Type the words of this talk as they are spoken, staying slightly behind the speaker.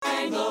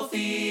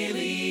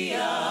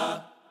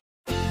Anglophilia.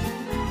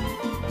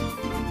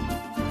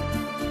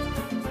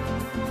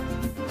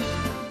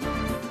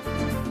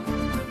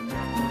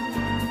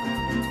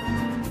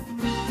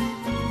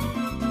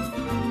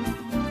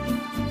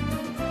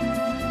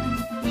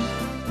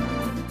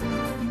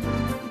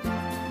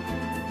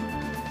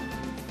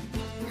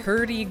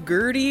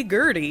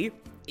 Hurdy-gurdy-gurdy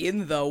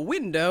in the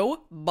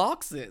window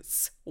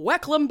boxes.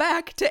 Welcome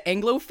back to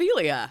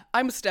Anglophilia.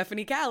 I'm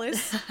Stephanie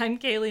Callis. I'm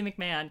Kaylee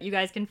McMahon. You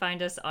guys can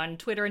find us on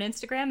Twitter and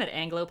Instagram at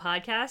Anglo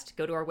Podcast.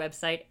 Go to our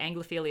website,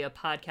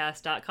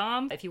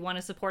 anglophiliapodcast.com. If you want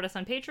to support us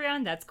on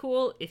Patreon, that's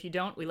cool. If you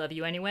don't, we love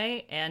you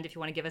anyway. And if you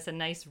want to give us a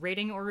nice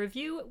rating or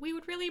review, we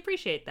would really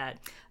appreciate that.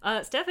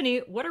 Stephanie,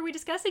 what are we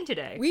discussing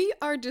today? We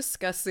are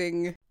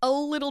discussing a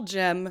little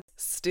gem,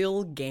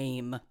 Still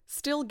Game.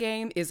 Still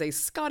Game is a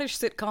Scottish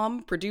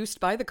sitcom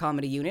produced by the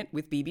Comedy Unit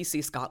with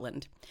BBC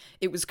Scotland.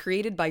 It was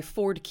created by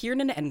Ford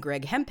Kiernan and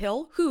Greg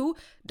Hemphill, who,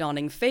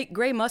 donning fake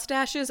grey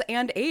mustaches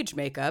and age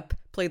makeup,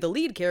 play the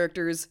lead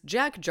characters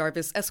Jack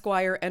Jarvis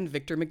Esquire and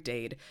Victor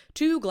McDade,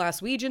 two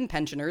Glaswegian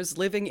pensioners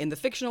living in the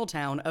fictional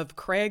town of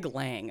Craig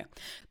Lang.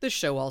 The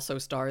show also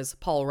stars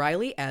Paul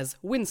Riley as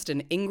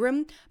Winston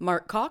Ingram,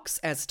 Mark Cox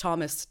as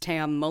Thomas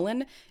Tam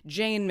Mullen,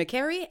 Jane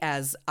McCary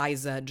as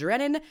Isa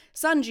Drennan,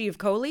 Sanjeev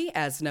Kohli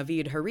as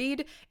Naveed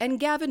Harid, and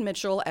Gavin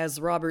Mitchell as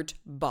Robert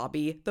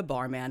Bobby the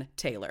Barman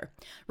Taylor.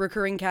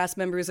 Recurring cast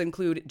members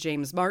include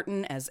James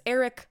Martin as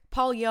Eric,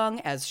 Paul Young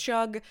as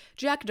Shug,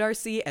 Jack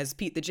Darcy as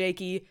Pete the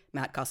Jakey,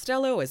 Matt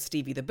Costello as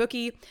Stevie the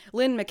Bookie,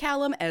 Lynn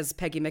McCallum as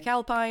Peggy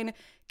McAlpine,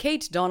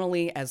 Kate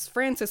Donnelly as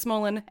Frances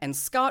Mullen, and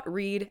Scott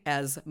Reed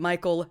as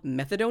Michael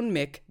Methadone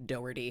Mick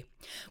Doherty.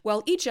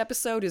 While each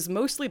episode is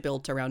mostly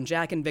built around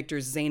Jack and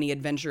Victor's zany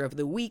adventure of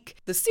the week,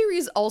 the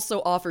series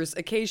also offers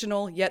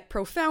occasional yet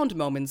profound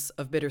moments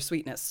of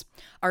bittersweetness.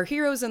 Our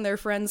heroes and their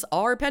friends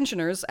are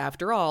pensioners,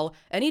 after all,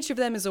 and each of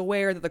them is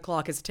aware that the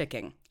clock is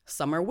ticking.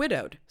 Some are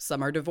widowed,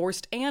 some are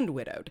divorced and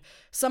widowed,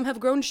 some have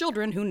grown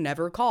children who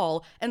never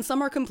call, and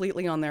some are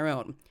completely on their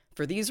own.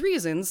 For these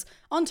reasons,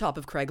 on top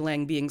of Craig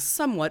Lang being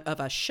somewhat of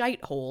a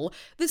shite hole,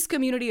 this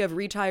community of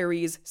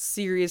retirees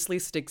seriously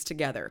sticks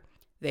together.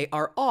 They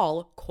are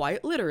all,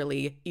 quite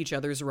literally, each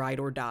other's ride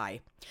or die.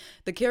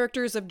 The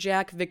characters of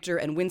Jack, Victor,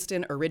 and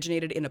Winston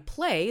originated in a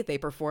play they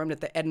performed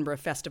at the Edinburgh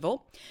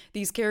Festival.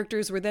 These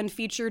characters were then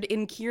featured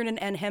in Kiernan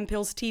and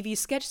Hemphill's TV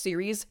sketch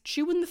series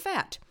Chewin' the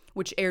Fat,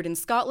 which aired in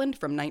Scotland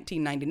from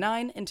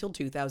 1999 until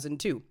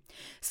 2002.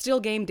 Still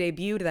Game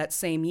debuted that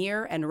same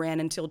year and ran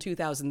until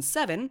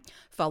 2007,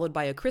 followed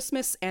by a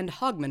Christmas and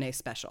Hogmanay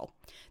special.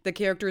 The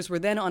characters were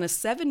then on a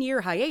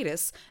 7-year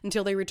hiatus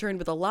until they returned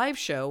with a live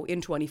show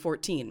in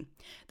 2014.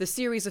 The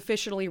series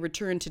officially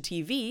returned to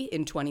TV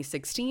in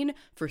 2016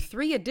 for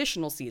 3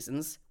 additional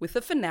seasons, with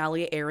the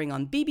finale airing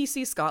on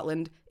BBC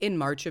Scotland in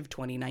March of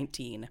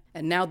 2019.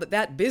 And now that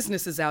that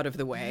business is out of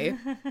the way,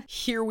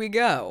 here we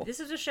go.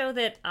 This is a show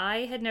that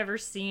I had never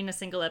seen a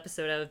single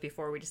episode of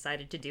before we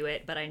decided to do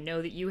it, but I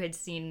know that you had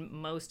seen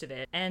most of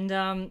it. And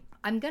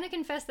I'm gonna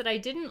confess that I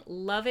didn't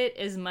love it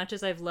as much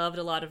as I've loved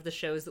a lot of the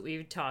shows that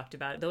we've talked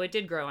about, though it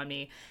did grow on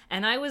me.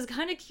 And I was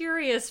kind of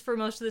curious for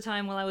most of the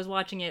time while I was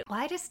watching it,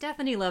 why does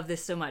Stephanie love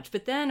this so much?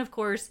 But then, of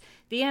course,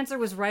 the answer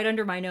was right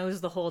under my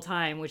nose the whole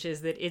time, which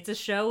is that it's a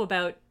show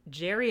about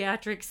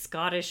geriatric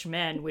Scottish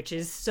men, which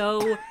is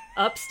so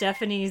up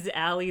Stephanie's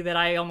alley that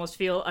I almost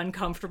feel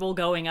uncomfortable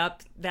going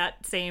up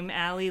that same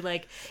alley.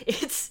 Like,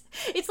 it's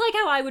like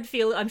how I would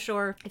feel, I'm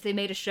sure, if they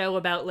made a show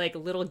about, like,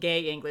 little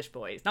gay English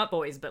boys. Not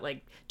boys, but,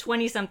 like,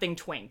 20-something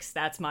twinks.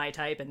 That's my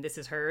type, and this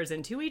is hers,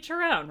 and to each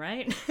her own,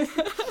 right?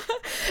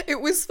 It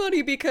was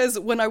funny because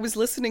when I was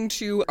listening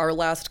to our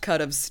last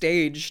cut of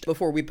Staged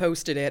before we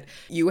posted it,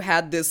 you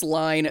had this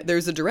line,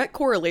 there's a direct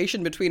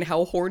correlation between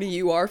how horny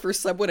you are for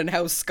someone and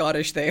how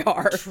Scottish they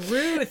are.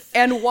 Truth.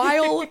 And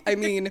while, I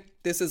mean,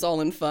 this is all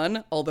in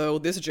fun, although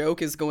this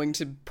joke is going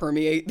to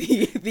permeate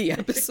the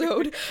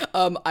episode,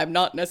 I'm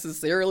not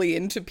necessarily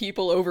into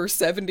people over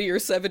 70 or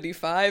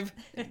 75,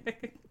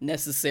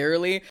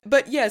 necessarily.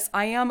 But yes,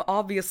 I am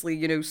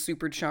obviously,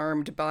 super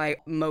charmed by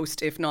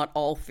most, if not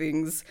all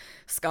things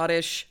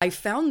Scottish. I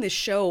found this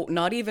show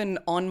not even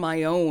on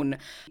my own.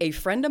 A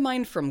friend of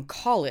mine from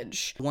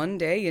college, one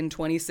day in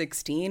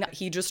 2016,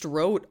 he just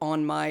wrote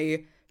on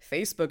my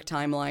Facebook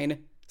timeline,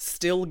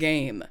 Still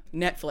Game,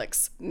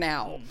 Netflix,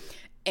 now.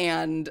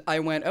 And I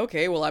went,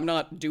 okay, well, I'm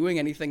not doing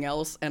anything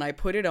else. And I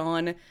put it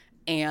on,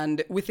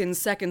 and within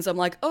seconds, I'm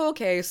like, oh,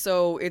 okay,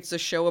 so it's a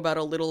show about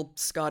a little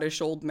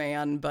Scottish old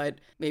man, but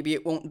maybe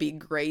it won't be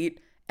great.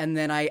 And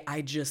then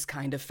I just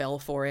kind of fell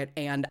for it,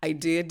 and I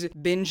did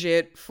binge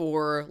it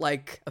for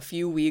like a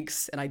few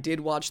weeks, and I did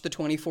watch the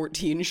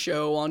 2014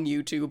 show on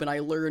YouTube, and I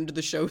learned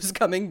the show's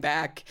coming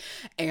back.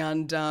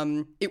 And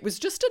it was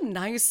just a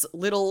nice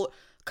little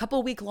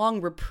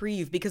couple-week-long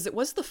reprieve because it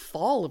was the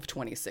fall of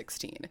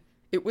 2016.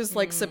 It was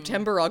like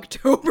September,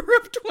 October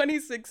of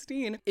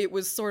 2016. It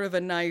was sort of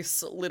a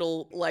nice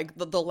little, like,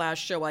 the last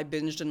show I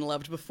binged and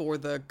loved before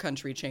the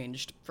country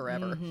changed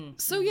forever.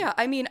 So yeah,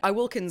 I mean, I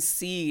will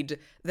concede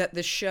that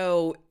the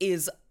show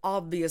is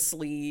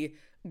obviously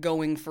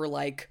going for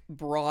like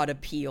broad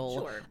appeal.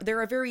 Sure.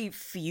 There are very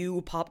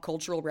few pop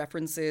cultural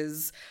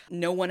references.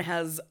 No one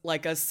has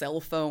like a cell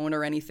phone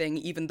or anything,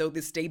 even though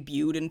this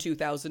debuted in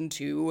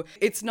 2002.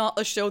 It's not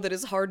a show that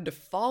is hard to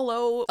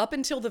follow. Up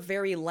until the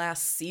very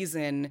last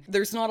season,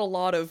 there's not a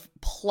lot of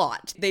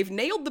plot. They've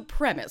nailed the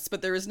premise,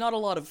 but there is not a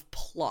lot of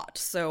plot.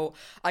 So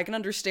I can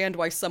understand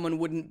why someone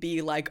wouldn't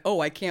be like, oh,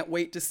 I can't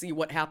wait to see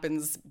what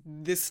happens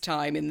this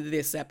time in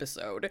this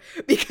episode,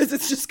 because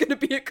it's just going to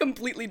be a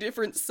completely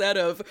different set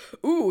of,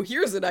 ooh,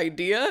 here's an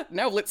idea.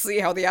 Now let's see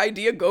how the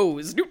idea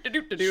goes.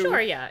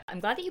 Sure, yeah. I'm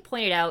glad that you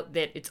pointed out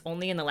that it's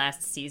only in the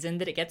last season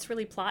that it gets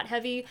really plot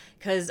heavy,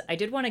 because I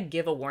did want to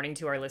give a warning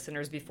to our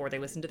listeners before they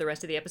listen to the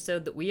rest of the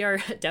episode that we are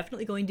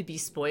definitely going to be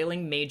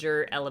spoiling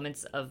major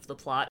elements of the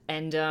plot.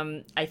 And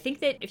I think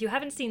that if you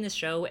haven't seen this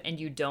show and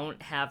you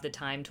don't have the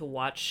time to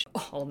watch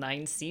all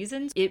 9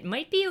 seasons, it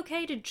might be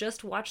okay to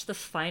just watch the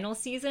final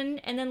season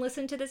and then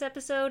listen to this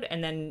episode.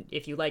 And then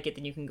if you like it,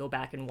 then you can go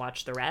back and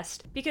watch the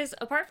rest. Because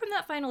apart from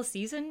that final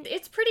season,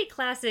 it's pretty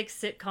classic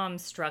sitcom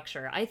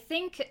structure. I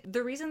think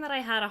the reason that I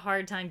had a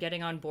hard time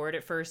getting on board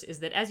at first is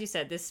that, as you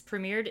said, this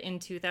premiered in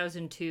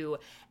 2002.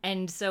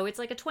 And so it's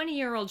like a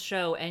 20-year-old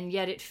show, and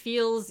yet it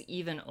feels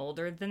even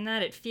older than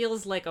that. It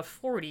feels like a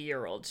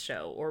 40-year-old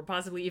show, or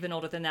possibly even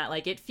older than that.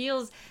 Like, it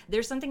feels,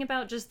 there's something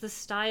about just the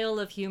style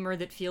of humor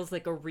that feels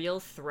like a real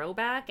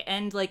throwback,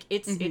 and like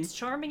it's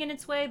charming in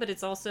its way, but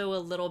it's also a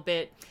little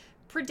bit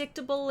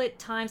predictable at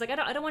times. Like, I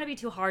don't want to be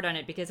too hard on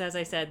it, because as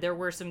I said, there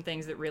were some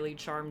things that really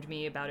charmed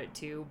me about it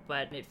too,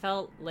 but it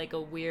felt like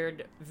a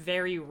weird,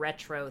 very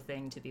retro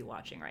thing to be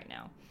watching right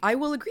now. I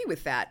will agree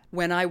with that.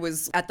 When I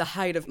was at the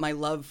height of my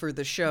love for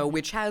the show,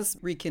 which has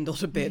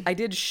rekindled a bit, I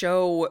did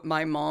show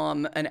my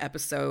mom an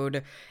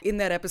episode. In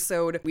that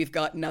episode, we've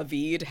got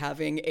Naveed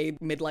having a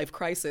midlife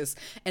crisis,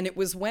 and it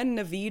was when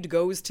Naveed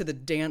goes to the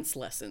dance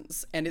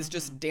lessons and is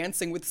just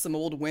dancing with some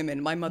old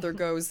women. My mother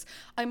goes,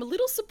 I'm a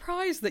little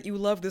surprised that you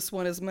love this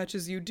one as much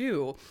as you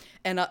do.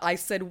 And I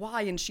said,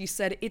 why? And she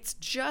said, it's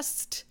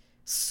just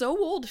so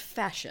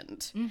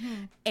old-fashioned.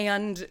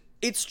 And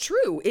it's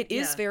true. It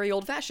is very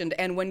old-fashioned.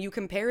 And when you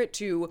compare it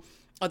to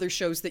other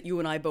shows that you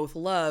and I both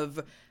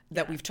love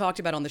that we've talked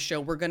about on the show,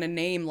 we're going to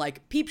name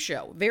like Peep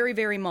Show, very,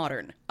 very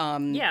modern.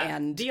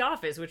 And The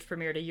Office, which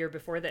premiered a year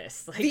before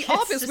this. Like, The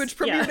Office, which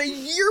premiered a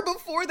year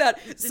before that.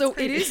 So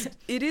it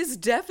is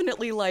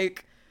definitely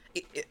like,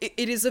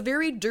 it is a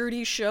very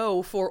dirty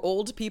show for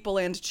old people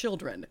and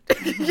children.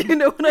 You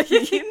know what I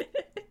mean?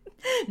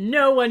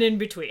 No one in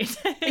between.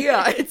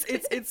 Yeah,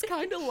 it's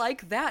kind of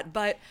like that,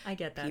 but I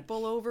get that.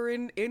 People over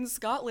in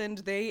Scotland,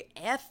 they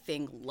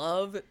effing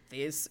love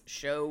this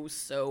show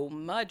so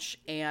much,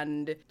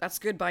 and that's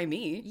good by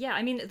me. Yeah,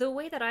 I mean, the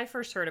way that I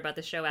first heard about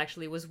the show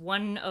actually was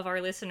one of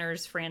our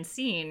listeners,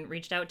 Francine,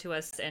 reached out to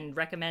us and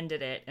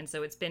recommended it, and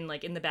so it's been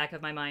like in the back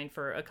of my mind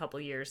for a couple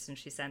years since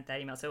she sent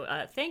that email. So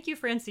thank you,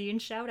 Francine,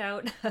 shout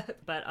out.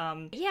 But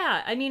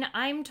yeah, I mean,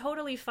 I'm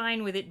totally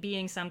fine with it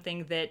being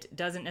something that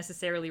doesn't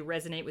necessarily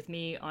resonate with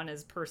me on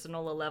as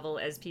personal a level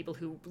as people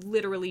who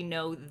literally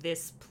know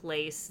this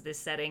place, this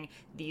setting,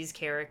 these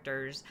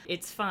characters.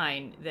 It's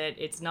fine that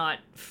it's not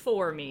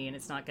for me and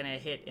it's not going to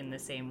hit in the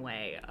same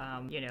way.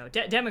 You know,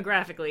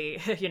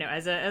 demographically, you know,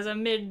 as a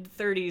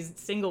mid-30s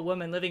single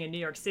woman living in New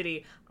York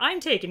City, I'm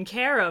taken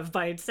care of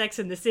by Sex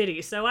and the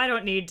City, so I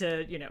don't need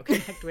to, you know,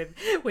 connect with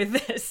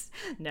this.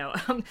 No,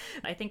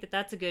 I think that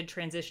that's a good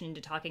transition into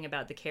talking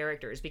about the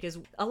characters, because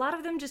a lot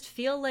of them just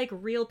feel like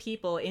real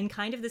people in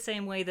kind of the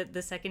same way that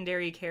the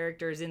secondary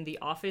characters in The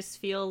Office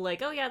feel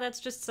like, oh yeah, that's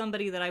just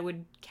somebody that I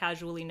would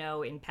casually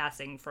know in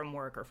passing from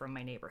work or from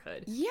my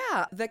neighborhood.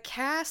 Yeah, the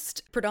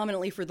cast,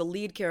 predominantly for the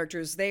lead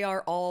characters, they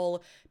are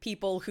all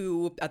people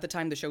who, at the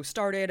time the show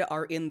started,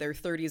 are in their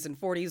 30s and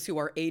 40s, who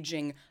are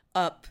aging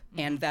up,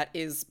 and that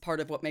is part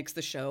of what makes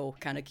the show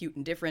kind of cute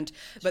and different.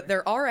 But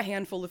there are a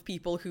handful of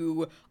people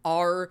who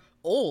are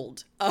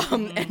old,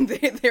 and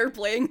they're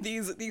playing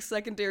these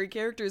secondary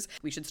characters.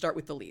 We should start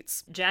with the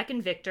leads. Jack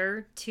and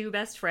Victor, two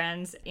best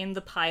friends. In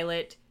the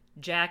pilot,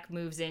 Jack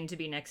moves in to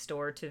be next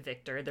door to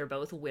Victor. They're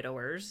both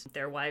widowers.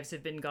 Their wives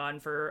have been gone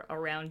for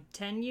around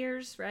 10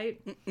 years,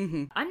 right?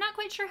 I'm not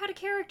quite sure how to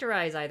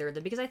characterize either of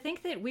them, because I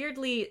think that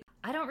weirdly,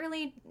 I don't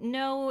really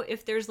know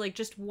if there's like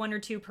just one or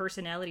two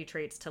personality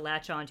traits to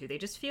latch onto. They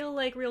just feel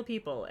like real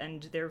people,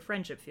 and their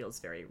friendship feels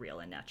very real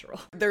and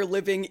natural. They're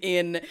living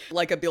in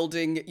like a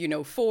building, you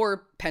know,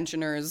 for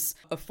pensioners,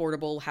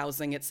 affordable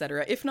housing,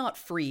 etc., if not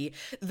free.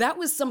 That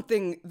was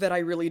something that I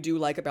really do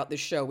like about this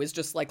show, is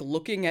just like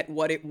looking at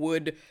what it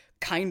would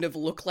kind of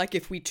look like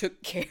if we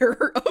took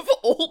care of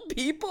old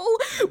people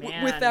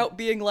without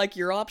being like,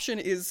 your option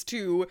is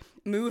to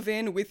move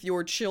in with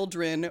your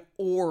children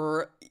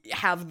or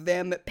have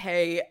them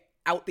pay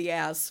out the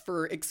ass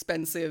for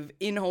expensive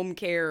in-home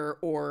care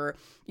or,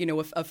 you know,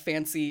 a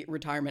fancy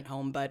retirement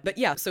home. But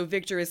yeah, so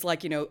Victor is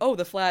like, you know, oh,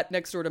 the flat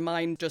next door to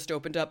mine just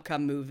opened up,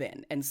 come move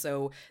in. And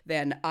so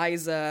then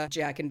Isa,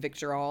 Jack, and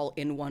Victor all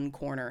in one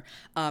corner.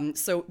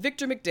 So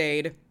Victor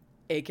McDade,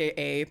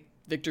 aka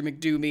Victor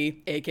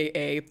McDoomy,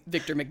 aka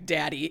Victor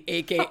McDaddy,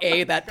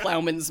 aka that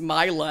plowman's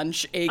my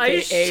lunch,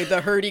 aka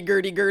the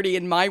hurdy-gurdy-gurdy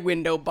in my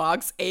window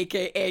box,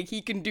 aka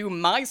he can do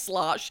my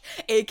slosh,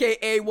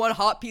 aka one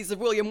hot piece of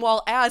William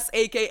Wall ass,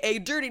 aka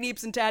dirty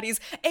neeps and tatties,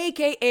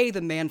 aka the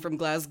man from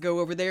Glasgow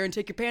over there and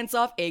take your pants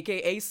off,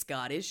 aka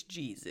Scottish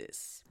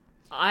Jesus.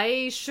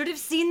 I should have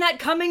seen that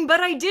coming,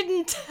 but I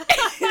didn't.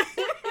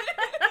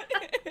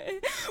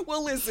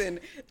 Well,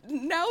 listen,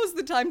 now's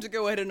the time to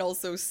go ahead and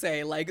also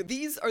say, like,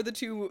 these are the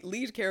two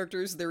lead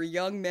characters. They're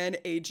young men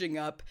aging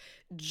up.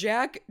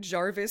 Jack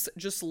Jarvis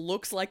just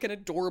looks like an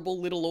adorable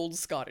little old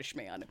Scottish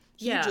man.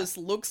 He just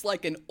looks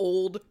like an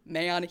old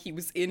man. He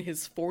was in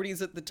his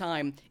 40s at the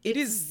time. It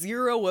is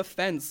zero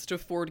offense to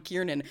Ford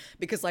Kiernan,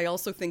 because I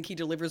also think he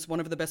delivers one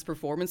of the best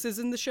performances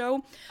in the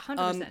show.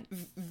 100%.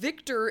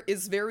 Victor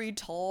is very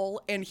tall,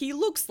 and he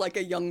looks like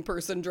a young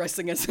person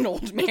dressing as an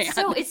old man.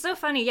 It's so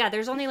funny. Yeah,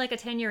 there's only like a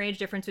 10-year age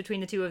difference between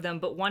the two of them,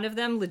 but one of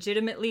them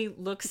legitimately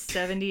looks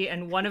 70,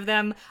 and one of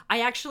them, I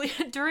actually,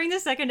 during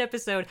the second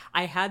episode,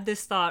 I had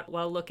this thought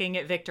while looking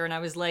at Victor, and I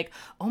was like,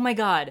 oh my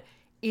god,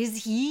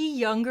 is he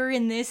younger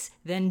in this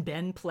than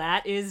Ben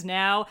Platt is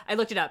now? I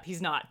looked it up.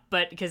 He's not.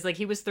 But because like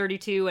he was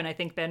 32 and I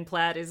think Ben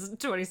Platt is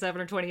 27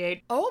 or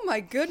 28. Oh my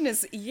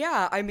goodness.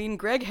 Yeah. I mean,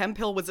 Greg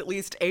Hemphill was at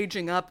least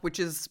aging up,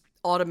 which is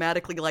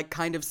automatically like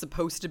kind of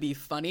supposed to be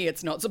funny.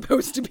 It's not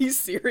supposed to be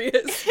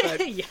serious.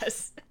 But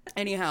yes.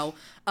 Anyhow,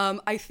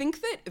 I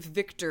think that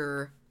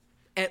Victor,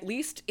 at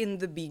least in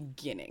the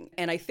beginning,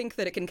 and I think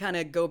that it can kind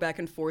of go back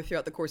and forth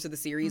throughout the course of the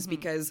series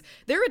because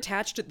they're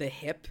attached at the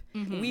hip.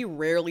 We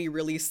rarely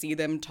really see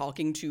them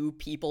talking to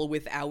people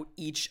without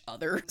each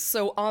other.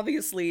 So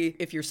obviously,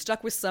 if you're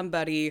stuck with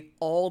somebody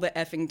all the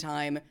effing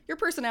time, your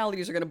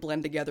personalities are going to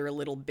blend together a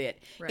little bit.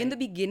 Right. In the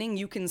beginning,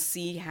 you can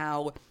see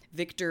how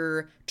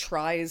Victor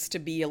tries to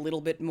be a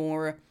little bit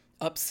more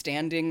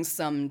upstanding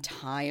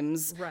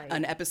sometimes. Right.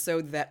 An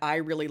episode that I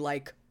really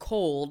like,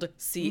 Cold,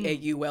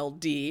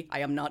 C-A-U-L-D.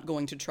 I am not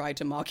going to try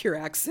to mock your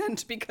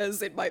accent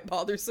because it might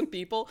bother some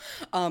people.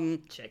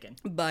 Chicken.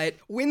 But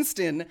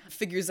Winston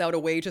figures out a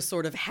way to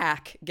sort of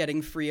hack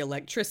getting free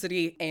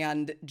electricity,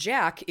 and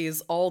Jack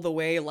is all the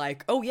way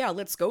like, oh yeah,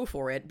 let's go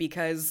for it,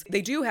 because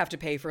they do have to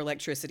pay for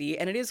electricity,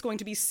 and it is going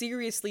to be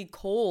seriously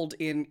cold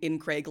in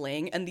Craig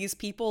Lang, and these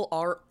people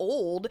are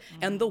old,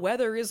 and the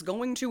weather is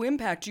going to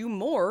impact you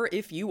more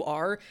if you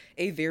are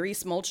a very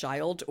small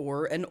child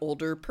or an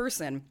older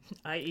person.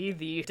 I.e.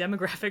 the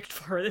demographic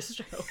for this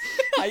show.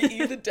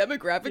 I.e. the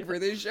demographic for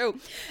this show.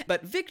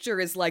 But Victor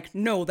is like,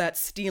 no, that's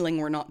stealing.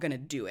 We're not going to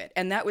do it.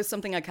 And that was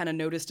something I kind of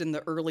noticed in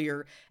the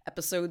earlier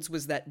episodes,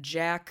 was that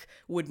Jack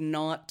would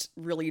not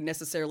really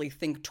necessarily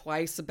think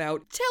twice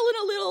about telling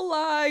a little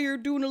lie or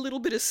doing a little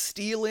bit of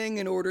stealing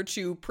in order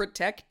to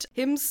protect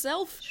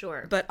himself.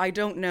 Sure. But I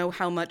don't know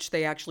how much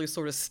they actually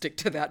sort of stick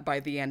to that by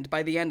the end.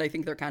 By the end, I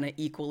think they're kind of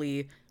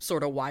equally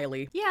sort of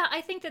wily. Yeah,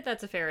 I think that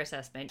that's a fair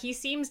assessment. He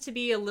seems to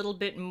be a little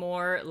bit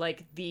more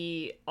like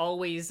the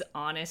always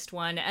honest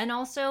one, and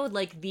also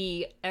like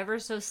the ever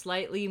so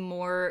slightly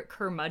more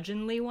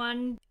curmudgeonly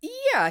one.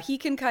 Yeah, he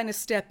can kind of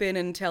step in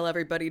and tell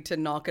everybody to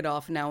knock it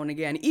off now and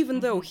again, even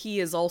though he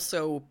is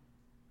also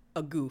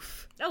a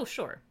goof. Oh,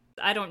 sure.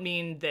 I don't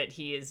mean that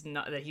he is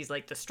not, that he's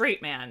like the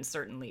straight man,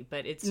 certainly,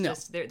 but it's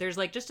just, there's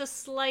like just a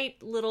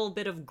slight little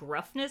bit of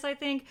gruffness, I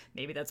think.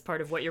 Maybe that's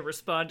part of what you're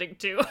responding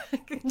to.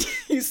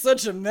 He's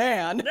such a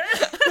man.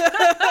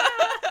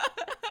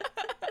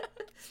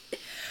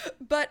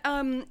 But,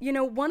 you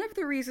know, one of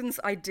the reasons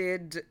I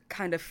did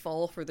kind of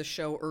fall for the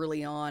show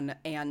early on,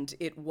 and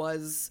it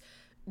was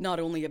not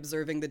only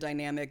observing the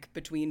dynamic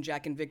between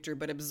Jack and Victor,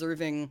 but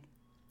observing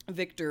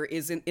Victor,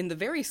 is in the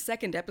very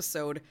second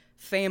episode,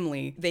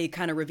 Family, they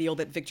kind of reveal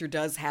that Victor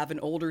does have an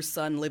older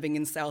son living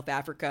in South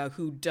Africa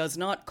who does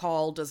not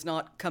call, does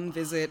not come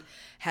visit,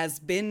 has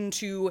been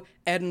to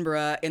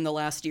Edinburgh in the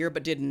last year,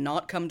 but did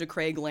not come to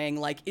Craig Lang.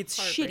 Like, it's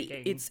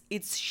shitty.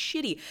 It's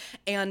shitty.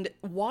 And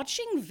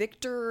watching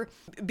Victor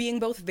being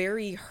both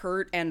very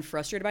hurt and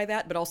frustrated by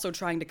that, but also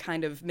trying to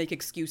kind of make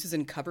excuses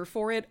and cover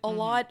for it a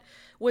lot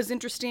was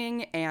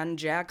interesting. And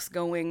Jack's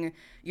going,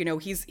 you know,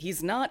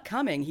 he's not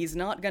coming. He's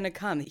not gonna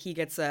come. He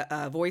gets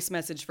a voice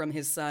message from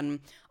his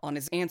son on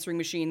his answering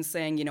machine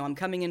saying, you know, I'm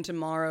coming in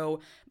tomorrow.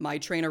 My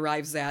train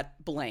arrives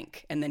at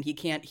blank. And then he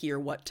can't hear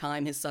what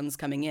time his son's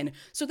coming in.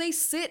 So they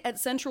sit at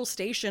Central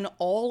Station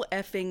all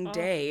effing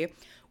day,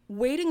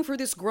 waiting for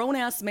this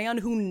grown-ass man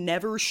who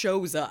never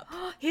shows up.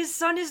 His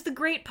son is the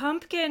Great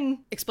Pumpkin.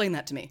 Explain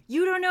that to me.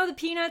 You don't know the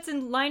Peanuts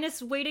and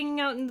Linus waiting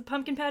out in the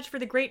pumpkin patch for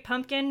the Great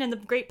Pumpkin, and the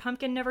Great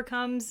Pumpkin never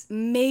comes?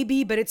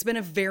 Maybe, but it's been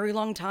a very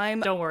long time.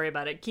 Don't worry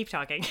about it. Keep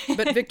talking.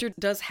 But Victor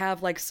does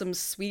have, like, some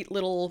sweet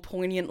little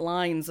poignant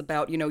lines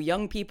about, you know,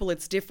 young people,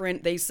 it's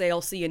different. They say,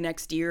 I'll see you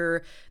next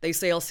year. They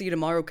say, I'll see you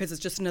tomorrow, because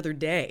it's just another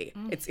day.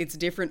 It's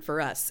different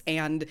for us.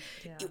 And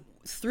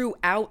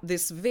throughout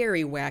this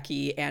very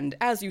wacky and,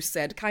 as you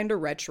said, kind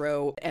of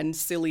retro and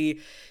silly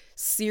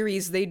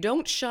series, they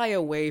don't shy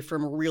away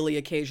from really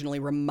occasionally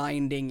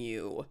reminding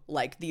you,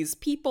 like, these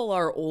people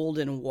are old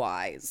and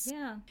wise.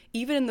 Yeah.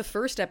 Even in the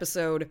first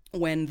episode,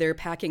 when they're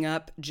packing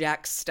up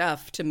Jack's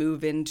stuff to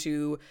move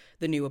into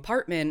the new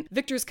apartment,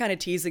 Victor's kind of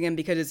teasing him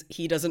because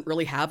he doesn't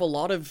really have a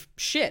lot of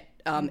shit.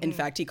 In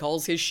fact, he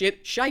calls his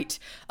shit shite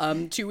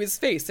to his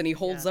face, and he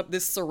holds up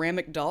this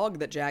ceramic dog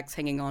that Jack's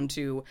hanging on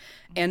to.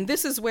 And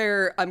this is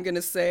where I'm going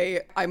to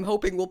say, I'm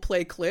hoping we'll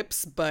play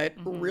clips, but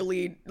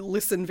really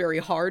listen very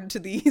hard to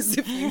these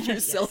if you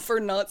yourself are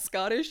not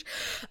Scottish.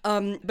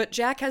 But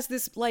Jack has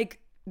this, like,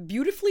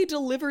 beautifully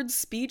delivered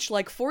speech.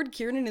 Like, Ford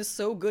Kiernan is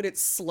so good at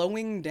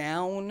slowing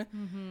down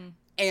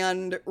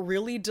and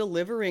really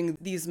delivering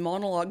these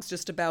monologues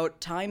just about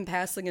time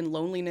passing and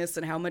loneliness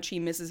and how much he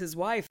misses his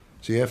wife.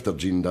 See, after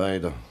Jean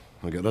died,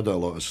 I got rid of a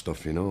lot of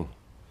stuff, you know.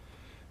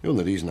 The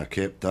only reason I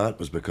kept that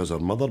was because her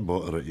mother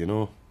bought her it, you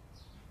know.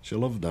 She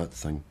loved that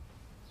thing.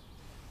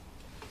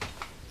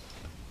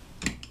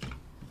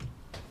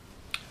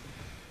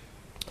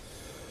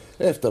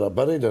 After I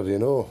buried her, you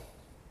know,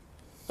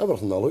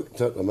 everything I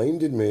looked at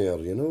reminded me of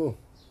her, you know.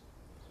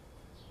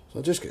 So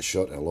I just get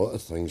shot at a lot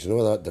of things, you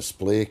know, that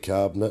display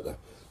cabinet,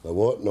 the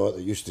whatnot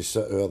that used to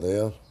sit over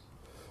there,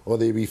 all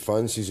the wee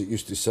fancies that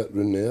used to sit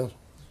round there.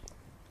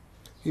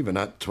 Even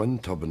that twin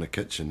tub in the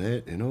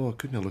kitchenette, you know, I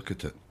couldn't look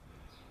at it.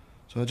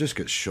 So I just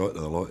get shot at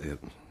a lot of it.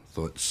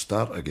 Thought,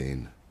 start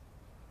again.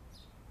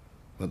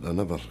 But I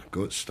never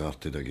got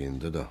started again,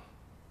 did I?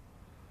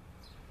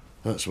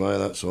 That's why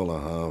that's all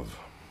I have.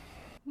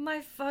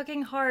 My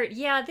fucking heart.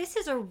 Yeah, this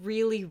is a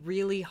really,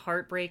 really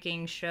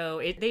heartbreaking show.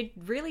 They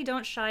really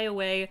don't shy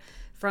away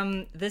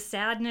from the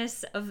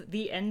sadness of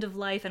the end of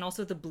life and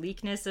also the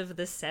bleakness of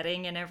the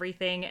setting and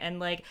everything. And,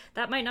 like,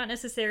 that might not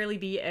necessarily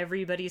be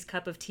everybody's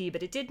cup of tea,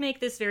 but it did make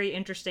this very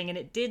interesting, and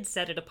it did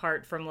set it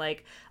apart from,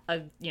 like,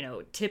 a, you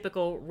know,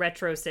 typical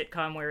retro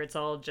sitcom where it's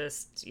all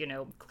just, you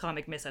know,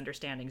 comic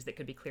misunderstandings that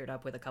could be cleared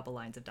up with a couple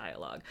lines of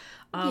dialogue.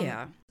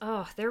 Yeah.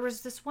 Oh, there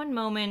was this one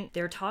moment,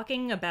 they're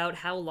talking about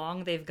how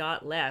long they've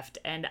got left,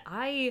 and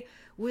I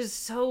was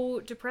so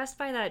depressed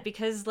by that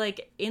because,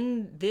 like,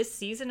 in this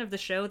season of the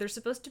show, they're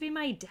supposed to be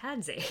my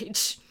dad's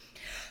age.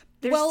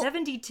 They're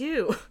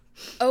 72.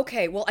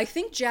 Okay, well, I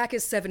think Jack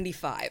is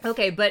 75.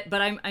 Okay, but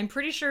I'm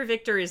pretty sure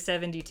Victor is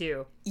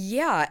 72.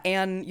 Yeah,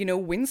 and, you know,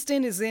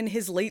 Winston is in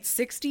his late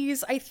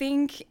 60s, I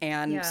think,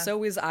 and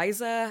so is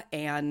Isa,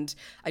 and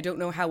I don't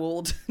know how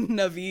old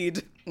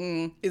Naveed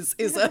is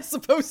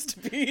supposed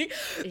to be.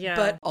 Yeah.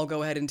 But I'll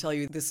go ahead and tell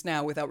you this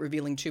now without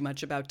revealing too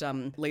much about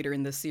later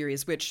in this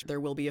series, which there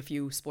will be a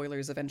few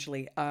spoilers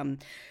eventually.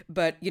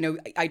 But, you know,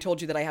 I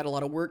told you that I had a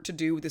lot of work to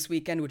do this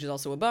weekend, which is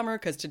also a bummer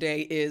because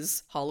today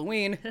is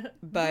Halloween.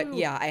 But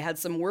yeah, I had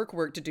some work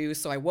to do,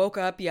 so I woke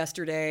up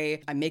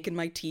yesterday, I'm making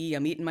my tea,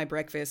 I'm eating my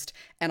breakfast,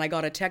 and I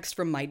got a text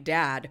from my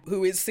dad,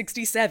 who is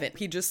 67.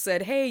 He just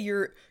said, hey,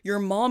 your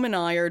mom and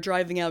I are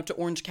driving out to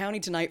Orange County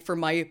tonight for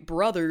my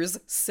brother's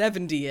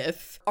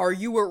 70th. Are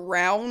you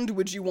around?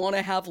 Would you want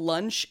to have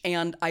lunch?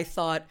 And I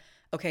thought,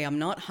 okay, I'm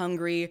not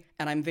hungry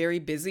and I'm very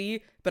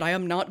busy, but I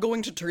am not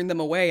going to turn them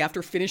away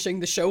after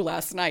finishing the show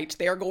last night.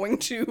 They are going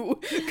to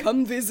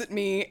come visit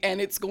me and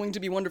it's going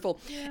to be wonderful.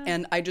 Yeah.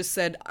 And I just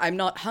said, I'm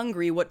not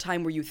hungry. What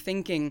time were you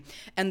thinking?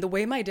 And the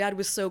way my dad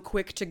was so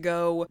quick to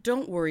go,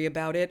 don't worry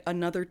about it,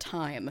 another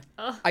time.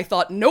 I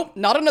thought, nope,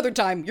 not another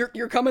time.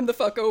 You're coming the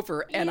fuck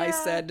over. And I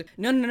said,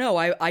 no,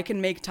 I can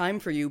make time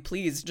for you.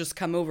 Please just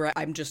come over.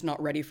 I'm just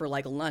not ready for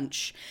like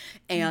lunch.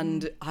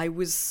 And I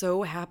was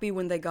so happy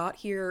when they got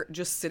here,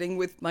 just sitting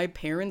with my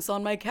parents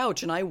on my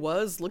couch. And I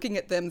was looking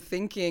at them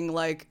thinking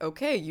like,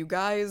 okay, you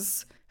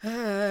guys,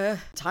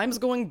 time's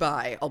going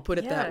by, I'll put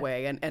it that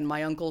way. And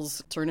my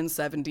uncle's turning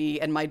 70,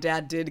 and my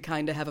dad did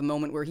kind of have a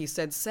moment where he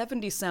said,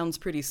 70 sounds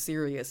pretty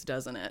serious,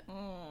 doesn't it?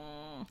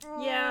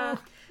 Yeah.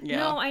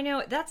 No, I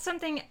know. That's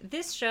something,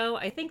 this show,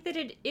 I think that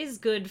it is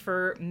good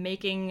for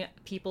making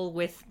people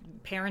with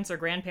parents or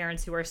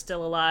grandparents who are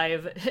still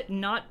alive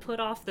not put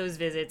off those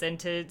visits and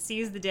to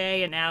seize the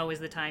day, and now is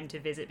the time to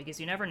visit because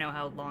you never know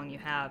how long you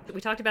have.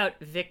 We talked about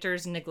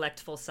Victor's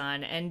neglectful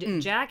son,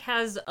 and Jack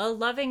has a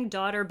loving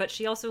daughter, but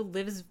she also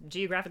lives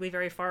geographically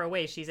very far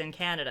away. She's in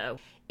Canada.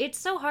 It's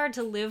so hard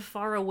to live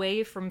far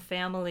away from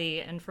family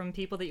and from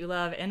people that you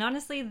love, and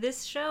honestly,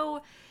 this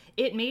show,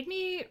 it made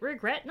me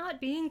regret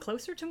not being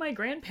closer to my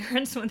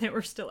grandparents when they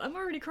were still... I'm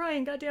already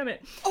crying, goddammit.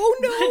 Oh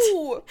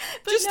no!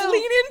 But just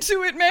lean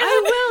into it, man!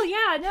 I will,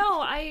 yeah,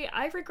 no.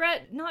 I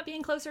regret not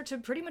being closer to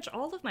pretty much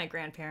all of my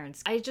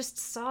grandparents. I just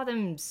saw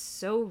them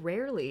so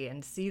rarely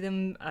and see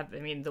them... I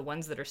mean, the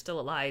ones that are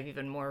still alive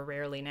even more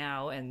rarely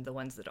now, and the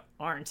ones that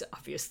aren't,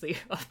 obviously,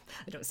 I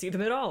don't see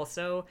them at all.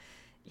 So,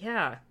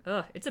 yeah,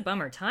 it's a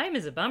bummer. Time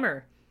is a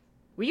bummer.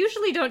 We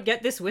usually don't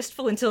get this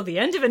wistful until the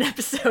end of an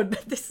episode,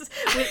 but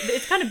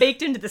it's kind of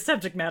baked into the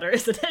subject matter,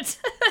 isn't it?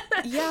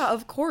 Yeah,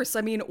 of course.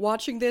 I mean,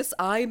 watching this,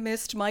 I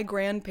missed my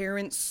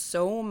grandparents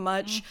so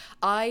much.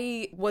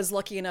 I was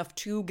lucky enough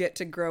to get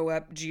to grow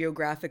up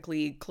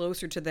geographically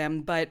closer to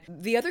them, but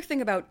the other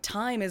thing about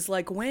time is,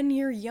 like, when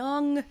you're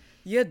young,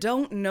 you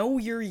don't know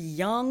you're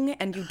young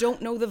and you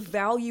don't know the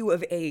value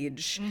of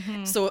age.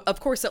 So, of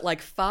course, at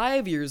like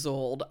 5 years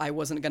old, I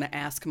wasn't going to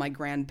ask my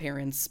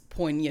grandparents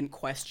poignant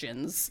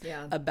questions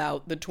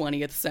about the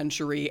 20th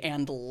century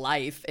and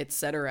life,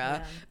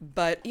 etc.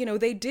 But, you know,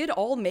 they did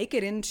all make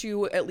it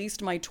into at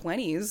least my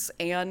 20s,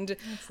 and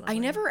I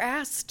never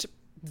asked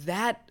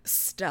that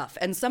stuff.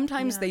 And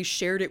sometimes they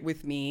shared it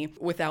with me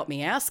without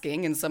me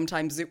asking, and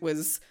sometimes it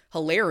was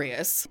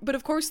hilarious. But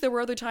of course, there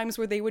were other times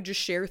where they would just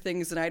share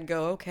things and I'd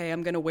go, okay,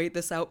 I'm going to wait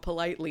this out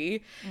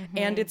politely.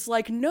 And it's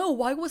like, no,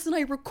 why wasn't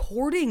I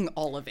recording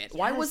all of it?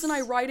 Why wasn't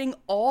I writing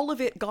all of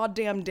it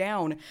goddamn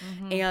down?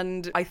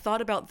 And I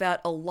thought about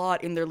that a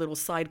lot in their little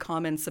side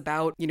comments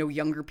about, you know,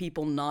 younger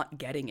people not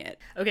getting it.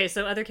 Okay,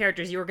 so other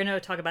characters, you were going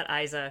to talk about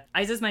Isa.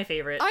 Isa's my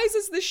favorite.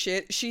 Isa's the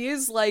shit. She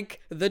is like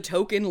the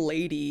token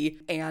lady,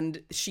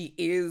 and she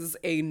is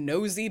a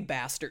nosy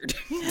bastard.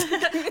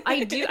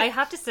 I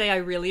have to say, I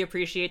really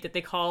appreciate that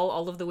they call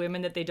all of the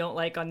women that they don't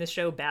like on this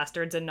show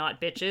bastards and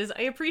not bitches.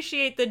 I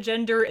appreciate the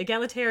gender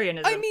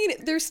egalitarianism. I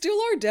mean, there still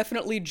are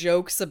definitely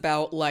jokes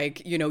about,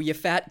 like, you know, you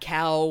fat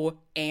cow,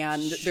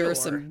 and there are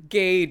some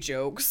gay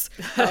jokes.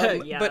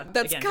 But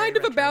that's again, kind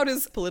of retro. about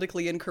as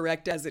politically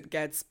incorrect as it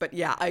gets. But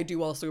yeah, I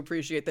do also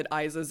appreciate that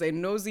Isa's a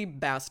nosy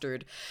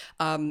bastard.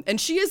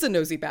 And she is a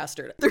nosy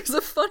bastard. There's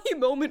a funny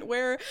moment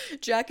where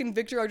Jack and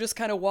Victor are just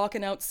kind of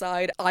walking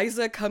outside.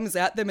 Isa comes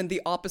at them in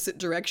the opposite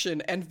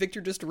direction, and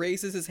Victor just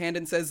raises his hand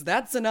and says,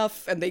 "That's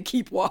enough," and they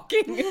keep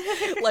walking.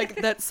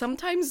 Like, that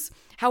sometimes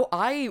how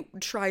I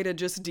try to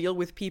just deal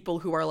with people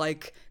who are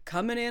like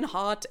coming in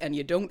hot and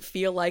you don't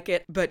feel like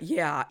it. But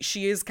yeah,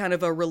 she is kind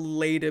of a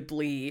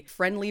relatably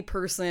friendly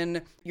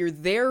person. You're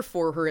there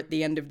for her at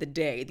the end of the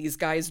day. These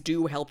guys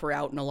do help her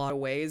out in a lot of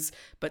ways,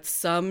 but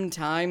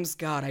sometimes,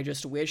 God, I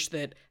just wish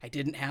that I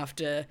didn't have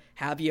to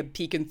have you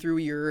peeking through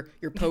your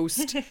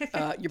post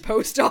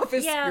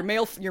office,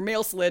 your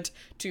mail slit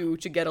to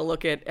get a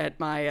look at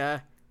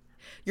my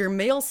your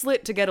mail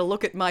slit to get a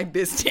look at my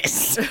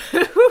business.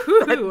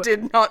 That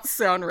did not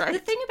sound right. The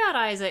thing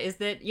about Isa is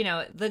that, you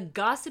know, the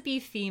gossipy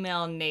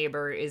female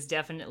neighbor is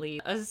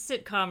definitely a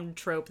sitcom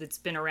trope that's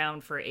been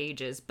around for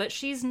ages, but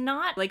she's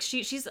not, like,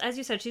 she's, as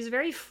you said, she's a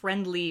very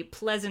friendly,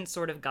 pleasant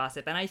sort of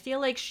gossip, and I feel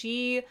like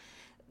she...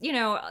 You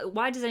know,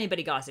 why does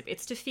anybody gossip?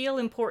 It's to feel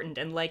important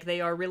and like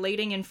they are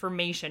relating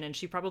information, and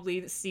she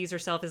probably sees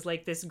herself as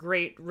like this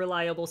great,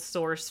 reliable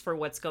source for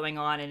what's going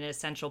on in an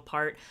essential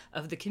part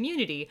of the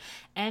community.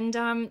 And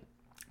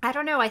I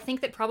don't know, I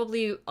think that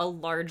probably a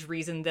large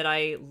reason that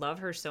I love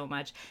her so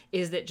much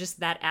is that just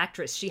that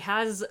actress, she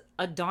has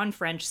a Dawn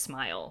French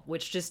smile,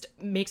 which just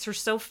makes her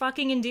so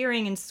fucking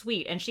endearing and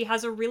sweet, and she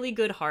has a really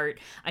good heart.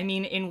 I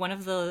mean, in one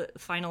of the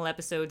final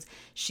episodes,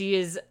 she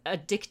is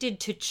addicted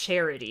to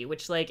charity,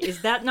 which, like,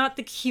 is that not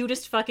the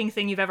cutest fucking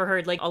thing you've ever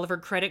heard? Like, all of her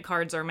credit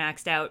cards are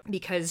maxed out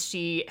because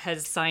she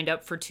has signed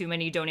up for too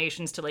many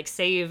donations to, like,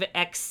 save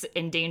X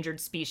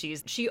endangered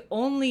species. She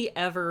only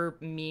ever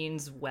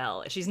means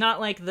well. She's not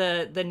like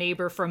the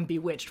neighbor from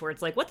Bewitched, where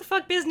it's like, what the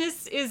fuck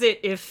business is it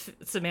if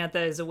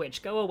Samantha is a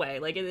witch? Go away.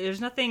 Like, there's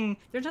nothing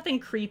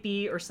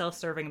creepy or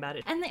self-serving about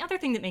it. And the other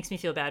thing that makes me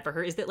feel bad for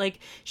her is that, like,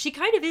 she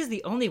kind of is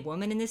the only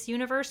woman in this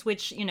universe,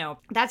 which, you know,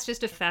 that's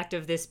just a fact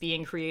of this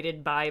being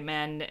created by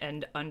men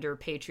and under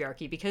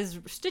patriarchy, because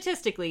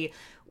statistically,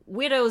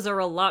 widows are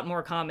a lot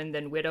more common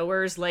than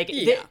widowers. Like,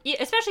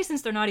 especially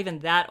since they're not even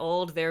that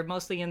old, they're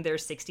mostly in their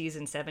 60s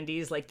and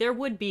 70s. Like, there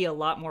would be a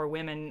lot more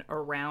women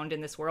around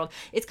in this world.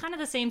 It's kind of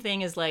the same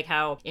thing as, like,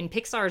 how in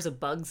Pixar's A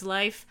Bug's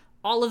Life,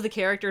 all of the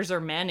characters are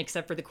men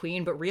except for the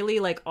queen, but really,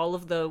 like, all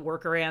of the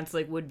worker ants,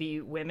 like, would be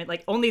women.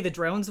 Like, only the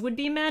drones would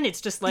be men. It's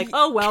just like,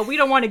 oh, well, we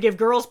don't want to give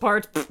girls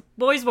parts.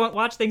 Boys won't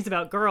watch things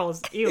about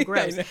girls. Ew,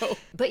 gross. I know.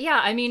 But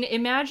yeah, I mean,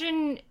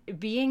 imagine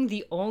being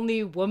the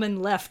only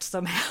woman left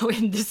somehow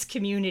in this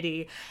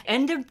community,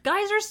 and the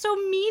guys are so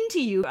mean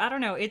to you. I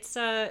don't know. It's,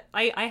 I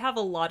have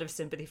a lot of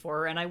sympathy for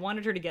her, and I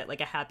wanted her to get,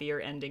 like, a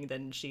happier ending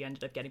than she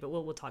ended up getting, but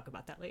we'll talk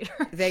about that later.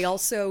 They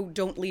also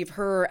don't leave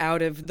her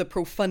out of the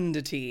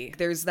profundity.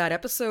 There's that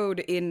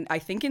episode I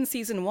think in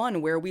season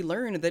 1 where we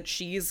learn that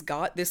she's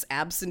got this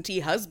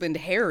absentee husband,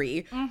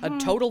 Harry, a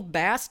total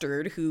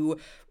bastard who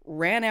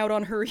ran out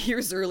on her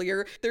years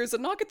earlier. There's a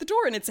knock at the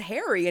door and it's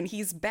Harry, and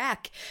he's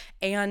back.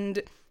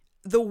 And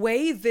the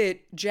way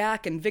that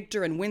Jack and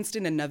Victor and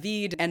Winston and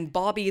Naveed and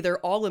Bobby,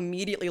 they're all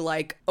immediately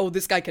like, oh,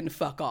 this guy can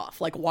fuck off.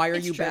 Like, why are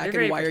you back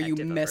and why are you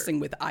messing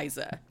with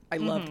Isa? I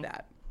love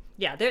that.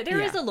 Yeah, there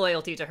is a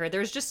loyalty to her.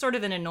 There's just sort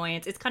of an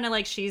annoyance. It's kind of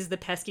like she's the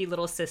pesky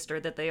little sister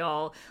that they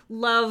all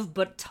love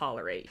but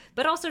tolerate.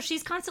 But also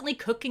she's constantly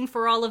cooking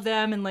for all of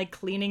them and, like,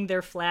 cleaning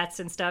their flats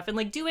and stuff and,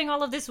 like, doing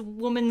all of this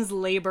woman's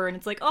labor. And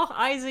it's like, oh,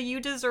 Isa, you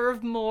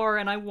deserve more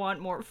and I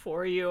want more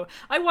for you.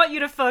 I want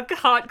you to fuck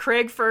hot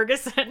Craig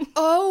Ferguson.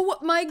 Oh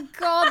my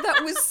God,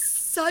 that was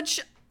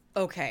such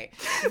Okay.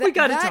 We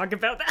gotta talk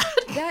about that.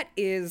 That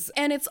is,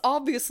 and it's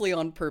obviously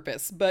on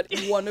purpose, but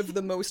one of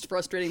the most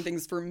frustrating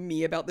things for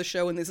me about the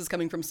show, and this is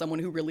coming from someone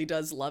who really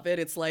does love it,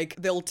 it's like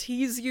they'll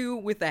tease you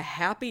with a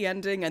happy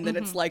ending and then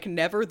it's like,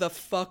 never the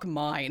fuck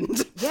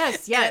mind.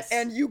 Yes.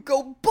 And you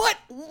go, but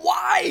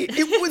why?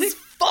 It was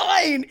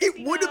fine.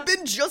 It would have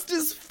been just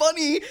as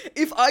funny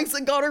if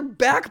Isa got her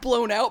back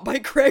blown out by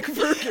Craig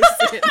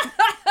Ferguson.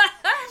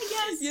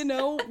 Yes. You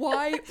know,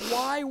 why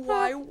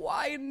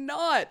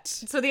not?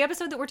 So the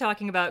episode that we're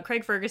talking about,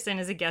 Craig Ferguson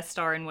is a guest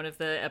star in one of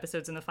the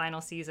episodes in the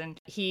final season.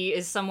 He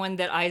is someone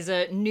that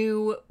Isa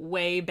knew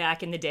way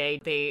back in the day.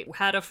 They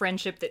had a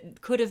friendship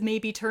that could have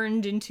maybe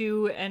turned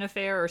into an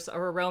affair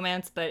or a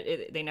romance, but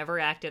they never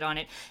acted on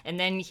it. And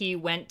then he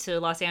went to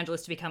Los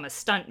Angeles to become a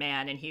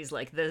stuntman, and he's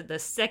like the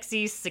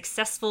sexy,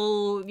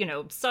 successful,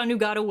 son who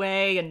got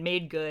away and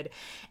made good.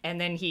 And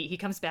then he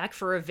comes back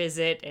for a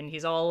visit, and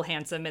he's all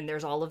handsome, and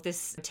there's all of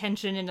this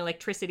tension and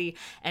electricity.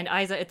 And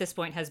Isa at this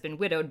point has been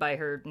widowed by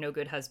her no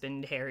good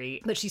husband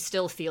Harry, but she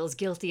still feels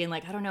guilty and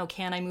like, I don't know,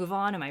 can I move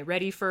on? Am I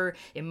ready for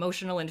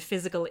emotional and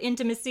physical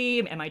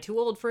intimacy? Am I too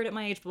old for it at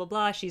my age? Blah, blah,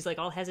 blah. She's like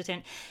all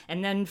hesitant.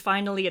 And then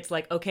finally it's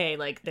like, okay,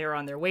 like they're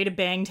on their way to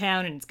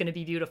Bangtown and it's going to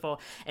be beautiful.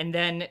 And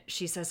then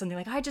she says something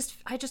like, I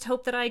just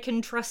hope that I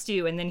can trust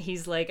you. And then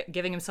he's like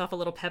giving himself a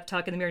little pep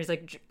talk in the mirror. He's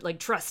like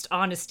trust,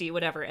 honesty,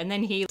 whatever. And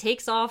then he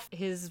takes off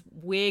his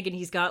wig and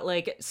he's got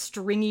like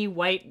stringy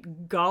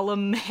white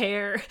Gollum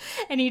hair,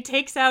 and he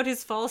takes out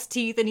his false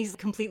teeth and he's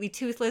completely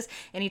toothless,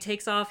 and he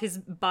takes off his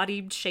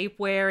body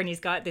shapewear and he's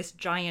got this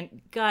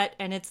giant gut,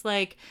 and it's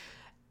like,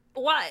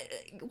 why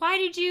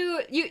did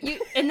you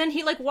and then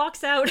he like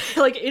walks out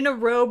like in a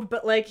robe,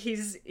 but like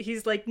he's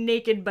like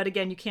naked, but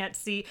again you can't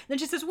see. And then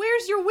she says,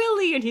 where's your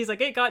willy? And he's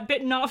like, it got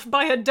bitten off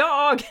by a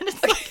dog. And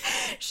it's like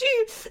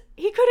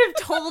he could have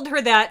told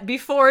her that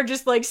before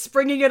just like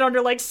springing it on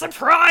her like,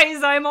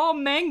 surprise, I'm all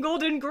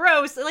mangled and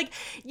gross. Like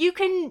you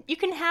can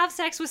have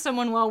sex with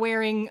someone while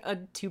wearing a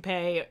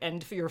toupee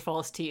and your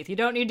false teeth. You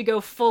don't need to go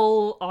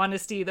full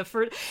honesty.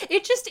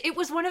 It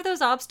was one of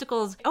those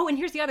obstacles. Oh, and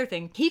here's the other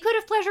thing, he could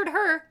have pleasured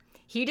her.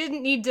 He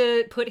didn't need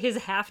to put his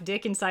half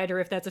dick inside her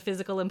if that's a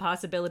physical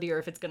impossibility or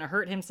if it's going to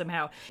hurt him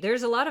somehow.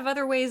 There's a lot of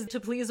other ways to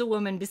please a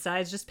woman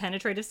besides just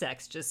penetrative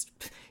sex. Just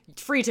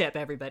free tip,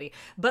 everybody.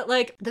 But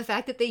like the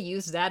fact that they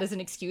used that as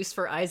an excuse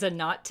for Isa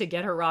not to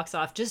get her rocks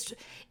off,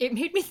 it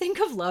made me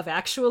think of Love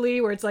Actually,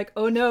 where it's like,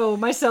 oh no,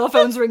 my cell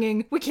phone's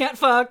ringing. We can't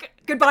fuck.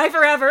 Goodbye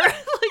forever. Like,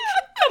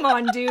 come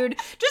on, dude.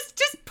 Just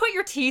put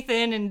your teeth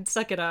in and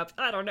suck it up.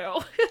 I don't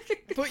know.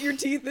 Put your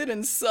teeth in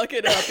and suck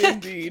it up,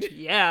 indeed.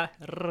 Yeah.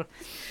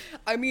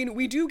 I mean,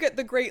 we do get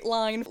the great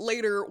line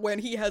later when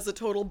he has a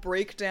total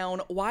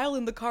breakdown while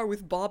in the car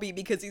with Bobby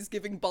because he's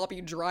giving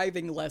Bobby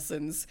driving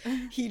lessons.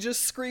 He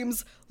just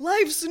screams,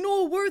 life's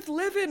no worth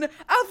living, I've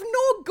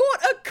no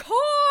got a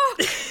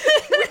car!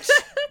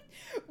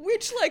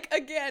 Which, like,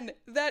 again,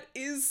 that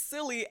is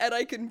silly, and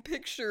I can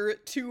picture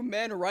two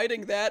men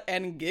writing that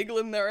and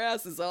giggling their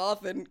asses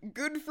off, and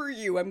good for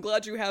you. I'm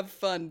glad you have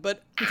fun,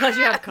 but... I'm glad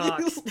you have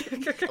cocks.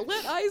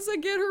 Let Isa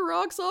get her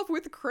rocks off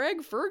with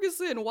Craig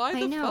Ferguson. Why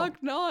the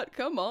fuck not?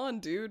 Come on,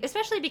 dude.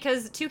 Especially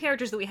because two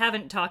characters that we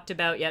haven't talked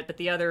about yet, but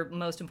the other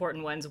most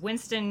important ones,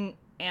 Winston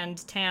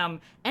and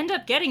Tam, end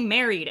up getting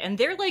married, and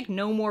they're like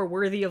no more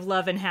worthy of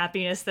love and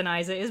happiness than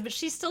Isa is, but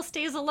she still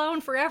stays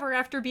alone forever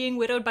after being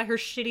widowed by her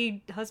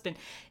shitty husband.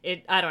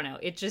 I don't know,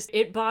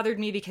 it bothered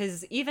me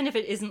because even if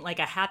it isn't like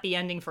a happy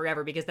ending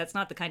forever, because that's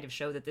not the kind of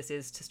show that this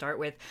is to start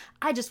with,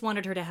 I just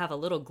wanted her to have a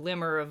little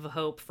glimmer of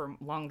hope for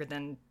longer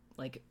than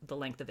like the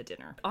length of a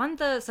dinner. On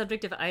the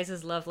subject of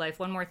Isa's love life,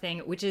 one more thing,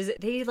 which is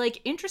they like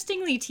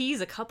interestingly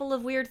tease a couple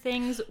of weird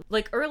things.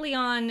 Like early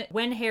on,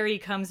 when Harry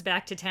comes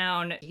back to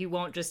town, he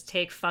won't just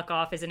take fuck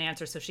off as an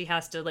answer, so she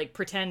has to like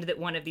pretend that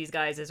one of these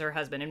guys is her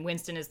husband, and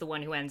Winston is the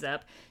one who ends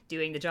up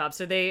doing the job.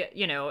 So they,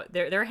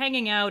 they're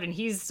hanging out, and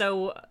he's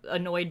so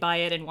annoyed by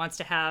it and wants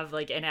to have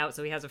like an out,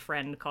 so he has a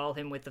friend call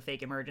him with the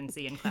fake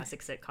emergency in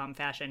classic sitcom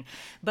fashion.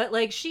 But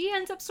like she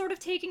ends up sort of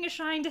taking a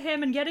shine to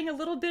him and getting a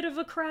little bit of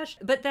a crush,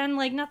 but then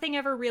like nothing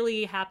ever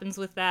really happens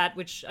with that,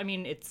 which, I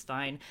mean, it's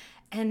fine.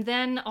 And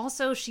then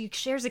also she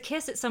shares a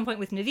kiss at some point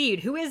with Naveed,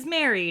 who is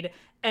married,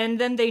 and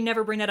then they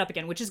never bring that up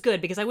again, which is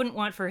good, because I wouldn't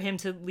want for him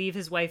to leave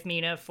his wife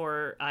Mina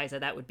for Isa.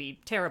 That would be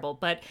terrible.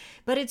 But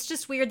it's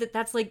just weird that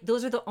that's like,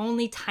 those are the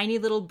only tiny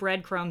little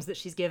breadcrumbs that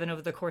she's given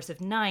over the course of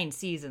 9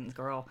 seasons,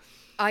 girl.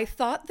 I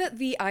thought that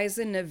the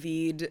Isa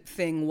Naveed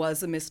thing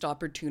was a missed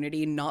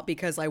opportunity, not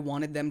because I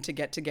wanted them to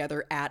get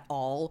together at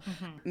all.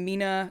 Mm-hmm.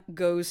 Mina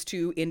goes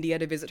to India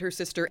to visit her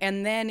sister,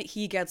 and then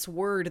he gets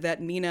word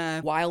that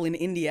Mina, while in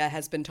India,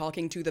 has been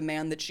talking to the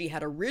man that she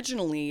had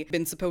originally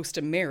been supposed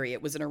to marry.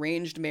 It was an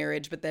arranged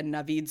marriage, but then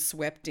Naveed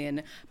swept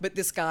in. But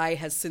this guy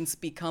has since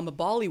become a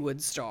Bollywood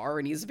star,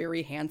 and he's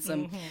very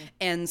handsome. Mm-hmm.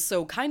 And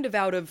so kind of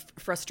out of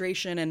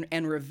frustration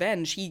and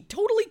revenge, he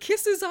totally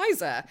kisses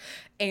Isa.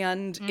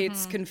 And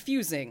it's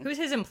confusing. Who's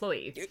his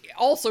employee?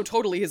 Also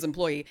totally his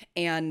employee.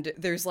 And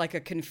there's like a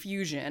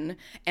confusion.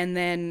 And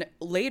then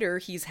later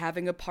he's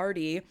having a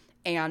party,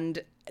 and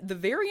the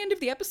very end of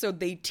the episode,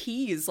 they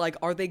tease, like,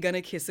 are they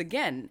gonna kiss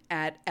again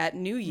at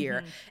New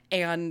Year?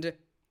 And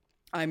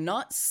I'm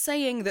not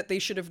saying that they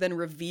should have then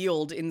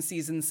revealed in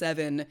season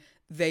 7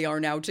 they are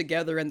now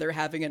together and they're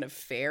having an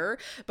affair,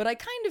 but I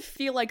kind of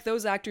feel like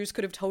those actors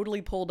could have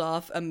totally pulled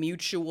off a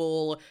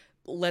mutual,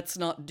 let's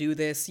not do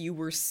this, you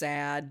were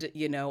sad,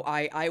 you know,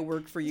 I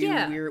work for you,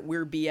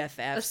 we're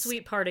BFFs. A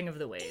sweet parting of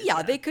the ways.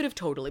 Yeah, they could have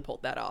totally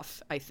pulled that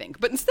off, I think.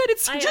 But instead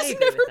it's I just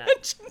agree never with that.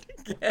 mentioned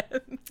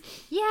again.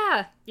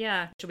 Yeah.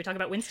 Should we talk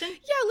about Winston?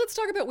 Yeah, let's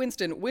talk about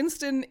Winston.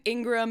 Winston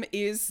Ingram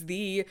is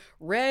the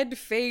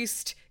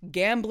red-faced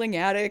gambling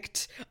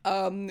addict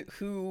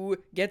who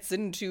gets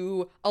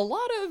into a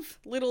lot of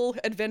little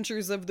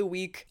adventures of the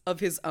week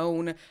of his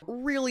own.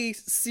 Really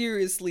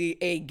seriously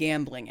a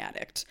gambling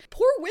addict.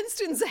 Poor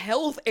Winston's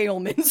health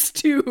ailments,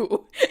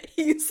 too.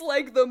 He's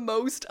like the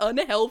most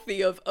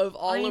unhealthy of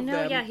all of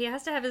them. Yeah, he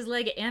has to have his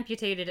leg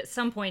amputated at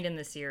some point in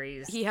the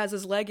series. He has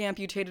his leg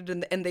amputated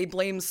and they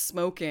blame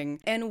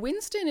smoking. And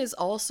Winston is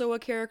also a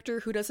character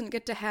who doesn't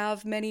get to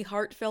have many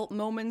heartfelt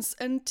moments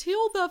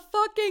until the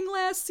fucking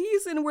last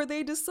season where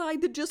they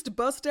decide to just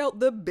bust out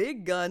the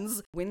big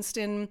guns.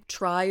 Winston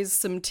tries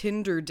some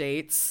Tinder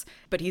dates,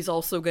 but he's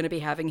also going to be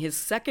having his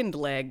second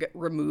leg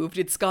removed.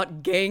 It's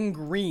got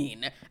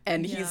gangrene,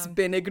 and he's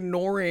been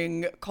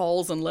ignoring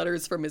calls and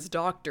letters from his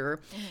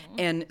doctor.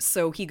 And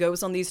so he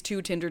goes on these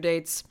 2 Tinder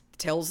dates,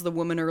 tells the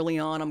woman early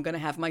on, I'm going to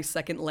have my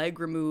second leg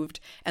removed,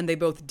 and they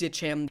both ditch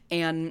him.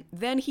 And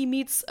then he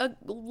meets a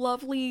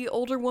lovely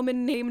older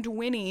woman named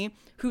Winnie,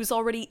 who's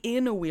already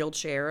in a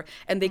wheelchair,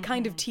 and they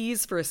kind of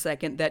tease for a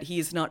second that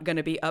he's not going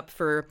to be up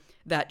for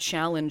that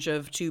challenge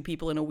of 2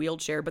 people in a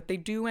wheelchair, but they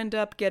do end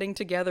up getting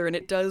together, and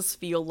it does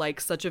feel like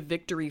such a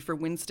victory for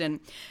Winston.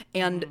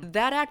 And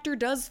that actor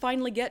does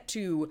finally get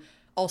to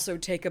also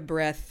take a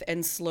breath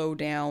and slow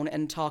down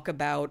and talk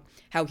about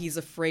how he's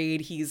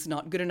afraid he's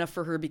not good enough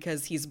for her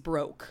because he's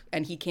broke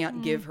and he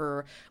can't give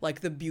her like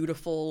the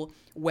beautiful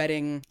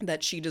wedding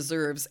that she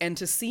deserves. And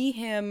to see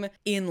him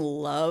in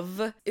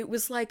love, it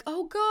was like,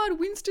 oh God,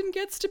 Winston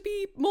gets to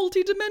be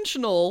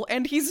multidimensional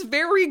and he's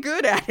very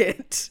good at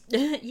it.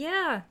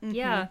 Yeah.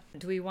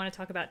 Do we want to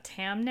talk about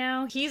Tam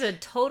now? He's a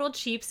total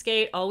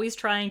cheapskate, always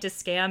trying to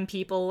scam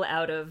people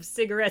out of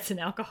cigarettes and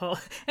alcohol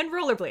and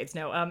rollerblades.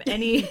 No,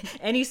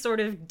 any sort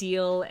of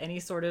deal, any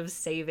sort of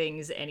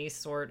savings, any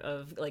sort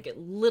of like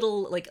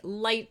little like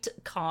light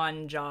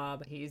con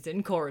job. He's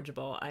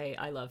incorrigible.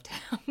 I love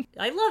Tam.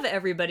 I love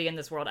everybody in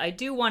this world. I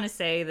do want to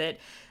say that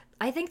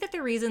I think that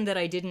the reason that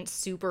I didn't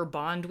super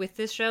bond with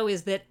this show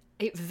is that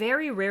it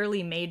very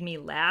rarely made me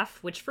laugh,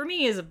 which for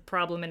me is a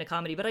problem in a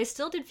comedy, but I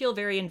still did feel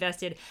very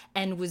invested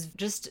and was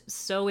just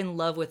so in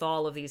love with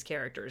all of these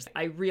characters.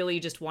 I really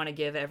just want to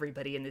give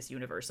everybody in this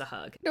universe a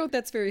hug. No,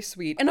 that's very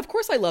sweet. And of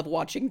course I love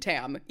watching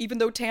Tam, even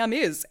though Tam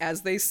is,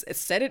 as they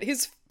said at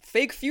his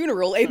fake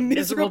funeral, a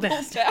miserable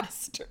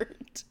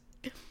bastard.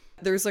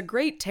 There's a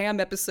great Tam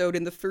episode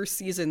in the first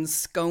season,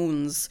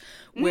 Scones,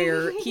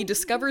 where he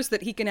discovers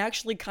that he can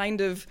actually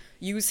kind of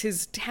use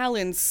his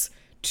talents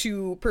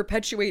to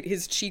perpetuate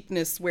his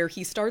cheapness, where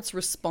he starts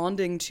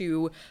responding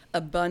to a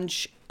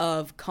bunch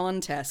of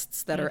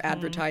contests that are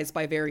advertised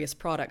by various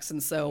products.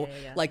 And so,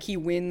 like, he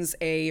wins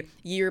a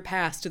year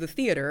pass to the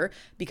theater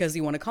because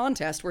he won a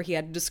contest where he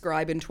had to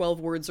describe in 12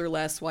 words or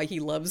less why he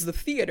loves the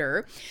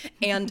theater.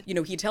 And, you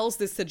know, he tells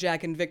this to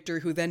Jack and Victor,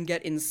 who then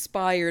get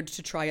inspired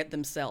to try it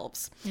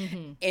themselves.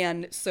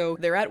 And so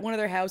they're at one of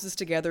their houses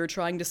together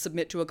trying to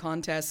submit to a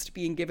contest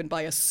being given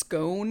by a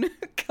scone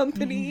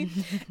company.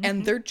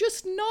 And they're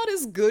just not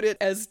as good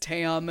at as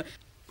Tam.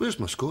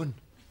 Where's my scone?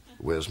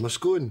 Where's my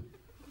scone?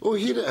 Oh,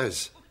 here it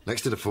is.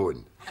 Next to the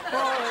phone.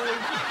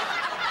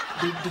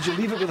 Did you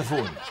leave it with the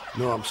phone?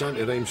 No, I'm trying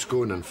to rhyme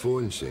scone and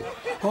phone, see.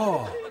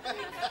 Oh,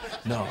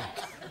 no.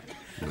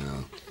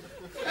 No.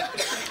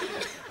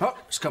 Oh,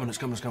 it's coming. I've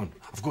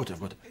got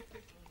it.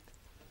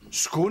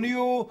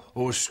 Sconio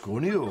o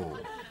sconio.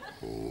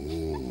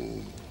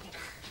 Oh.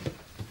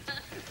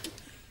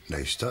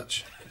 Nice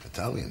touch.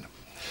 Italian.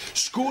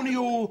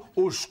 Sconio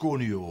o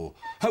sconio.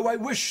 How I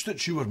wish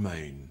that you were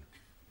mine.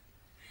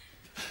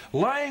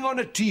 Lying on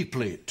a tea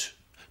plate,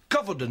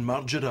 covered in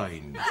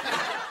margarine.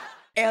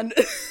 And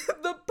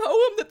the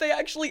poem that they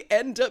actually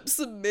end up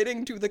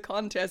submitting to the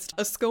contest,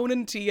 a scone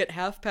and tea at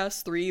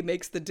 3:30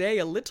 makes the day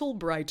a little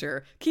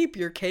brighter. Keep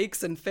your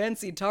cakes and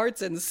fancy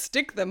tarts and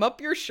stick them up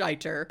your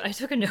shiter. I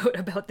took a note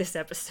about this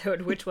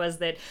episode, which was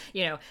that,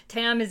 you know,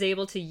 Tam is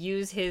able to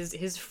use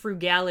his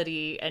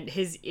frugality and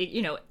his,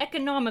 you know,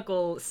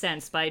 economical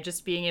sense by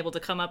just being able to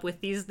come up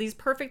with these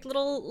perfect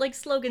little, like,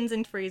 slogans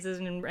and phrases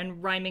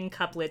and rhyming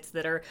couplets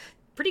that are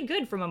pretty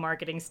good from a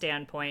marketing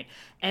standpoint.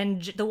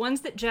 And the ones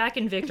that Jack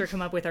and Victor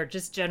come up with are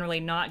just generally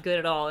not good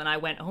at all. And I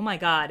went, oh my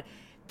God,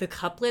 the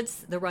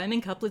couplets, the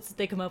rhyming couplets that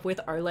they come up with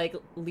are like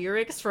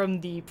lyrics from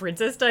the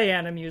Princess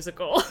Diana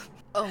musical.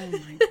 Oh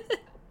my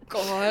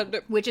God.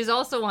 Which is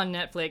also on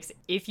Netflix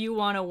if you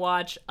want to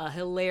watch a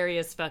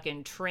hilarious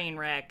fucking train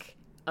wreck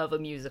of a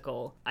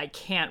musical. I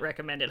can't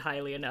recommend it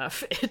highly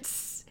enough.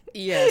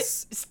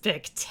 Yes.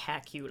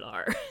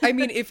 Spectacular. I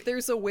mean, if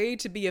there's a way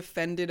to be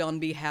offended on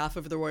behalf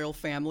of the royal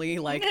family,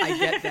 like, I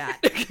get that.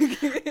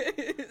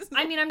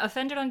 I mean, I'm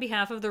offended on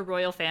behalf of the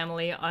royal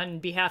family, on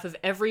behalf of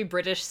every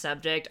British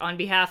subject, on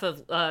behalf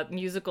of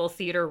musical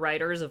theater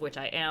writers, of which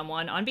I am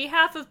one, on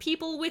behalf of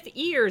people with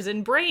ears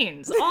and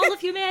brains. All of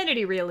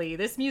humanity, really.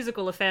 This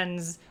musical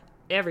offends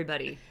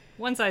everybody.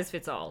 One size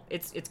fits all.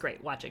 It's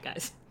great. Watch it,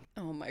 guys.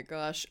 Oh my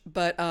gosh.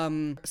 But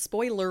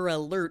spoiler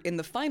alert, in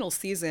the final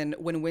season,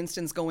 when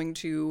Winston's going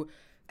to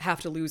have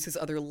to lose his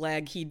other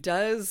leg, he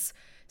does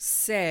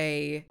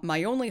say,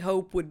 my only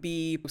hope would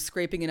be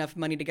scraping enough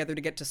money together to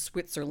get to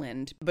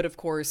Switzerland. But of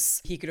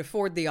course, he could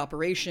afford the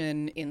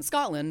operation in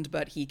Scotland,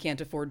 but he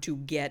can't afford to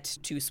get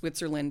to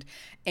Switzerland.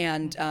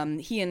 And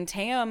he and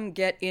Tam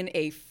get in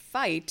a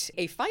fight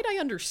I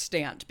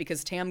understand,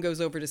 because Tam goes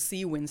over to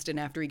see Winston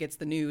after he gets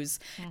the news,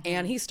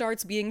 and he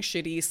starts being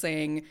shitty,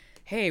 saying,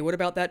 hey, what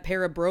about that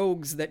pair of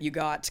brogues that you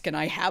got? Can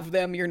I have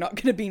them? You're not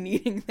going to be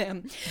needing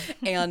them.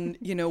 And,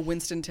 you know,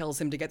 Winston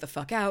tells him to get the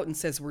fuck out and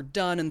says we're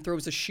done and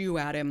throws a shoe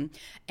at him.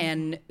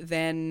 And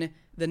then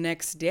the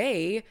next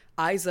day,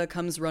 Isa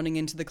comes running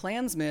into the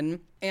Klansmen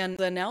and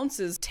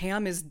announces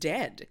Tam is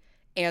dead.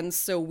 And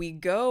so we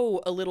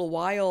go a little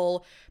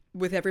while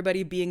with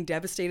everybody being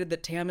devastated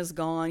that Tam is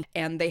gone,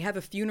 and they have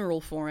a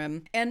funeral for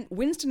him. And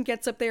Winston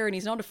gets up there and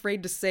he's not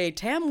afraid to say,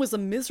 Tam was a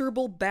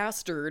miserable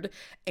bastard,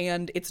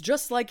 and it's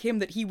just like him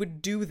that he would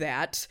do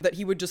that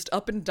he would just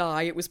up and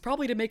die. It was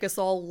probably to make us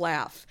all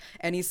laugh.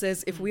 And he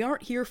says, if we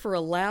aren't here for a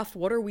laugh,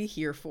 what are we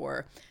here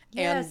for?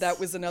 Yes. And that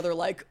was another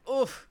like,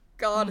 oh,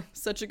 God,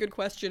 such a good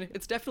question.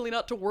 It's definitely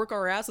not to work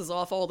our asses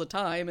off all the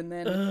time and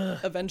then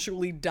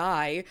eventually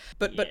die.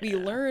 But we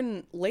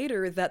learn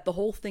later that the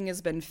whole thing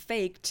has been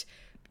faked.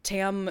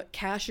 Tam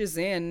cashes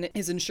in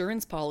his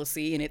insurance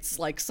policy, and it's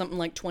like something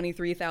like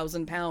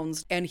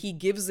 £23,000, and he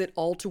gives it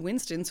all to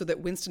Winston so that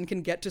Winston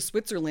can get to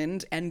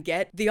Switzerland and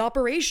get the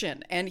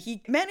operation, and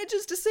he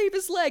manages to save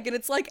his leg. And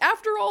it's like,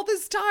 after all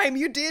this time,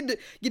 you did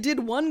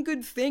one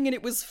good thing, and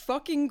it was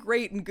fucking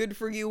great and good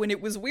for you, and it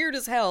was weird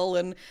as hell,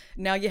 and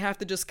now you have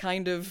to just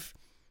kind of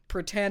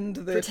pretend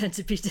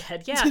to be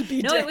dead. Yeah.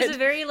 It was a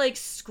very like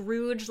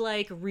Scrooge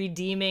like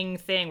redeeming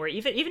thing where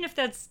even if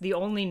that's the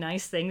only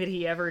nice thing that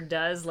he ever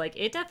does, like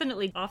it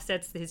definitely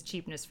offsets his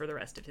cheapness for the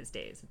rest of his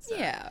days.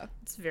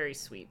 It's very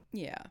sweet.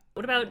 Yeah.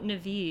 What about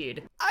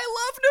Naveed? I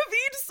love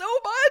Naveed so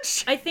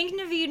much. I think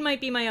Naveed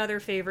might be my other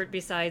favorite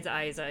besides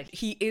Isa.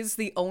 He is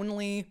the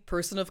only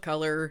person of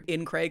color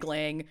in Craig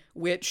Lang,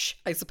 which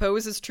I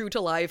suppose is true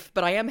to life,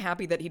 but I am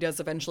happy that he does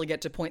eventually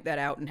get to point that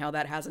out and how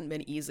that hasn't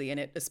been easy, and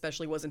it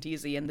especially wasn't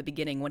easy in the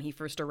beginning when he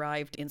first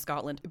arrived in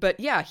Scotland. But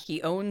yeah,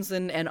 he owns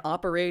and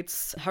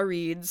operates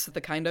Hareed's,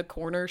 the kind of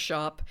corner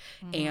shop,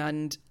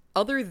 and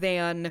other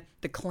than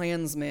the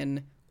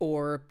Klansmen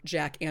or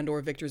Jack and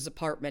or Victor's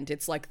apartment,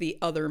 it's like the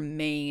other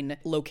main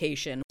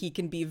location. He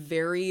can be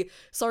very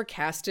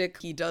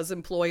sarcastic. He does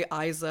employ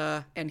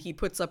Isa, and he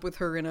puts up with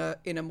her in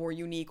a more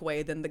unique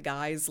way than the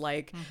guys.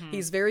 Like,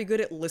 he's very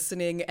good at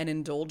listening and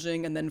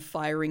indulging and then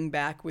firing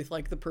back with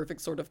like the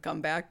perfect sort of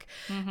comeback.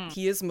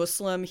 He is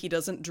Muslim, he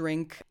doesn't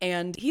drink,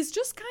 and he's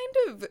just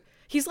kind of...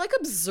 He's like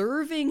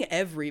observing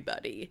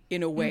everybody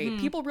in a way.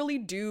 People really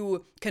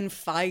do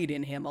confide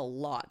in him a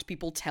lot.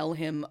 People tell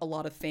him a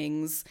lot of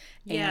things.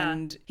 Yeah.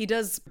 And he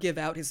does give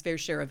out his fair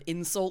share of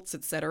insults,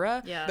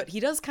 etc. Yeah. But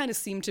he does kind of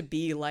seem to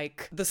be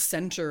like the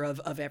center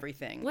of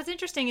everything. What's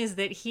interesting is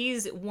that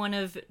he's one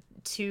of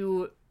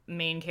two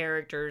main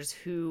characters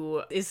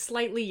who is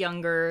slightly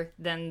younger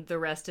than the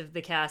rest of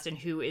the cast and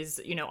who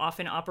is, you know,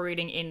 often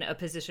operating in a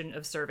position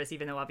of service,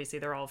 even though obviously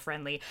they're all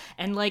friendly.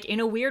 And like in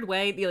a weird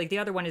way, the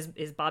other one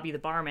is Bobby the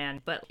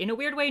barman, but in a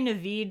weird way,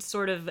 Naveed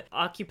sort of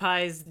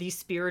occupies the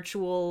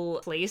spiritual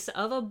place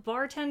of a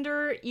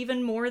bartender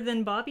even more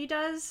than Bobby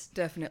does.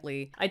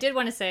 Definitely. I did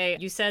want to say,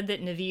 you said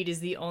that Naveed is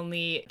the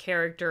only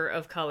character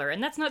of color,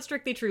 and that's not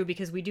strictly true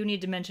because we do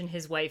need to mention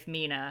his wife,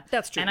 Mina.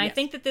 That's true, And I yes.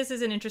 think that this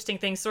is an interesting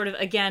thing, sort of,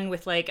 again,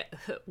 with like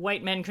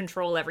white men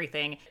control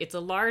everything. It's a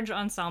large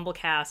ensemble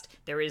cast.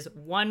 There is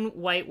one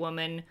white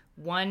woman,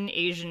 one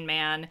Asian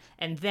man,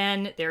 and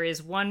then there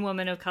is one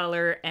woman of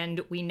color, and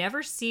we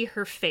never see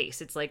her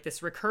face. It's like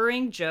this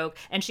recurring joke,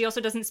 and she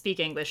also doesn't speak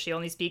English. She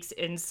only speaks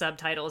in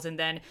subtitles, and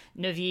then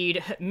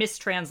Naveed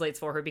mistranslates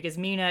for her because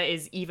Mina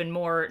is even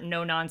more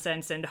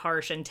no-nonsense and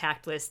harsh and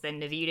tactless than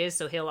Naveed is,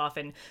 so he'll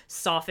often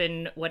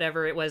soften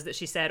whatever it was that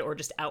she said or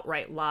just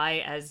outright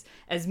lie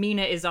as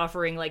Mina is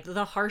offering like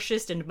the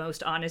harshest and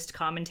most honest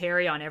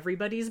commentary on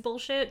everybody's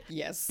bullshit.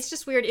 Yes. It's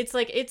just weird. It's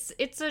like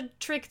it's a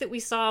trick that we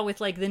saw with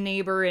like the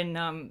neighbor in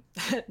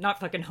not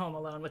fucking Home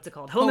Alone. What's it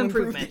called? Home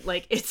Improvement.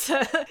 Like it's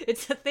a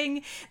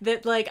thing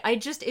that like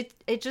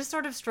it just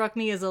sort of struck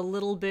me as a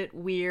little bit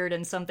weird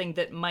and something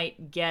that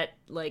might get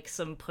like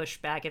some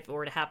pushback if it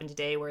were to happen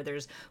today, where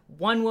there's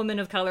one woman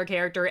of color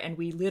character and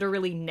we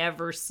literally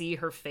never see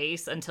her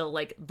face until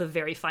like the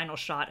very final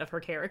shot of her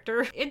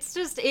character. It's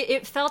just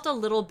it felt a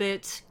little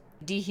bit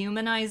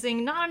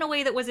dehumanizing, not in a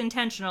way that was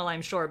intentional,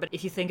 I'm sure, but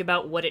if you think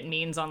about what it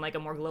means on like a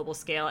more global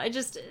scale,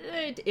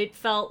 it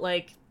felt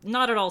like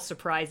not at all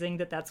surprising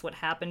that that's what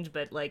happened,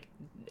 but like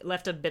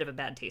left a bit of a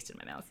bad taste in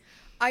my mouth.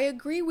 I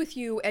agree with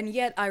you, and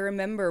yet I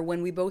remember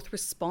when we both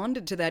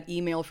responded to that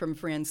email from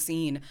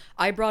Francine,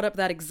 I brought up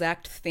that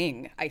exact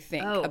thing, I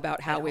think,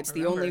 about how it's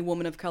the only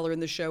woman of color in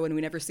the show and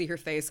we never see her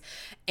face.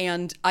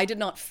 And I did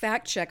not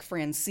fact check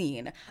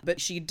Francine, but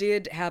she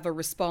did have a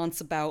response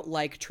about,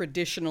 like,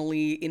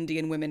 traditionally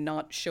Indian women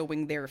not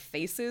showing their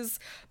faces.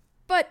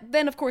 But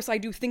then, of course, I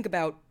do think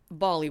about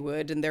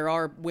Bollywood, and there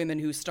are women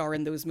who star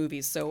in those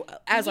movies. So,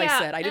 as I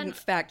said, I didn't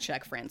fact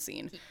check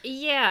Francine.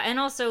 Yeah, and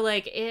also,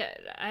 like,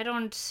 I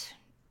don't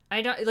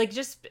like,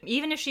 just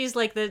even if she's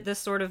like the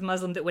sort of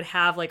Muslim that would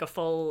have like a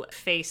full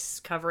face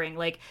covering,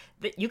 like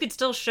you could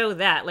still show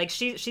that. Like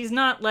she's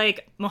not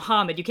like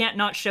Muhammad. You can't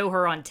not show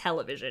her on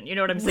television. You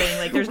know what I'm saying?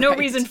 Like there's no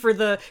reason for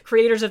the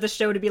creators of the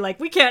show to be like,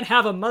 we can't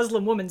have a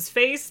Muslim woman's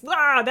face.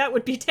 Ah, that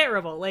would be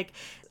terrible. Like,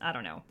 I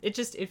don't know.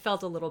 It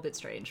felt a little bit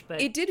strange,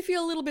 but it did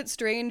feel a little bit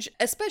strange,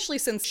 especially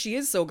since she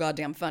is so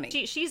goddamn funny.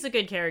 She's a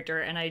good character,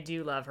 and I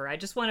do love her. I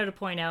just wanted to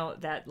point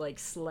out that like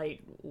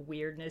slight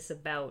weirdness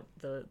about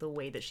the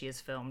way that she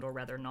is filmed, or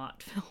rather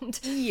not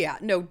filmed. Yeah,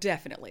 no,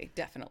 definitely.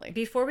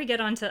 Before we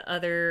get on to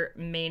other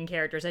main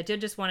characters, I did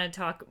just want to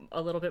talk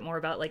a little bit more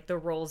about like the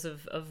roles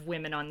of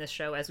women on this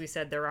show. As we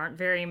said, there aren't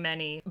very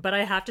many, but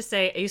I have to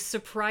say a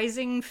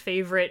surprising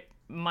favorite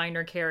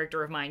minor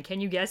character of mine. Can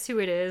you guess who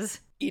it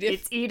is? Edith?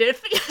 It's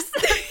Edith, yes.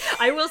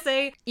 I will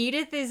say,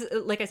 Edith is,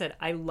 like I said,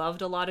 I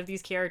loved a lot of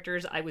these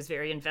characters. I was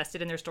very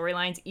invested in their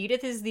storylines.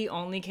 Edith is the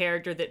only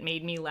character that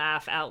made me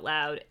laugh out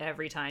loud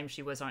every time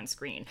she was on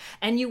screen.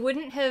 And I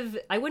wouldn't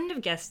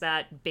have guessed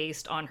that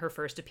based on her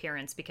first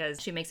appearance, because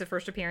she makes a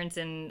first appearance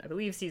in, I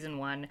believe, season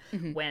 1,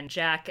 when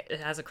Jack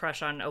has a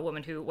crush on a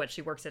woman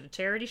she works at a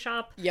charity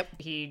shop. Yep.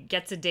 He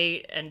gets a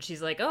date, and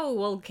she's like, oh,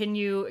 well, do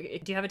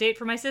you have a date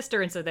for my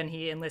sister? And so then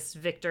he enlists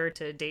Victor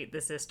to date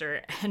the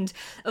sister. And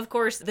of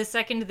course, the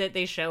second that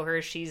they show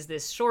her, she's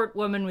this short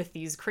woman with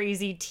these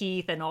crazy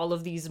teeth and all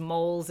of these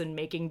moles and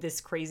making this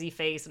crazy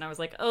face. And I was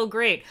like, oh,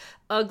 great.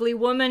 Ugly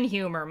woman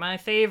humor, my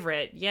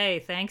favorite. Yay,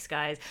 thanks,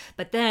 guys.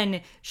 But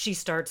then she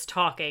starts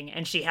talking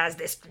and she has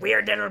this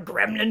weird little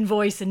gremlin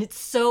voice. And it's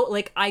so,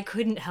 like, I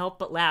couldn't help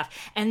but laugh.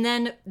 And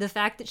then the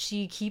fact that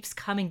she keeps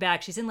coming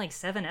back, she's in like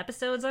 7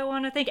 episodes, I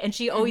want to think. And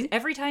she always,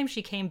 every time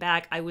she came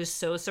back, I was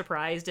so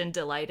surprised and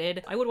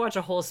delighted. I would watch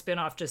a whole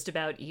spinoff just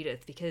about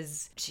Edith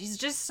because she's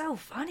just so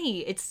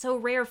funny. It's so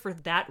rare for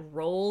that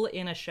role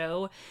in a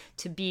show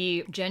to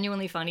be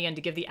genuinely funny and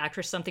to give the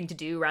actress something to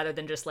do rather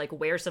than just like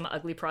wear some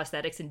ugly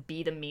prosthetics and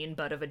be the mean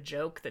butt of a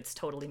joke that's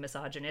totally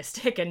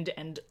misogynistic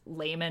and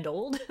lame and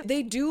old.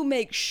 They do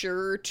make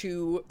sure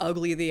to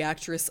ugly the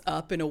actress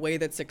up in a way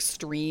that's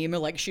extreme.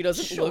 Like she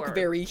doesn't look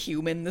very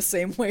human the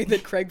same way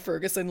that Craig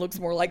Ferguson looks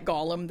more like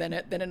Gollum than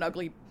an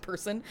ugly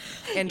person.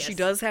 And yes, she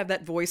does have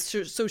that voice,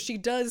 so she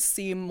does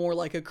seem more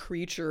like a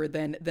creature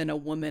than a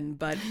woman.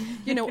 But,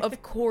 you know,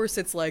 of course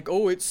it's like,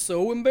 oh, it's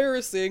so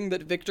embarrassing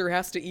that Victor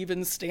has to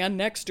even stand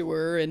next to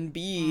her and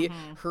be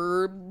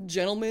her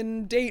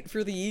gentleman date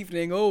for the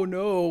evening. Oh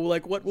no,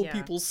 like what will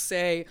people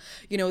say?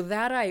 You know,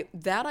 that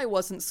I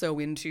wasn't so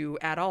into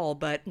at all.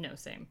 But no,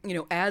 same. You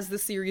know, as the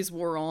series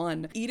wore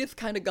on, Edith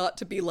kind of got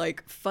to be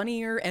like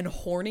funnier and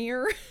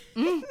hornier.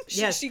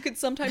 Yes. She could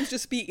sometimes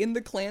just be in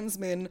the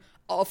Klansman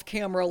off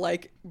camera,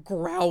 like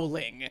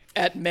growling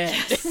at men.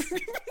 Yes.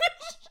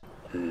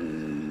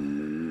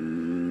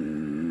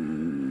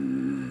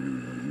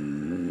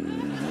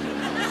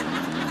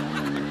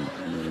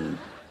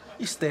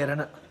 You staring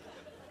at?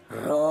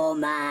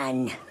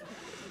 Roman.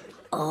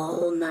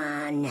 Oh,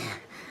 man.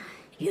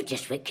 You're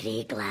just what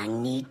Craig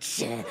Lang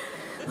needs.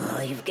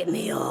 Oh, you've got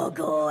me all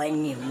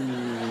going.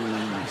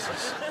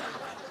 Jesus.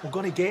 We're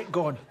gonna get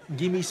gone.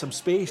 Give me some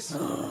space.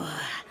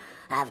 Oh,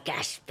 I've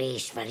got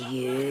space for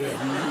you.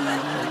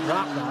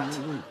 Wrap that.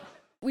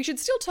 We should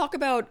still talk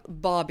about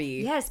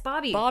Bobby. Yes,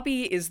 Bobby.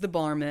 Bobby is the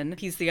barman.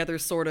 He's the other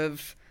sort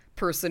of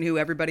person who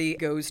everybody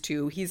goes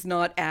to. He's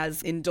not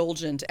as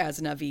indulgent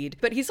as Naveed,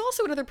 but he's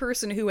also another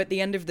person who at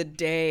the end of the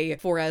day,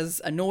 for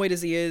as annoyed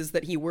as he is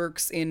that he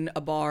works in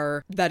a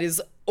bar that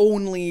is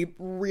only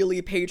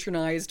really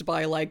patronized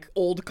by like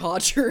old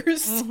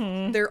codgers.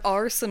 There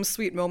are some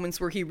sweet moments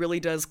where he really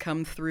does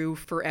come through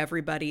for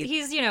everybody.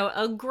 He's, you know,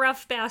 a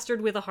gruff bastard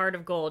with a heart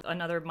of gold.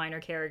 Another minor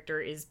character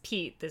is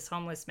Pete, this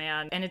homeless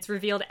man, and it's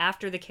revealed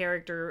after the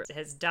character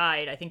has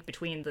died, I think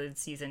between the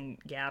season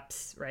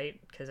gaps, right?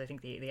 Because I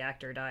think the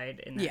actor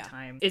died in that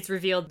time. It's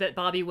revealed that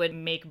Bobby would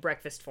make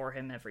breakfast for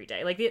him every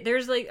day. Like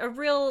there's like a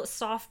real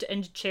soft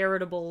and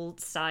charitable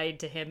side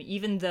to him,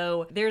 even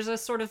though there's a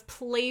sort of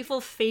playful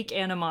fake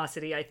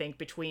animosity, I think,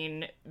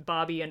 between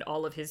Bobby and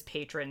all of his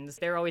patrons.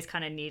 They're always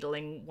kind of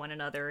needling one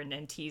another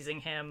and teasing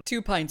him.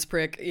 2 pints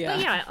prick, yeah.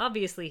 But yeah,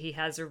 obviously he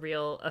has a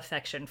real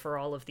affection for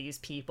all of these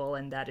people,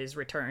 and that is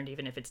returned,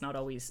 even if it's not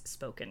always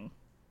spoken.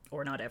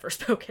 or not ever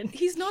spoken.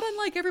 He's not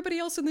unlike everybody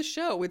else in the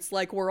show. It's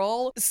like we're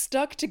all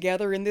stuck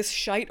together in this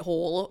shite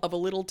hole of a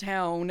little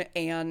town,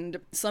 and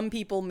some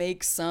people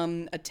make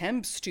some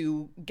attempts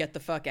to get the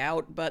fuck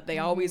out, but they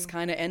always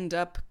kind of end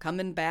up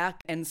coming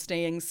back and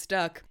staying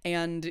stuck.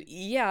 And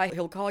yeah,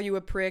 he'll call you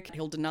a prick,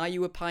 he'll deny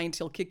you a pint,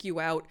 he'll kick you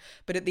out,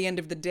 but at the end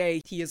of the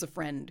day, he is a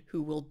friend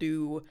who will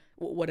do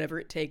whatever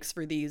it takes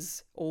for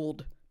these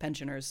old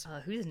pensioners.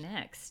 Who's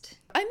next?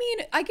 I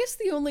mean, I guess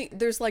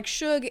there's like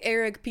Suge,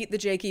 Eric, Pete the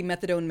Jakey,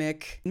 Methadone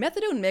Mick.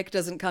 Methadone Mick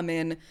doesn't come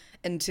in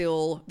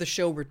until the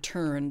show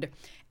returned.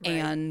 Right.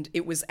 And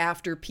it was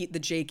after Pete the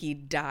Jakey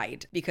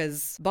died,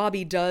 because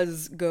Bobby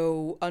does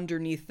go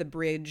underneath the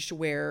bridge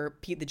where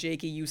Pete the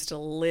Jakey used to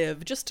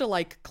live just to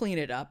like clean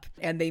it up.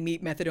 And they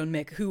meet Methadone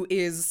Mick, who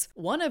is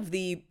one of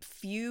the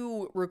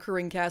few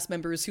recurring cast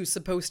members who's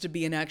supposed to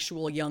be an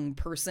actual young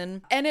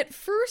person. And at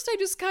first I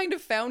just kind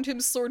of found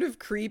him sort of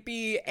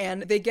creepy,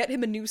 and they get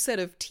him a new set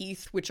of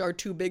teeth, which are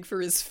too big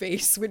for his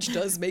face, which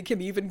does make him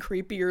even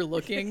creepier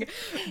looking.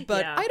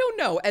 But yeah. I don't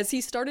know, as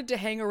he started to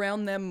hang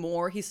around them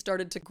more, he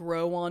started to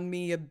grow on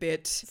me a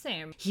bit.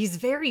 Same. He's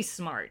very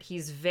smart.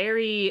 He's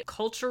very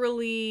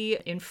culturally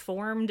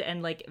informed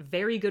and like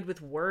very good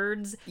with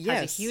words.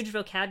 Yes. Has a huge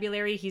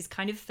vocabulary. He's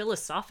kind of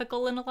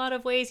philosophical in a lot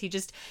of ways. He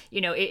just,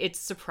 it's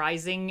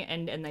surprising,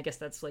 and I guess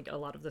that's like a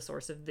lot of the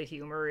source of the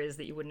humor, is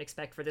that you wouldn't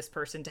expect for this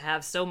person to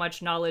have so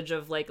much knowledge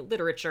of like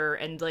literature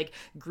and like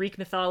Greek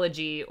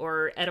mythology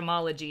or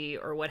etymology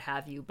or what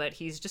have you, but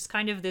he's just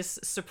kind of this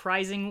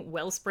surprising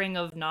wellspring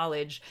of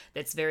knowledge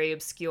that's very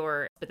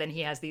obscure, but then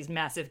he has these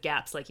massive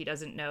gaps, like he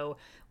doesn't know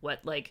what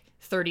like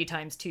 30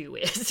 times 2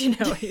 is,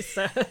 he's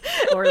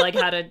or like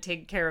how to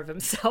take care of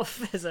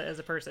himself as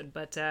a person.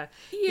 But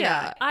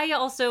yeah, I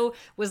also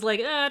was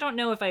like, I don't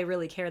know if I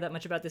really care that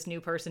much about this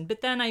new person,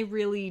 but then I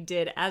really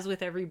did, as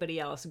with everybody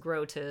else,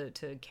 grow to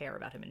care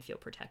about him and feel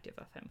protective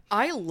of him.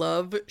 I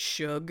love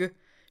Suge.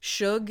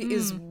 Suge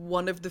is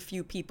one of the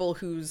few people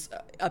who's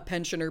a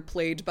pensioner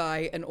played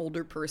by an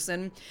older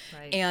person.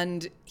 Right.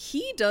 And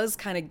he does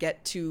kind of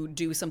get to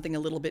do something a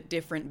little bit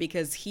different,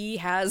 because he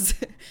has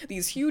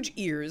these huge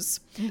ears.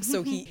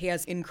 So he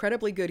has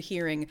incredibly good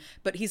hearing,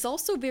 but he's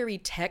also very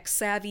tech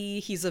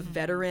savvy. He's a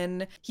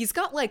veteran. He's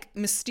got like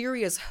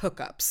mysterious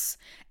hookups.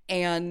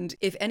 And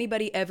if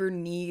anybody ever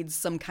needs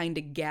some kind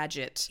of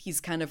gadget, he's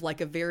kind of like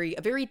a very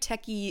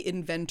techie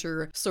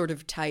inventor sort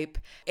of type.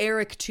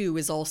 Eric, too,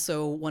 is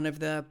also one of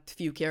the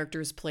few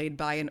characters played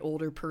by an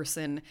older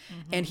person.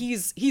 And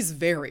he's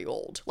very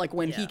old. Like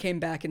when he came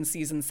back in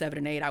season 7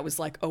 and 8, I was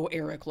like, oh,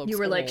 Eric looks old. You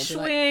were like,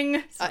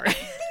 swing. Sorry.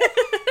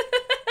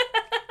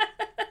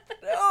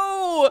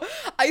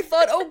 I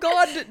thought, oh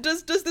God,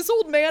 does this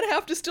old man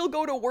have to still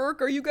go to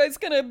work? Are you guys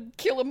gonna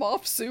kill him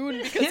off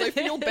soon? Because I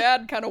feel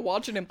bad kind of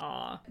watching him.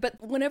 Aww. But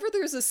whenever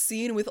there's a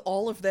scene with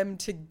all of them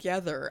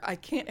together, I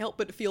can't help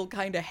but feel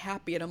kind of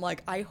happy. And I'm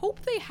like, I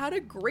hope they had a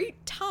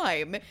great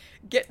time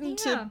getting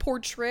to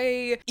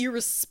portray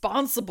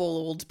irresponsible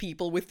old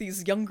people with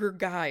these younger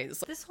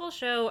guys. This whole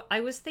show, I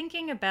was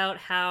thinking about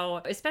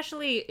how,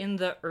 especially in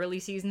the early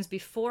seasons,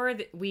 before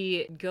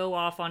we go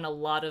off on a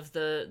lot of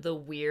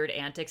the weird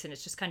antics and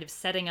it's just kind of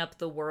setting up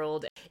the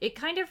world, it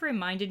kind of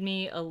reminded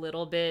me a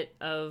little bit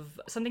of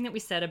something that we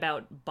said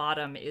about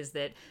Bottom, is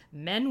that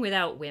men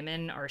without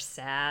women are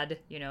sad.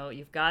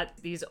 You've got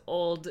these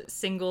old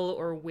single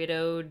or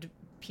widowed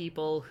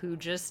people who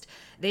just,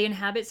 they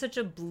inhabit such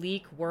a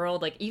bleak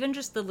world. Like even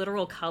just the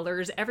literal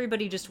colors,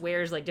 everybody just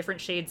wears like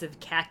different shades of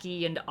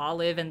khaki and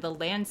olive, and the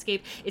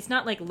landscape, it's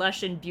not like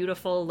lush and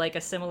beautiful like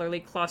a similarly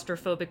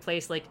claustrophobic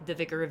place like the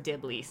Vicar of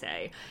Dibley,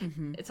 say.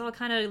 It's all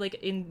kind of like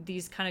in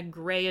these kind of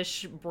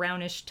grayish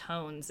brownish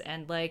tones,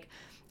 and like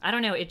I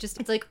don't know,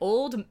 it's like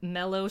old,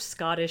 mellow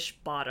Scottish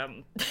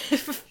Bottom,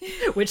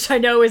 which I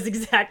know is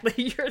exactly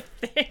your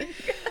thing.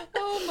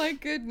 Oh my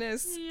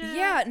goodness.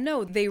 Yeah,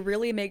 no, they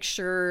really make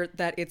sure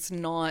that it's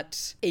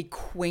not a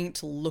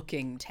quaint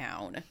looking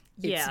town.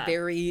 It's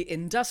very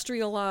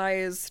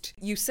industrialized.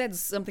 You said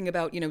something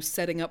about,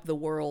 setting up the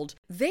world.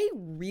 They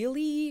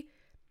really,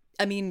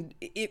 I mean,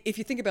 if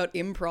you think about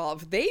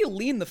improv, they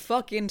lean the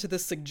fuck into the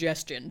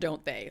suggestion,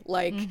 don't they?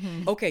 Like,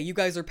 okay, you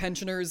guys are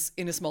pensioners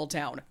in a small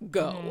town.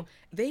 Go.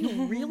 They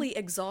really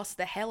exhaust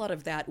the hell out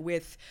of that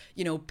with,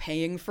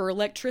 paying for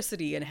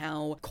electricity and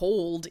how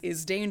cold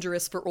is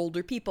dangerous for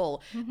older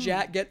people.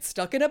 Jack gets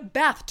stuck in a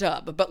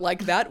bathtub, but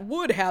like that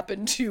would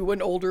happen to an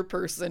older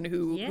person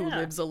who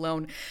lives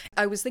alone.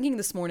 I was thinking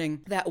this morning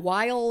that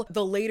while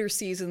the later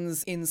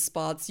seasons in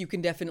spots, you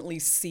can definitely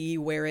see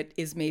where it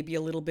is maybe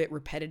a little bit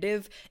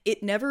repetitive,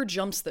 it never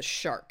jumps the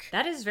shark.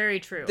 That is very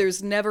true.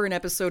 There's never an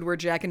episode where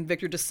Jack and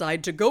Victor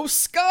decide to go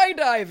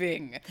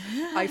skydiving.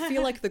 I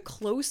feel like the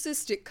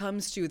closest it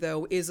comes to,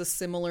 though, is a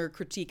similar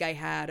critique I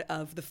had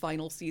of the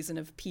final season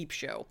of Peep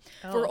Show.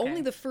 For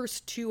only the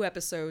first 2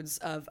 episodes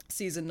of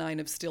season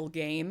 9 of Still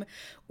Game,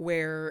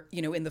 where,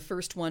 in the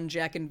first one,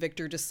 Jack and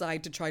Victor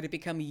decide to try to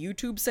become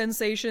YouTube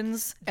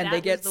sensations, and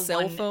they get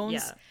cell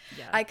phones.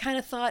 I kind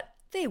of thought,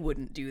 they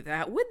wouldn't do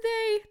that, would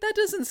they? That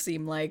doesn't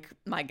seem like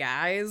my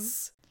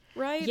guys.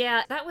 right?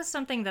 Yeah, that was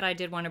something that I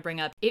did want to bring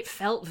up. It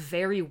felt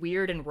very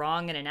weird and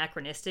wrong and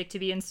anachronistic to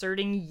be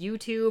inserting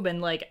YouTube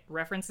and like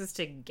references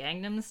to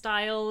Gangnam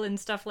Style and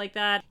stuff like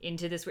that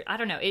into this. I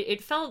don't know.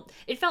 It felt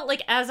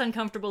like as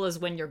uncomfortable as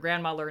when your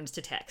grandma learns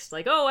to text.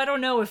 Like, oh, I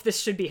don't know if this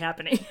should be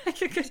happening.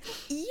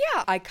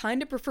 Yeah, I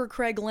kind of prefer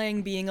Craig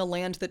Lang being a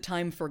land that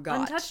time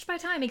forgot. Untouched by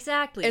time,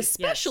 exactly.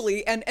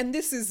 Especially, and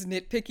this is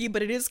nitpicky,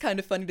 but it is kind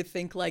of funny to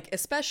think, like,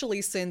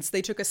 especially since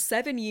they took a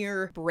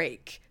 7-year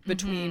break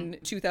between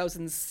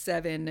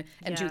 2007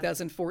 and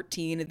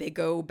 2014. They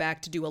go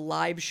back to do a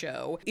live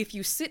show. If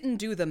you sit and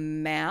do the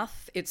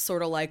math, it's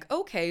sort of like,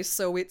 okay,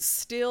 so it's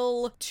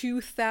still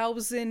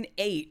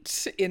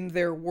 2008 in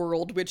their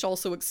world, which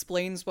also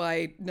explains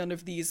why none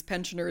of these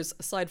pensioners,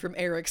 aside from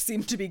Eric,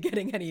 seem to be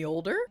getting any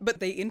older. But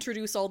they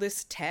introduce all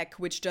this tech,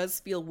 which does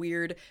feel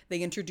weird.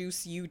 They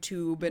introduce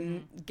YouTube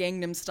and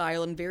Gangnam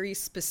Style and very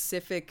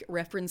specific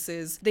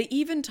references. They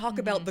even talk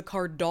about the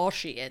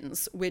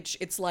Kardashians, which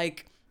it's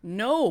like,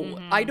 no,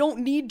 I don't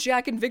need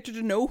Jack and Victor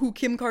to know who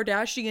Kim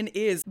Kardashian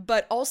is.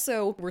 But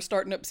also, we're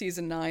starting up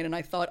season 9, and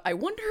I thought, I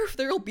wonder if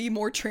there'll be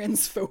more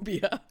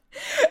transphobia.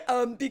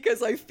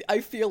 Because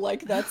I feel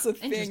like that's a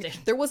thing.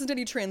 There wasn't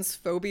any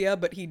transphobia,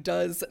 but he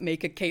does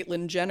make a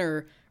Caitlyn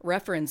Jenner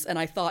reference, and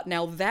I thought,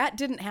 now that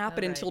didn't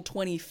happen until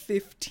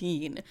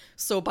 2015.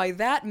 So by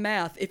that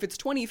math, if it's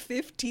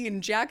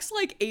 2015, Jack's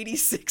like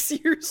 86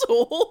 years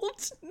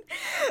old.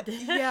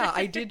 Yeah,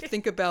 I did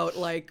think about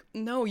like,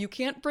 no, you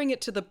can't bring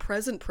it to the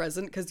present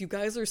because you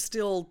guys are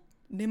still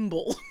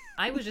nimble.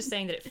 I was just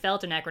saying that it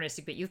felt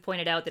anachronistic, but you've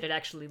pointed out that it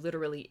actually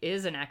literally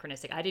is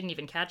anachronistic. I didn't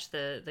even catch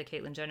the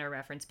Caitlyn Jenner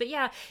reference. But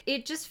yeah,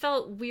 it just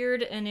felt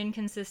weird and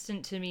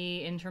inconsistent to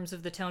me in terms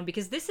of the tone,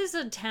 because this is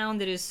a town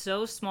that is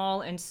so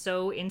small and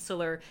so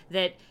insular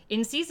that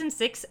in season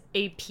 6,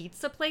 a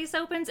pizza place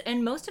opens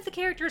and most of the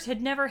characters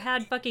had never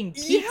had fucking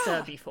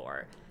pizza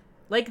before.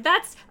 Like,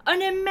 that's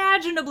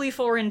unimaginably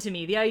foreign to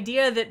me. The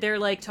idea that they're,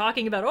 like,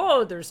 talking about,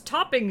 oh, there's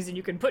toppings and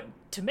you can put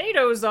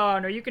tomatoes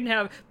on, or you can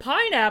have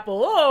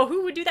pineapple. Oh,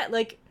 who would do that?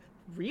 Like,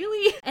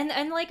 really?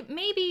 And like,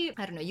 maybe,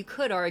 I don't know, you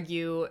could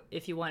argue,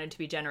 if you wanted to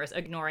be generous,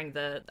 ignoring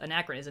the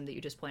anachronism that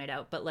you just pointed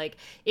out, but like,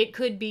 it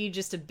could be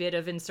just a bit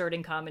of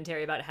inserting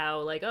commentary about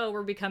how, like, oh,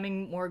 we're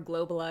becoming more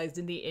globalized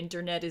and the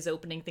internet is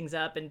opening things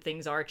up and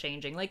things are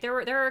changing. Like, there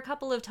are a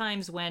couple of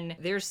times when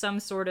there's some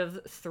sort of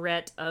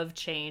threat of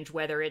change,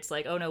 whether it's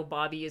like, oh no,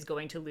 Bobby is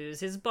going to lose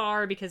his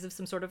bar because of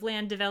some sort of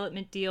land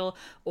development deal,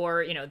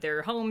 or, you know,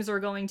 their homes are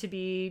going to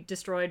be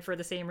destroyed for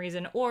the same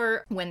reason,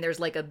 or when there's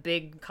like a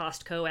big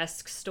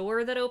Costco-esque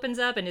store that opens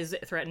up and is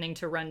threatening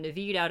to run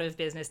Naveed out of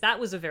business. That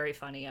was a very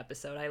funny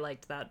episode. I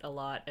liked that a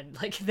lot. And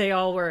like, they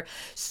all were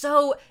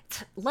so,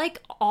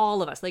 like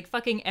all of us, like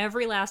fucking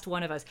every last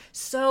one of us,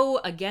 so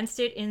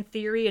against it in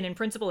theory and in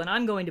principle, and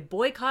I'm going to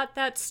boycott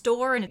that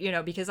store, and you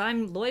know, because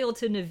I'm loyal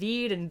to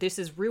Naveed and this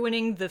is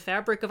ruining the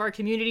fabric of our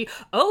community.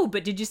 Oh,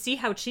 but did you see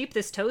how cheap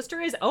this toaster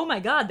is? Oh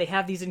my god, they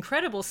have these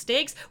incredible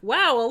steaks.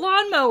 Wow, a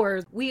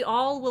lawnmower. We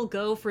all will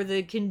go for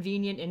the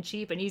convenient and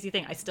cheap and easy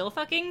thing. I still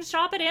fucking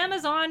shop at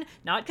Amazon,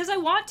 not because I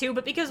want to,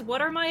 but because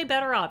what are my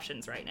better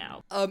options right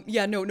now?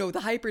 No, the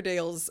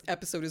Hyperdales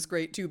episode is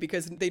great too,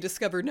 because they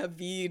discover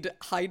Naveed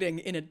hiding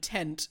in a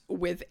tent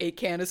with a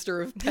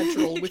canister of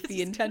petrol with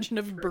the intention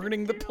of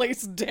burning the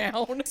place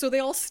down. So they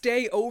all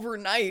stay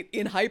overnight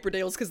in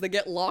Hyperdales because they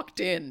get locked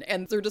in,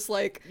 and they're just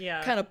like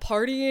kind of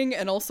partying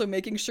and also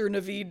making sure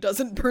Naveed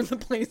doesn't burn the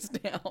place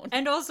down.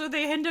 And also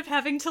they end up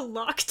having to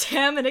lock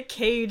Tam in a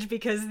cage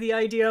because the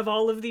idea of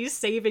all of these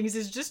savings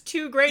is just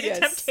too great a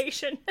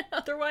temptation.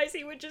 Otherwise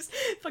he would just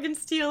fucking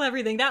steal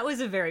everything. That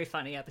was a very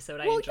funny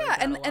episode. I enjoyed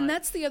that a lot. And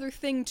that's the other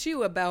thing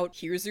too about,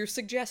 here's your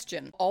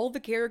suggestion. All the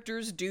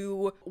characters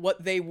do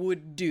what they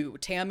would do.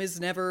 Tam is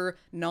never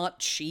not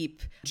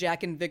cheap.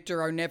 Jack and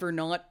Victor are never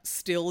not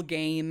still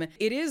game.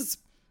 It is,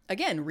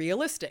 again,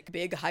 realistic.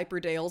 Big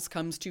Hyperdales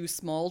comes to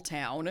small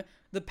town.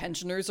 The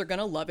pensioners are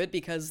gonna love it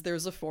because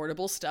there's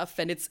affordable stuff,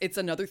 and it's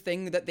another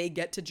thing that they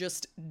get to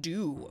just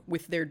do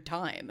with their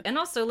time. And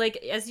also, like,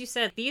 as you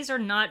said, these are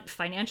not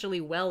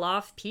financially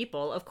well-off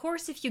people. Of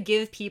course, if you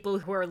give people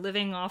who are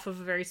living off of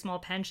a very small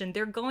pension,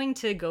 they're going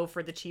to go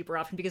for the cheaper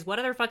option, because what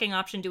other fucking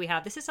option do we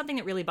have? This is something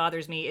that really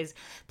bothers me, is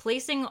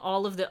placing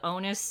all of the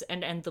onus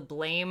and the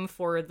blame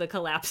for the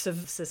collapse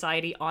of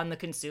society on the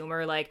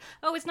consumer. Like,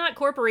 oh, it's not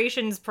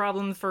corporations'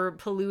 problem for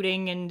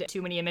polluting and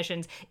too many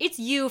emissions. It's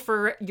you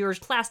for your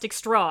plastic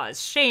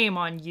straws. Shame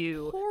on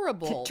you.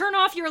 Horrible. Turn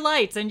off your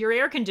lights and your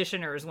air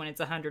conditioners when it's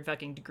 100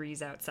 fucking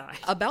degrees outside.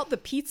 About the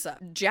pizza.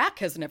 Jack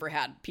has never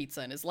had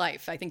pizza in his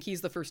life. I think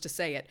he's the first to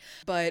say it.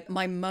 But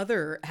my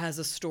mother has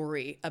a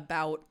story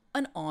about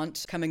an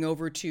aunt coming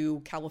over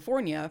to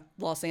California,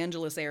 Los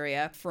Angeles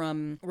area,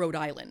 from Rhode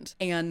Island.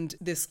 And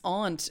this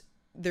aunt,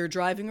 they're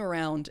driving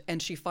around,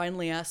 and she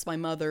finally asked my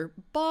mother,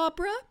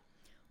 Barbara,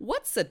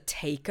 what's a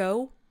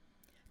taco?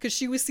 Because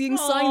she was seeing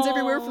signs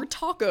everywhere for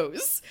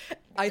tacos.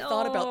 I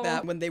thought about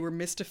that when they were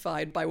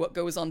mystified by what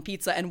goes on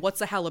pizza and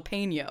what's a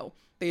jalapeno.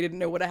 They didn't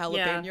know what a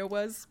jalapeno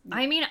was.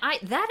 I mean,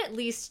 that at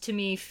least to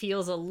me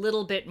feels a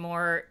little bit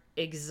more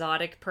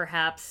exotic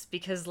perhaps,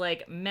 because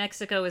like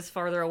Mexico is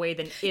farther away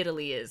than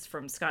Italy is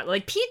from Scotland.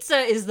 Like pizza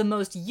is the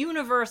most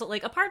universal,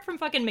 like apart from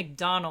fucking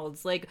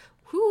McDonald's, like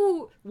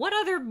what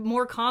other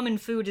more common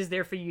food is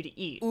there for you to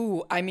eat?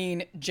 Ooh, I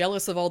mean,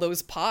 jealous of all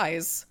those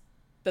pies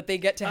that they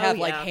get to have,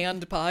 like,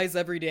 hand pies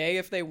every day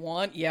if they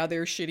want. Yeah,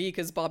 they're shitty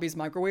because Bobby's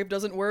microwave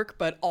doesn't work,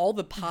 but all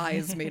the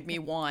pies made me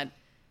want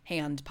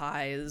hand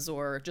pies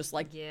or just,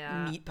 like,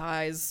 meat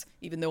pies,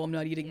 even though I'm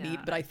not eating meat.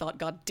 But I thought,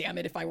 God damn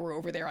it, if I were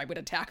over there, I would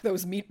attack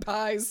those meat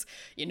pies.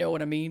 You know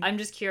what I mean? I'm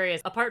just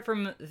curious, apart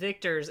from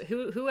Victor's,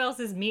 who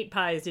else's meat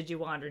pies did you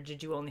want, or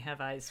did you only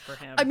have eyes for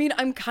him? I mean,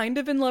 I'm kind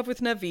of in love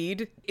with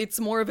Naveed. It's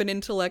more of an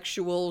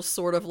intellectual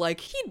sort of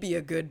like, he'd be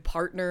a good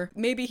partner.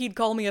 Maybe he'd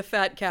call me a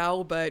fat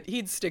cow, but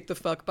he'd stick the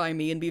fuck by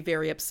me and be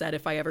very upset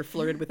if I ever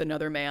flirted with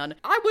another man.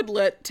 I would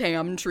let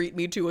Tam treat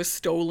me to a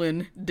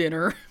stolen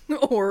dinner,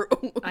 or...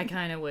 I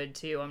kind of would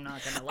too, I'm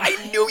not gonna lie.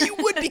 I knew you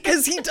would,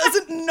 because he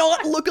doesn't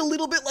not look a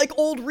little bit like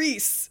old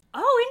Reese.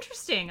 Oh,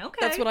 interesting. Okay.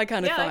 That's what I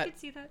kind of thought. Yeah, I could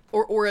see that.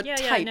 Or a type.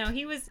 Yeah, no,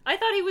 I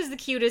thought he was the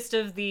cutest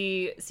of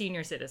the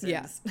senior citizens.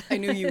 Yeah, I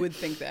knew you would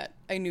think that.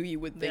 I knew you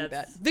would think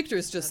that.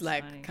 Victor's just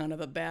like funny. kind of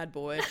a bad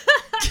boy.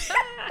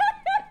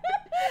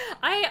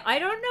 I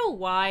don't know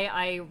why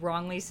I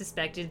wrongly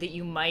suspected that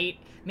you might,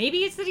 maybe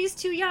it's that he's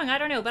too young, I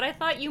don't know, but I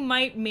thought you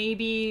might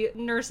maybe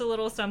nurse a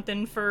little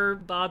something for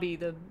Bobby,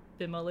 the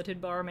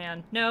bemulleted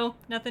barman. No,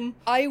 nothing?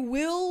 I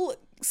will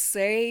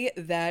say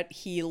that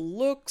he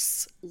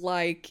looks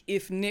like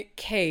if Nick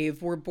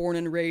Cave were born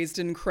and raised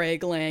in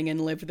Craiglang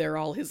and lived there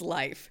all his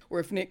life. Or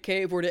if Nick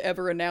Cave were to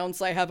ever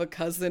announce I have a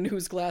cousin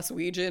who's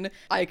Glaswegian,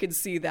 I could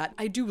see that.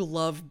 I do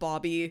love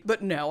Bobby,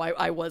 but no,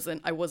 I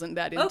wasn't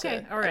that into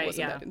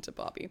that into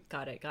Bobby.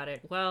 Got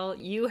it. Well,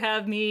 you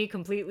have me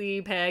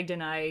completely pegged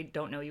and I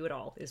don't know you at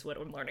all, is what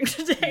I'm learning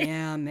today.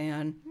 Yeah,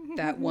 man.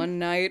 That one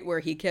night where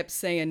he kept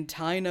saying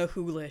Tina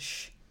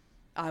Hoolish,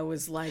 I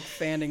was like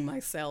fanning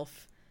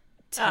myself.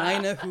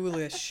 Tina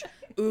Hoolish.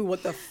 Ooh,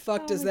 what the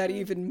fuck does that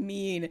even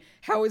mean?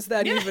 How is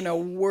that even a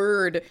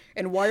word?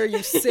 And why are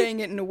you saying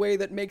it in a way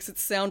that makes it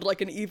sound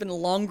like an even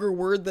longer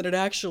word than it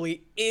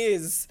actually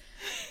is?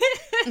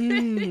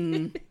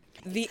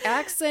 The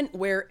accent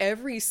where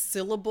every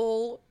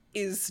syllable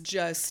is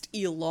just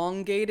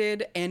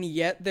elongated and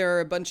yet there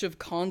are a bunch of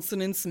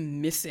consonants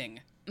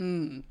missing.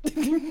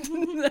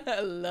 I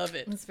love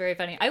it. It's very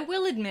funny. I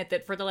will admit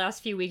that for the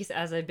last few weeks,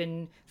 as I've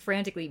been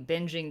frantically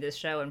binging this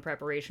show in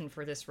preparation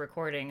for this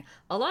recording,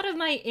 a lot of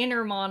my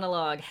inner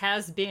monologue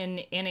has been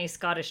in a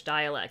Scottish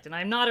dialect, and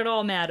I'm not at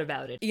all mad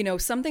about it. You know,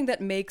 something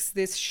that makes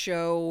this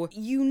show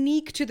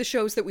unique to the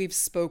shows that we've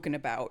spoken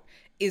about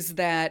is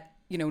that,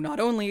 you know, not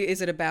only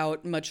is it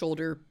about much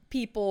older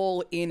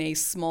people in a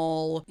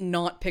small,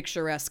 not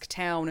picturesque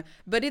town,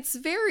 but it's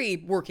very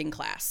working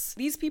class.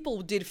 These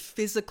people did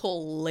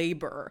physical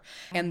labor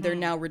and they're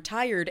now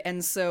retired.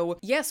 And so,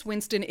 yes,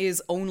 Winston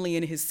is only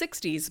in his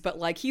 60s, but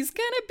like he's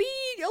gonna be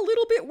a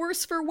little bit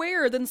worse for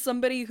wear than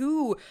somebody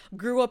who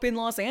grew up in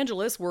Los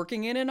Angeles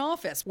working in an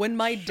office. When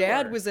my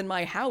dad was in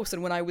my house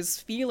and when I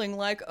was feeling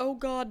like, oh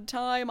God,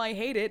 time, I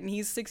hate it, and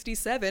he's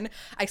 67,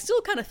 I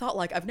still kind of thought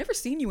like, I've never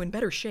seen you in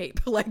better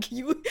shape. Like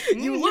you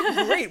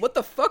look great. What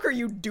the fuck are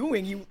you doing?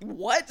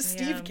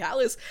 Steve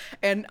Callis?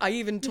 And I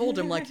even told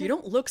him, like, you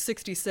don't look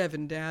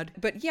 67, Dad.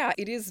 But yeah,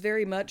 it is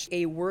very much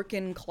a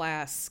working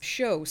class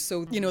show.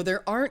 So, you know,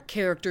 there aren't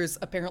characters,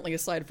 apparently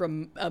aside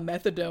from a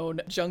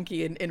methadone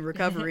junkie in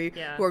recovery,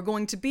 who are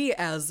going to be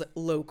as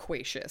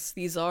loquacious.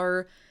 These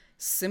are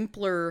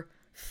simpler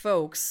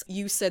folks.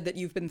 You said that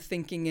you've been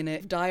thinking in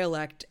a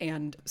dialect,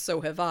 and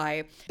so have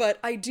I. But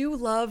I do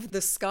love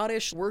the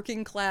Scottish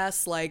working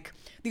class, like,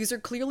 these are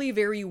clearly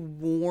very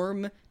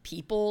warm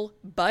people,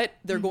 but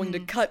they're going to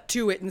cut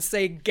to it and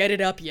say, get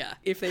it up ya,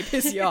 if they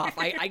piss you off.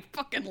 I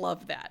fucking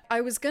love that.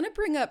 I was gonna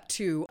bring up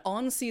too,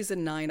 on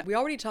season 9, we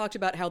already talked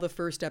about how the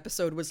first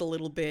episode was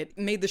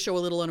made the show a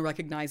little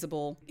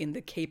unrecognizable in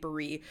the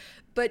capery,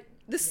 but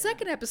the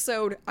second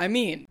episode, I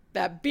mean,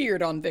 that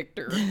beard on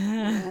Victor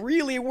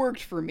really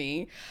worked for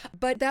me.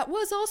 But that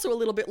was also a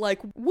little bit like,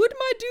 would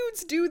my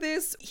dudes do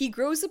this? He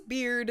grows a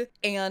beard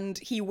and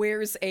he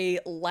wears a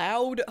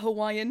loud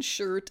Hawaiian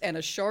shirt and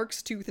a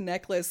shark's tooth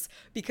necklace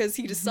because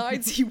he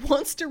decides he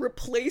wants to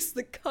replace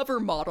the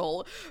cover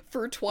model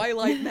for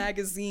Twilight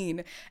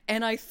magazine.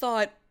 And I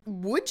thought,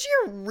 would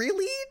you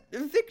really,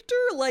 Victor?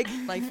 Like,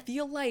 I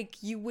feel like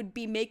you would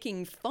be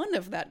making fun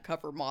of that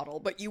cover model,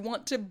 but you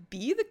want to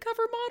be the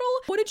cover model?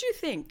 What did you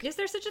think? Is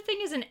there such a thing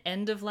as an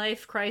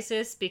end-of-life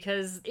crisis?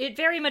 Because it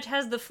very much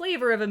has the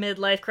flavor of a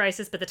midlife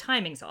crisis, but the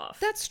timing's off.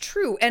 That's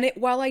true. And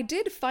while I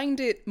did find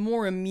it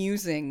more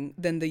amusing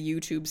than the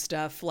YouTube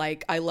stuff,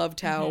 like, I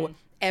loved how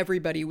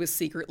everybody was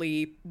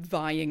secretly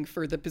vying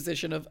for the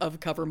position of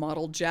cover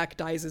model. Jack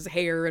dyes his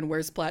hair and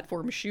wears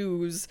platform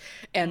shoes,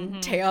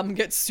 and Tam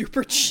gets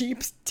super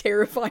cheap,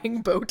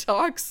 terrifying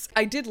Botox.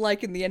 I did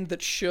like in the end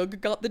that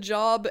Shug got the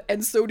job,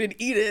 and so did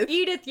Edith.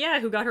 Edith, yeah,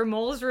 who got her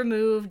moles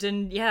removed,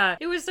 and yeah,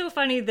 it was so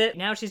funny that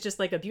now she's just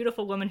like a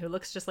beautiful woman who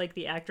looks just like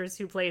the actress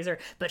who plays her,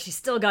 but she's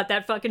still got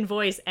that fucking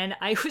voice. And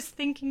I was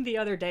thinking the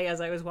other day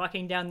as I was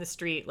walking down the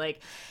street,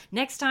 like,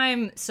 next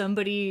time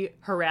somebody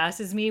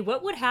harasses me,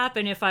 what would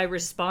happen if I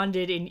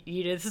responded in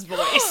Edith's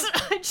voice?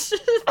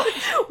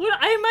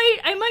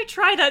 I might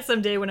try that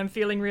someday when I'm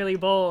feeling really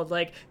bold,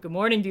 like, good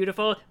morning,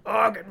 beautiful.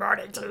 Oh, good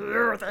morning to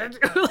you. Thank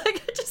you.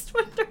 Like, I just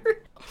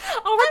wonder.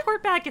 I'll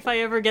report back if I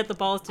ever get the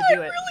balls to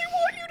do it. I really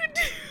want you to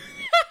do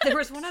There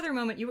was one other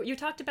moment. You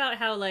talked about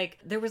how, like,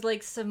 there was,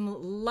 like,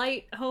 some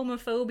light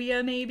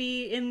homophobia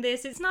maybe in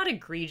this. It's not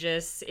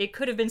egregious. It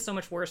could have been so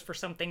much worse for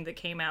something that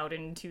came out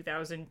in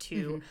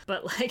 2002.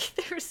 But, like,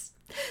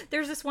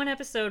 there's this one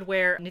episode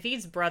where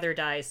Naveed's brother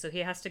dies, so he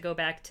has to go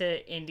back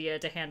to India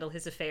to handle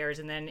his affairs,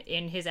 and then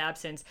in his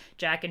absence,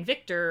 Jack and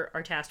Victor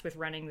are tasked with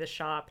running the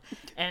shop.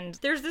 And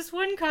there's this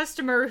one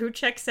customer who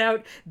checks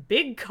out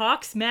Big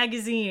Cox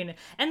magazine,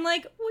 and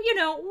like, well, you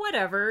know,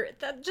 whatever,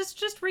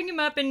 just ring him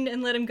up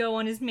and let him go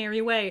on his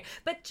merry way.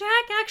 But Jack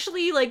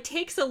actually like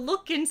takes a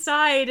look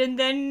inside, and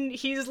then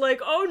he's like,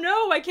 oh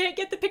no, I can't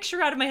get the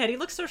picture out of my head. He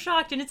looks so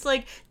shocked, and it's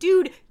like,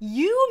 dude,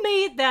 you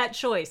made that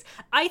choice.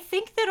 I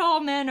think that all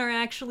men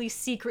are actually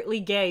secretly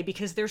gay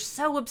because they're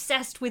so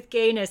obsessed with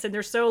gayness, and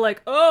they're so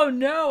like, oh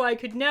no, I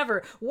could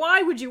never.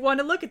 Why would you want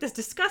to look at this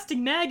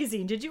disgusting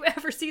magazine? Did you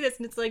ever see this?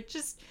 And it's like,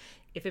 just,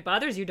 if it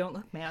bothers you, don't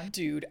look, man.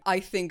 Dude, I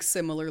think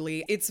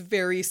similarly. It's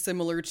very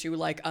similar to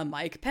like a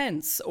Mike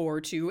Pence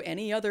or to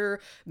any other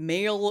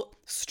male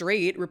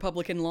straight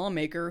Republican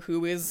lawmaker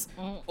who is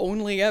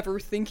only ever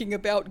thinking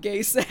about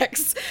gay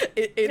sex.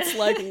 It's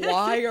like,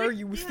 why are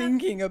you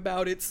thinking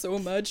about it so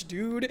much,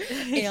 dude?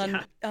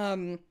 And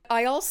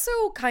I also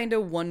kind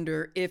of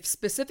wonder if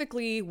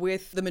specifically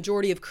with the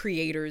majority of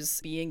creators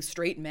being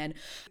straight men,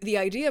 the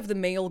idea of the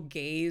male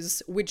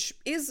gaze, which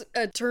is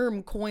a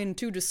term coined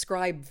to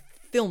describe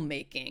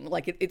filmmaking,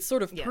 like it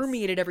sort of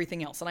permeated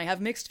everything else, and I have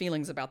mixed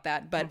feelings about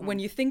that. But when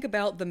you think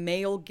about the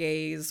male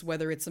gaze,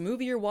 whether it's a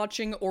movie you're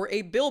watching or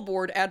a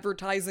billboard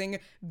advertising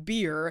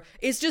beer,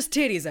 it's just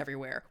titties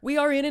everywhere. We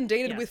are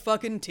inundated with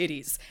fucking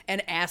titties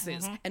and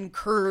asses and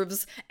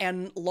curves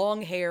and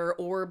long hair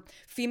or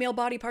female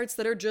body parts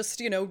that are just,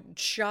 you know,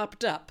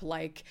 chopped up,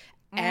 like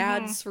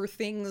ads for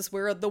things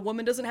where the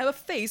woman doesn't have a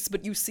face,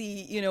 but you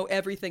see, you know,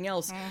 everything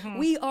else.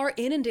 We are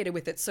inundated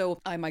with it.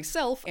 So I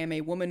myself am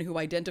a woman who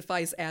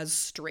identifies as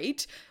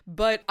straight,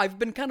 but I've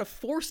been kind of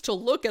forced to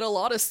look at a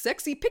lot of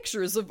sexy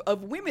pictures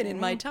of women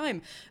in my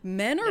time.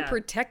 Men are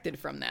protected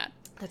from that.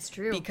 That's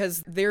true.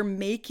 Because they're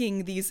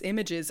making these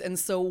images. And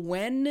so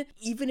when,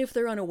 even if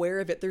they're unaware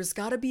of it, there's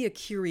got to be a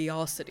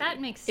curiosity.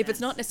 That makes sense. If it's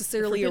not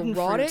necessarily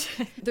erotic,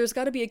 there's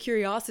got to be a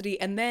curiosity.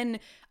 And then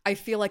I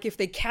feel like if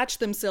they catch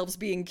themselves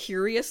being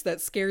curious, that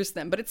scares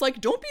them. But it's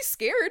like, don't be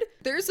scared.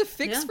 There's a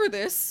fix for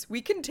this. We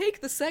can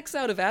take the sex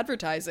out of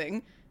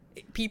advertising.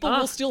 People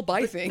will still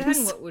buy things.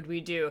 Then what would we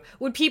do?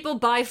 Would people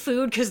buy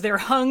food because they're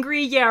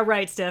hungry? Yeah,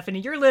 right, Stephanie.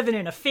 You're living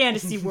in a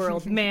fantasy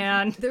world,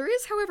 man. There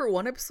is, however,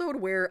 one episode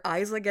where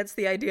Isa gets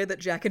the idea that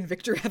Jack and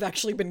Victor have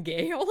actually been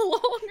gay all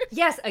along.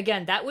 Yes,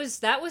 again, that was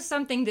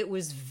something that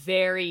was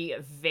very,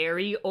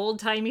 very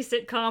old-timey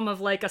sitcom of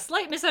like a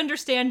slight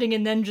misunderstanding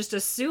and then just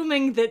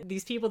assuming that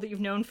these people that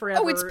you've known forever...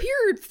 Oh, it's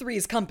pure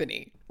Three's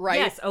Company, right?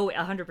 Yes,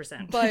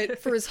 100%. But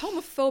for as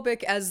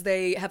homophobic as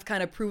they have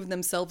kind of proven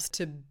themselves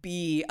to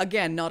be,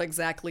 again, not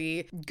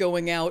exactly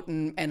going out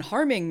and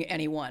harming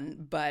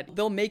anyone, but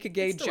they'll make a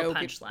gay joke.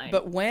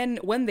 But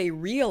when they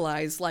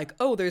realize, like,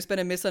 oh, there's been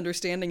a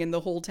misunderstanding and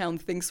the whole town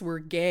thinks we're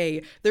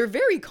gay, they're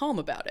very calm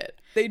about it.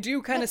 They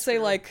do kind of say,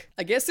 like,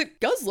 I guess it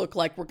does look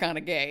like we're kind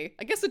of gay.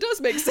 I guess it does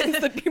make sense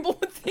that people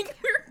would think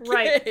we're gay.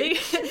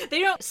 Right. They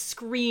don't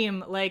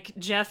scream like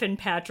Jeff and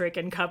Patrick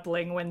in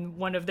Coupling when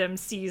one of them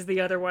sees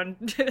the other one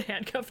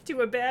handcuffed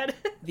to a bed.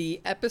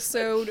 The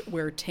episode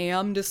where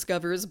Tam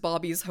discovers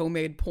Bobby's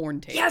homemade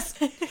porn tape. Yes!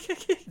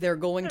 They're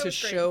going to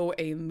show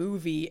a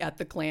movie at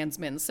the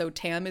Klansman. So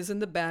Tam is in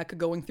the back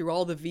going through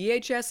all the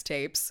VHS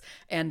tapes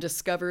and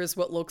discovers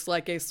what looks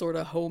like a sort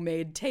of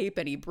homemade tape,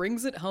 and he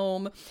brings it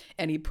home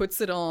and he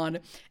puts it on,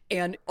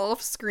 and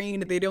off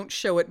screen they don't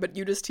show it, but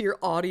you just hear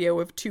audio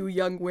of two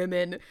young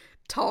women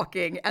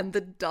talking, and the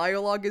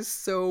dialogue is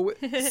so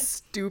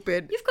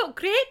stupid. You've got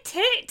great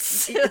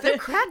tits. They're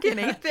cracking,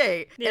 ain't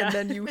they? Yeah. And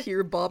then you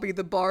hear Bobby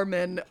the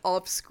barman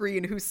off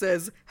screen who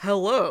says,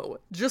 hello,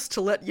 just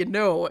to let you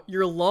know,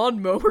 your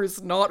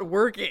lawnmower's not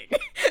working.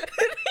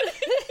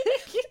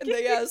 And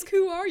they ask,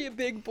 who are you,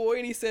 big boy?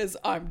 And he says,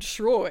 I'm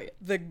Troy,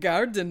 the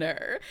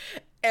gardener.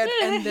 And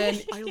then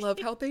I love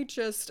how they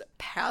just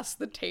pass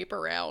the tape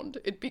around.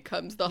 It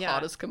becomes the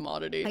hottest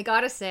commodity. I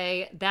gotta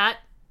say, that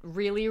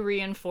really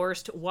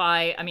reinforced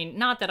why, I mean,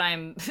 not that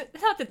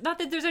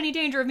there's any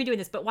danger of me doing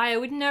this, but why I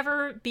would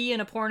never be in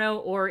a porno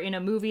or in a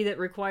movie that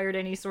required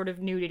any sort of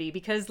nudity,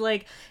 because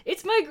like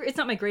it's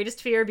not my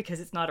greatest fear, because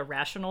it's not a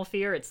rational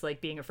fear. It's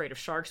like being afraid of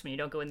sharks when you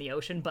don't go in the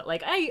ocean, but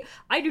like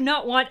I do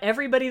not want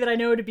everybody that I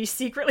know to be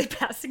secretly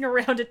passing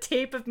around a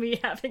tape of me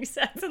having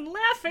sex and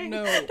laughing.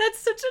 No. That's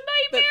such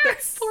a nightmare.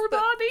 Poor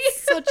Bobby.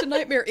 Such a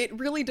nightmare. It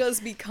really does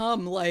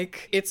become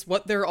like it's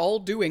what they're all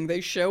doing.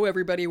 They show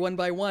everybody one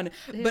by one.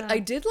 Yeah. But I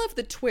did love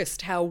the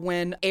twist how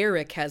when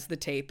Eric has the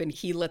tape and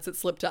he lets it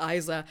slip to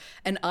Isa,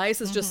 and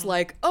Isa's just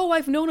like, oh,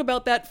 I've known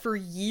about that for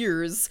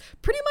years,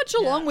 pretty much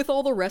along with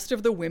all the rest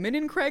of the women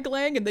in Craig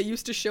Lang, and they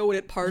used to show it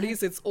at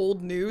parties. It's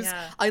old news.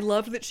 Yeah. I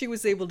loved that she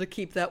was able to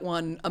keep that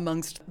one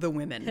amongst the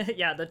women.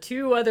 Yeah, the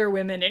two other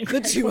women in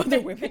Craig Lang.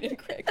 Other women in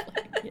Craig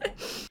Lang. Yeah.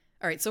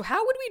 All right, so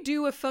how would we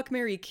do a fuck,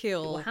 marry,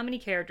 kill? How many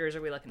characters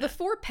are we looking The at?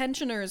 4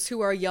 pensioners who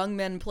are young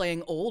men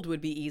playing old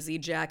would be easy.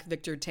 Jack,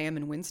 Victor, Tam,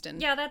 and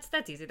Winston. Yeah,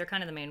 that's easy. They're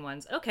kind of the main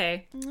ones.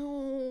 Okay.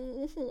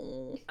 No.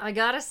 I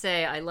gotta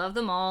say, I love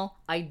them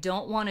all. I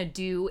don't want to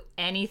do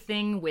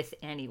anything with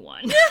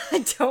anyone.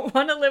 I don't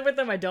want to live with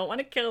them. I don't want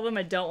to kill them.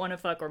 I don't want to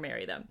fuck or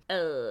marry them.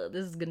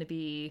 This is gonna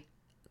be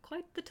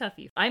quite the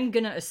toughie. I'm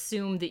gonna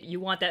assume that you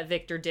want that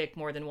Victor dick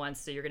more than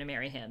once, so you're gonna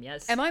marry him,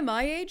 yes? Am I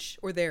my age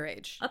or their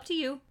age? Up to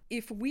you.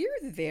 If we're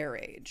their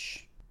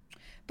age.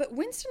 But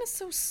Winston is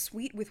so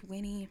sweet with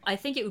Winnie. I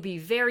think it would be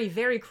very,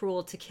 very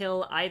cruel to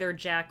kill either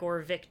Jack or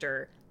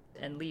Victor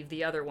and leave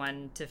the other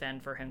one to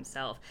fend for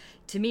himself.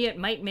 To me, it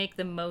might make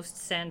the most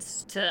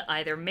sense to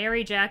either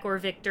marry Jack or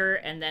Victor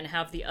and then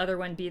have the other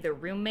one be the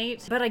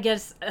roommate. But I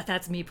guess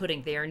that's me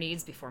putting their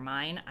needs before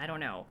mine. I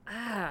don't know.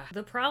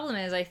 The problem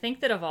is, I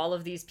think that of all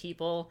of these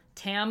people,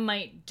 Tam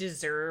might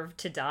deserve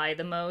to die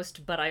the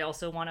most, but I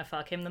also want to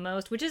fuck him the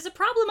most, which is a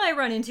problem I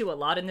run into a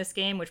lot in this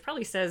game, which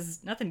probably says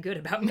nothing good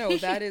about me. No,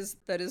 that is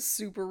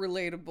super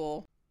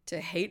relatable.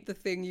 To hate the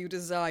thing you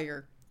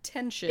desire.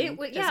 Tension.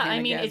 I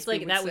mean, it's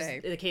like that was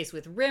the case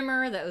with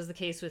Rimmer. That was the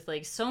case with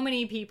like so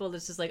many people.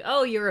 That's just like,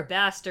 oh, you're a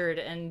bastard,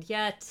 and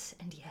yet.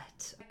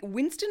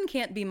 Winston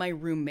can't be my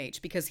roommate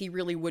because he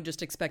really would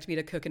just expect me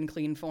to cook and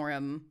clean for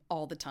him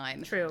all the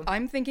time. True.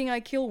 I'm thinking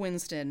I kill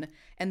Winston,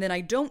 and then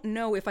I don't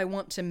know if I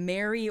want to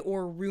marry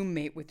or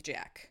roommate with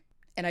Jack.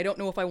 And I don't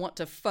know if I want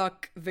to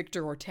fuck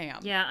Victor or Tam.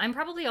 Yeah, I'm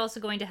probably also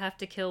going to have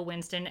to kill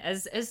Winston.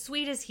 As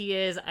sweet as he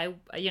is,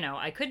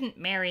 I couldn't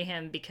marry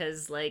him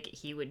because, like,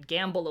 he would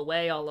gamble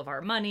away all of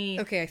our money.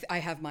 Okay, I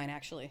have mine,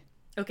 actually.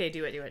 Okay,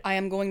 do it. I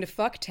am going to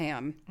fuck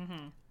Tam.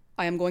 Mm-hmm.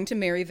 I am going to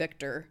marry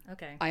Victor.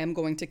 Okay. I am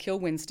going to kill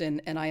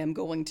Winston, and I am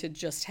going to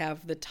just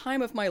have the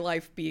time of my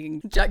life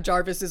being Jack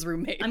Jarvis's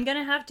roommate. I'm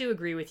gonna have to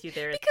agree with you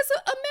there. Because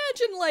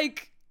imagine,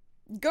 like,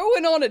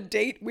 going on a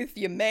date with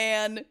your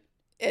man,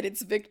 and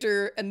it's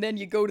Victor, and then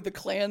you go to the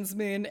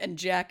Klansman, and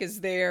Jack is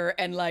there,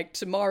 and, like,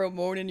 tomorrow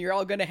morning you're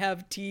all gonna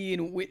have tea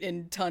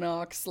and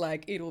Tunnock's.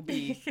 Like, it'll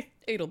be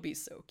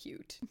so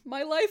cute.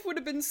 My life would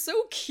have been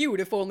so cute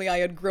if only I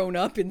had grown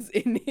up in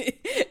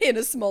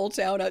a small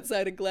town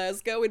outside of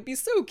Glasgow. It'd be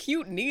so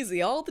cute and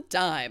easy all the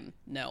time.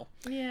 No.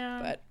 Yeah.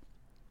 But,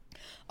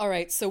 all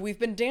right, so we've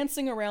been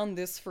dancing around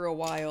this for a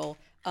while.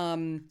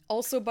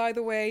 Also, by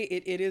the way,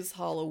 it is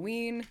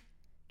Halloween.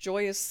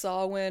 Joyous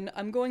Samhain.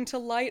 I'm going to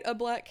light a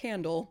black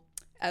candle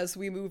as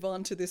we move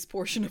on to this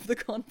portion of the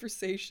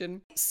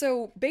conversation.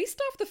 So,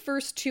 based off the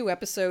first 2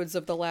 episodes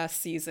of the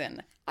last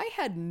season, I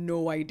had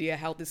no idea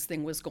how this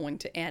thing was going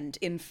to end.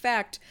 In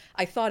fact,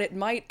 I thought it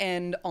might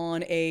end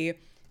on a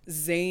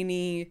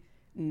zany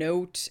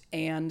note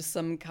and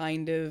some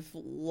kind of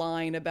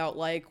line about,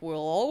 like, we'll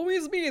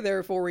always be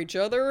there for each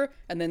other,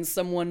 and then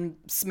someone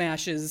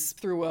smashes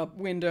through a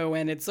window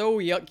and it's, oh,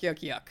 yuck, yuck,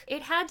 yuck.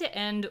 It had to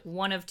end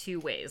one of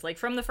 2 ways. Like,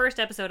 from the first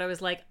episode, I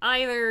was like,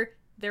 either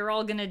they're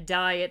all gonna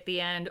die at the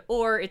end,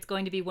 or it's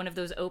going to be one of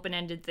those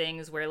open-ended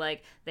things where,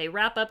 like, they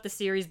wrap up the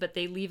series, but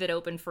they leave it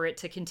open for it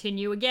to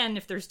continue again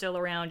if they're still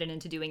around and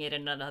into doing it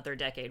in another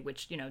decade,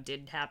 which,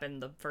 did happen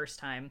the first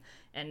time,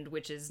 and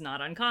which is not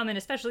uncommon,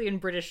 especially in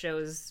British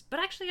shows, but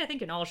actually I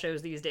think in all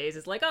shows these days,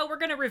 it's like, oh, we're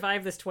gonna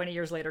revive this 20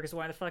 years later, because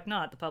why the fuck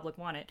not? The public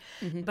want it.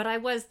 Mm-hmm. But I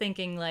was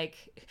thinking,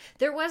 like,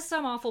 there was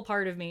some awful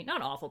part of me,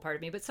 not awful part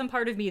of me, but some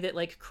part of me that,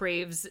 like,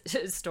 craves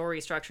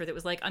story structure that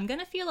was like, I'm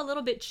gonna feel a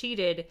little bit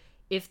cheated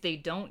if they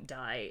don't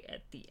die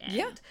at the end.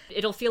 Yeah.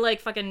 It'll feel like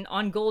fucking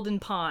On Golden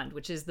Pond,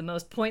 which is the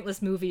most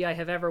pointless movie I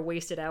have ever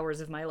wasted hours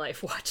of my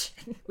life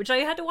watching, which I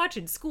had to watch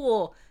in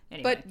school.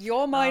 Anyway, but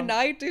You're My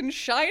Knight in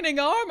Shining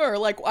Armor.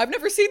 Like, I've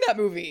never seen that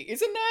movie.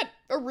 Isn't that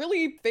a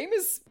really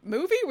famous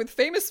movie with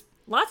famous...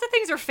 Lots of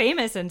things are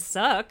famous and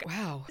suck.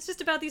 Wow. It's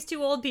just about these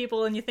 2 old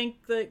people, and you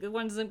think the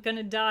one's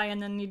gonna die,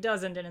 and then he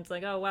doesn't, and it's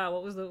like, oh wow,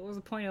 what was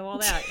the point of all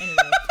that?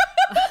 Anyway.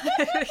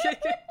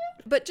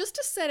 But just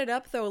to set it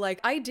up, though,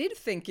 like, I did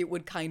think it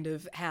would kind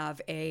of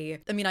have I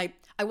mean, I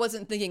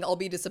wasn't thinking I'll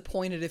be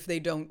disappointed if they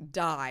don't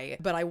die,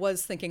 but I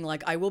was thinking,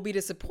 like, I will be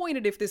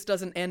disappointed if this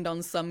doesn't end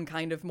on some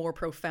kind of more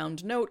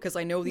profound note, because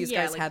I know these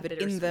guys like have it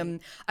in them.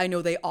 I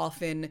know they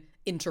often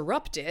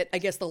interrupt it, I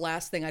guess the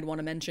last thing I'd want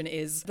to mention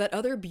is that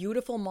other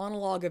beautiful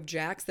monologue of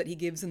Jack's that he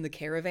gives in the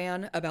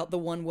caravan about the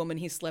one woman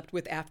he slept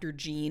with after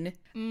Jean.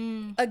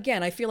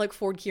 Again, I feel like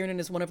Ford Kiernan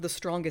is one of the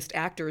strongest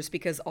actors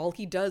because all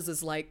he does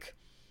is like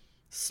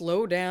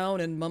slow down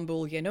and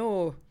mumble,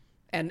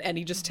 and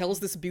he just tells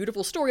this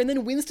beautiful story, and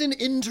then Winston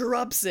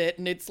interrupts it,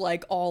 and it's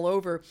like all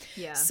over.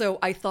 Yeah. So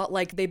I thought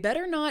like they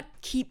better not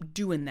keep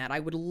doing that.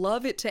 I would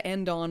love it to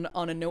end on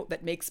a note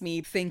that makes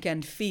me think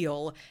and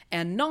feel,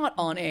 and not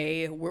on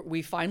a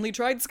we finally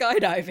tried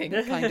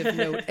skydiving kind of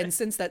note. And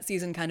since that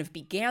season kind of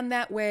began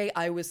that way,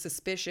 I was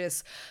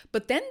suspicious.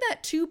 But then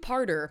that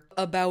two-parter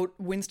about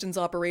Winston's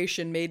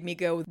operation made me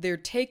go, they're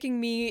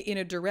taking me in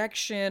a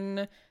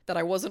direction that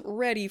I wasn't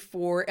ready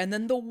for, and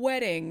then the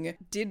wedding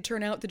did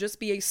turn out to just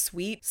be a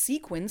sweet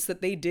sequence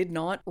that they did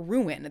not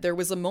ruin. There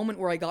was a moment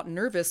where I got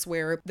nervous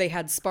where they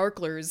had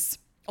sparklers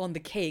on the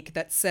cake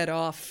that set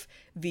off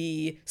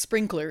the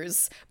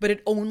sprinklers, but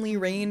it only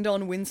rained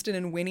on Winston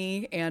and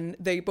Winnie, and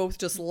they both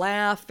just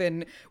laugh.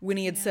 And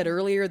Winnie had said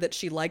earlier that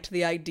she liked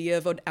the idea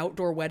of an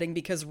outdoor wedding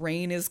because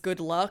rain is good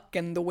luck,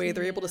 and the way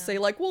they're able to say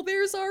like, well,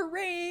 there's our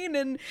rain,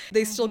 and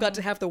they still got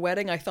to have the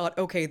wedding. I thought,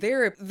 okay,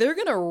 they're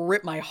gonna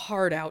rip my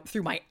heart out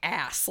through my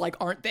ass, like,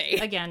 aren't they?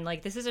 Again,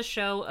 like, this is a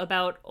show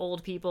about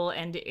old people,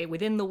 and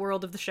within the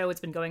world of the show, it's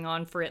been going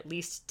on for at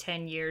least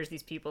 10 years.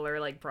 These people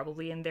are like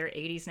probably in their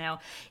 80s now.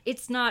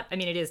 It's not, I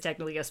mean, it is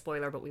technically a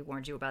spoiler, but we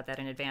warned you about that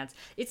in advance.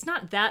 It's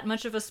not that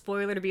much of a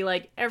spoiler to be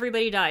like,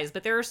 everybody dies,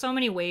 but there are so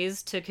many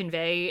ways to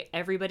convey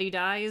everybody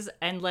dies,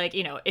 and like,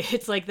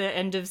 it's like the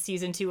end of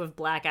season 2 of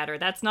Blackadder.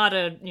 That's not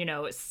a,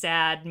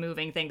 sad,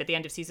 moving thing, but the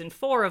end of season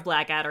 4 of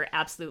Blackadder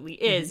absolutely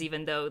is,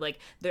 even though like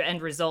the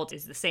end result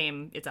is the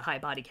same. It's a high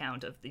body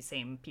count of the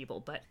same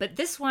people, but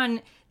this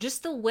one,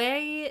 just the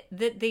way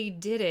that they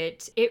did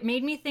it, it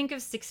made me think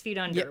of 6 Feet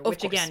Under, which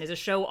course. Again is a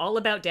show all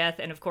about death,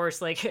 and of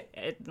course, like,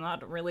 it's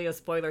not really a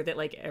spoiler that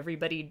like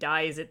everybody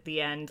dies at the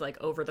end, like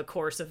over the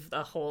course of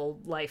the whole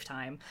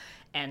lifetime.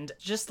 And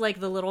just like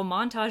the little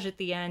montage at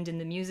the end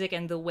and the music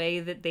and the way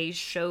that they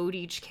showed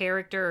each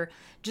character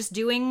just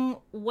doing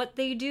what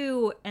they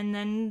do and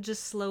then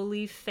just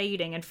slowly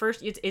fading. And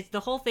first, it's the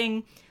whole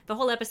thing, the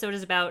whole episode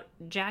is about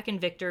Jack and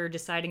Victor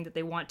deciding that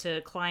they want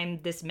to climb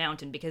this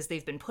mountain because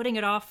they've been putting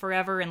it off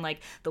forever, and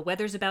like the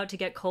weather's about to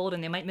get cold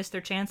and they might miss their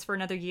chance for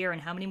another year,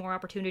 and how many more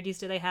opportunities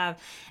do they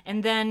have?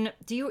 And then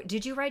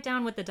did you write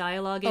down what the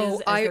dialogue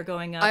is as they're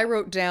going up? I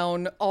wrote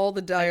down all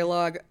the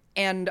dialogue.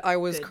 And I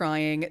was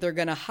crying. They're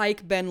going to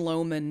hike Ben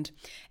Lomond,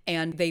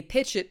 and they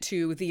pitch it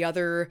to the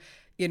other,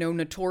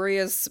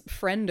 notorious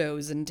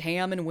friendos, and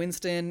Tam and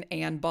Winston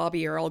and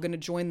Bobby are all going to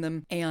join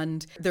them.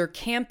 And they're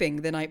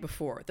camping the night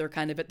before. They're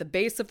kind of at the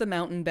base of the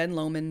mountain, Ben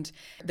Lomond.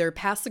 They're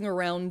passing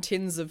around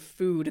tins of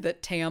food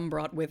that Tam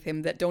brought with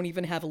him that don't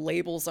even have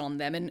labels on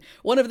them. And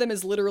one of them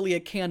is literally a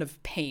can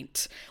of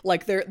paint.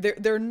 Like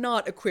they're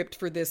not equipped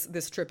for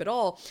this trip at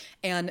all.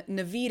 And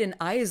Naveed and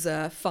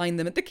Isa find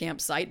them at the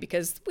campsite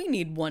because we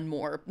need one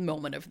more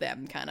moment of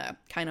them kind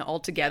of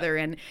all together.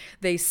 And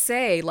they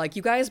say, like,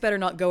 you guys better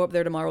not go up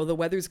there tomorrow. The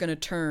weather's going to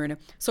turn.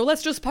 So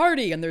let's just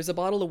party. And there's a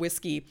bottle of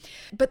whiskey.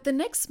 But the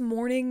next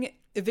morning,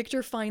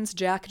 Victor finds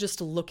Jack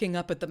just looking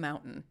up at the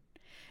mountain.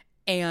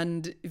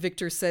 And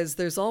Victor says,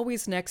 there's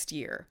always next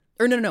year.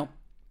 Or no.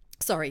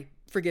 Sorry.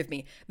 Forgive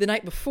me. The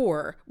night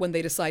before, when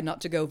they decide not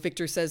to go,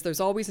 Victor says, there's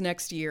always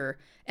next year.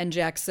 And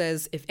Jack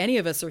says, if any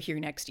of us are here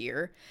next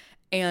year.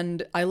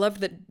 And I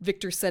loved that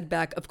Victor said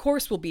back, of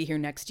course we'll be here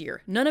next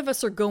year. None of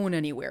us are going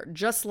anywhere,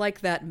 just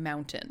like that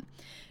mountain.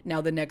 Now,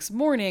 the next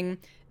morning,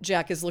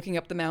 Jack is looking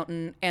up the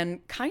mountain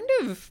and kind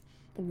of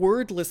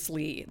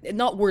wordlessly,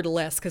 not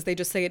wordless, because they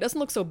just say, it doesn't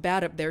look so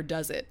bad up there,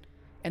 does it?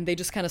 And they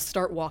just kind of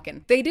start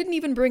walking. They didn't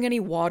even bring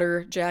any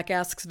water. Jack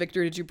asks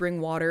Victor, did you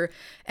bring water?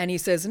 And he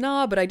says,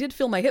 nah, but I did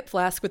fill my hip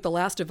flask with the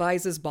last of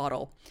Isa's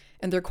bottle.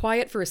 And they're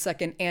quiet for a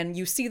second, and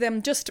you see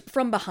them just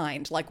from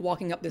behind, like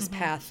walking up this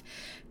path.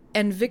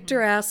 And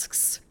Victor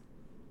asks,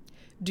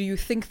 do you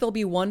think they'll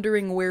be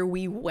wondering where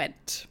we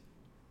went?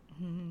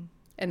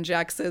 And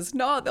Jack says,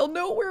 no, they'll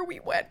know where we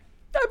went.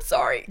 I'm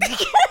sorry.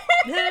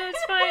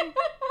 It's fine.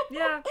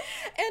 Yeah.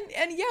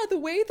 And yeah, the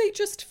way they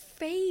just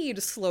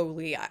fade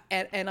slowly.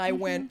 And I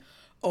went,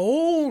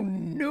 oh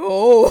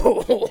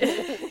no.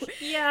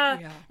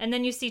 Yeah. And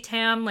then you see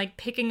Tam like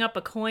picking up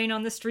a coin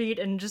on the street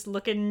and just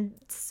looking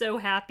so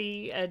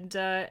happy, and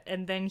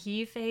then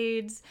he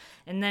fades,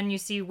 and then you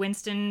see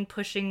Winston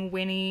pushing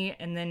Winnie,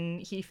 and then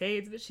he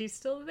fades, but she's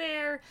still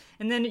there.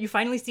 And then you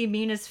finally see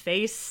Mina's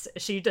face.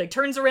 She like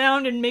turns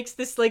around and makes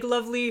this like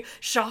lovely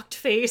shocked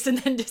face and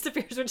then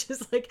disappears, which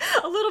is like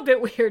a little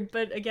bit weird,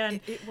 but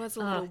again, it was a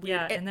little weird.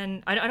 Yeah. And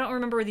then I don't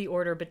remember the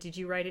order, but did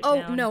you write it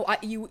down? Oh no,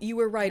 you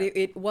were right.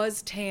 It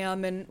was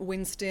Tam and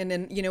Winston,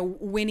 and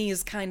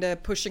Winnie's kind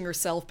of pushing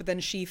herself, but then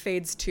she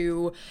fades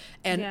too,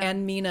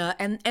 and Mina,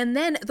 and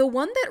then the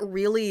one that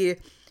really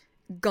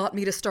got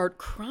me to start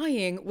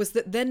crying was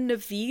that then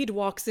Naveed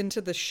walks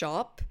into the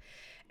shop,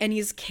 and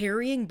he's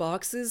carrying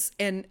boxes,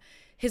 and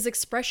his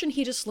expression,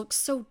 he just looks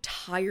so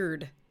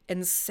tired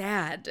and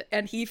sad,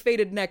 and he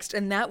faded next,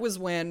 and that was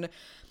when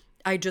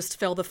I just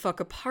fell the fuck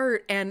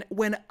apart. And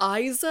when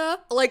Isa,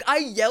 like, I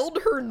yelled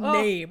her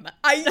name.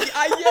 I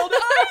yelled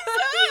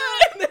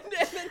Isa! And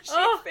then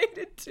she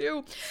faded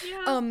too.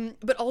 Yeah.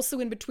 But also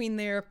in between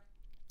there,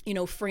 you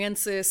know,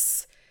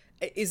 Frances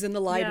is in the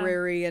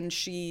library and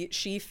she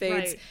fades.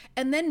 Right.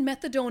 And then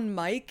Methadone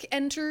Mike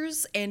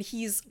enters and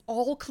he's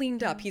all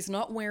cleaned up. He's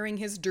not wearing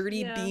his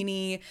dirty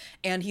beanie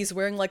and he's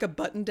wearing like a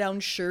button-down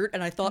shirt.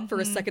 And I thought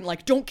for a second,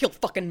 like, don't kill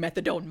fucking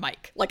Methadone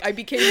Mike. Like, I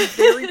became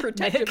very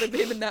protective of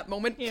him in that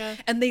moment. Yeah.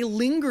 And they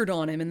lingered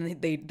on him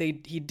and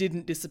he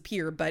didn't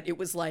disappear, but it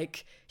was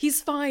like, he's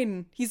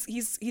fine.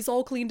 He's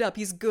all cleaned up.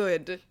 He's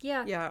good.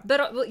 Yeah. Yeah.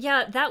 But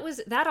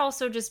that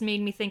also just made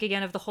me think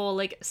again of the whole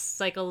like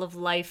cycle of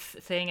life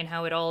thing and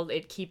how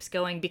it keeps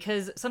going,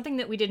 because something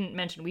that we didn't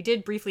mention, we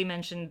did briefly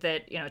mention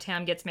that, you know,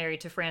 Tam gets married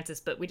to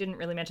Frances, but we didn't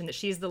really mention that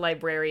she's the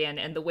librarian,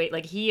 and the way,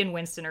 like, he and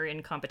Winston are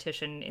in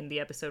competition in the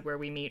episode where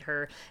we meet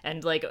her,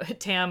 and like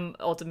Tam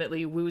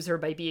ultimately woos her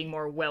by being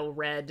more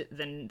well-read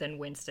than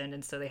Winston,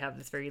 and so they have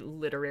this very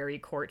literary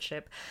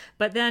courtship.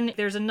 But then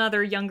there's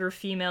another younger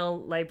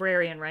female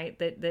librarian, right,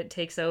 that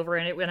takes over,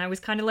 and I was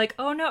kind of like,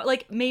 oh no,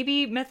 like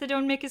maybe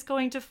Methadone Mick is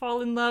going to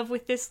fall in love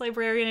with this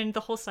librarian and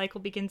the whole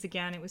cycle begins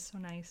again. It was so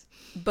nice.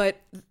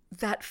 But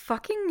that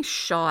fucking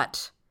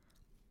shot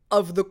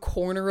of the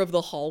corner of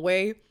the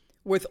hallway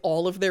with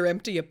all of their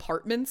empty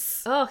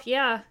apartments. Oh,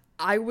 yeah.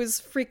 I was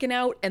freaking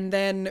out. And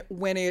then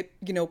when it,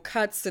 you know,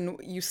 cuts and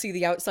you see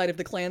the outside of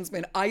the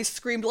Klansman, I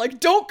screamed like,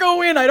 don't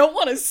go in. I don't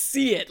want to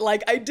see it.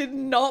 Like, I did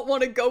not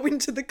want to go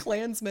into the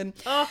Klansman.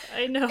 Oh,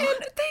 I know. And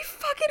they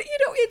fucking,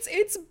 you know,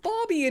 it's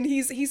Bobby and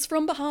he's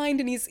from behind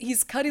and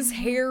he's cut his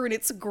hair and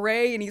it's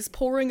gray and he's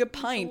pouring a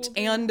pint.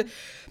 And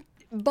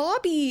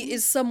Bobby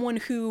is someone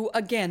who,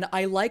 again,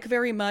 I like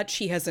very much.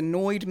 He has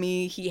annoyed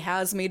me. He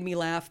has made me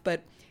laugh,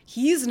 but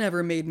he's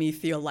never made me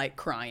feel like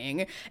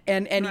crying.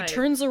 And Right. he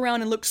turns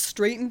around and looks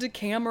straight into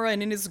camera,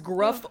 and in his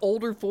gruff,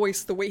 older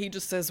voice, the way he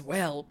just says,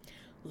 well,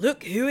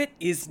 look who it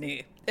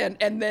isn't.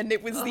 And then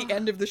it was the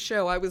end of the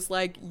show. I was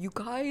like, you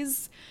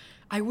guys,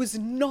 I was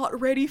not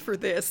ready for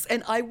this.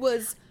 And I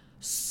was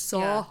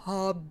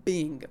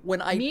sobbing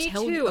when I Me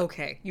tell too. you.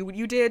 Okay,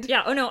 you did?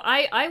 Yeah, oh no,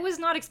 I was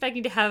not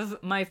expecting to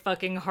have my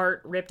fucking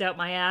heart ripped out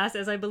my ass,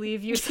 as I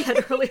believe you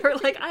said earlier.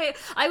 Like,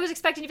 I was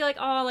expecting to be like,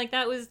 oh, like,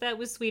 that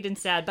was sweet and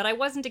sad, but I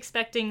wasn't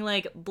expecting,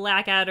 like,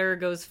 Blackadder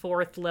goes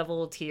forth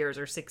level tears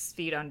or 6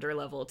 feet under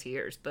level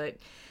tears. But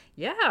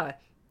yeah,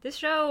 this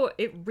show,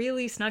 it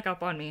really snuck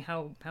up on me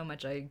how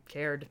much I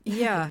cared.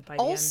 Yeah. by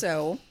the end.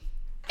 Also,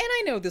 and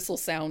I know this will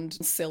sound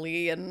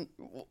silly and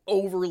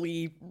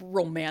overly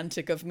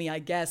romantic of me, I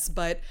guess,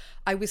 but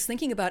I was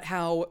thinking about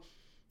how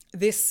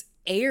this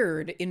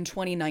aired in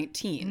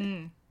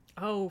 2019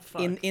 Oh,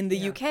 fuck. in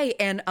the UK,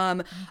 and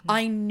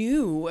I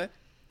knew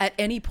at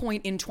any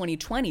point in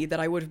 2020 that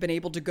I would have been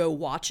able to go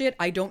watch it.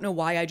 I don't know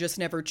why I just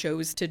never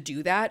chose to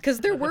do that, because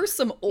there were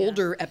some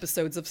older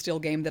episodes of Still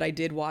Game that I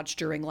did watch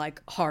during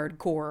like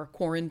hardcore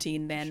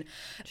quarantine then,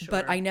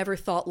 but I never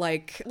thought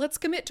like, let's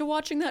commit to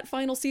watching that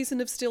final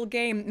season of Still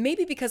Game,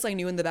 maybe because I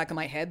knew in the back of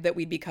my head that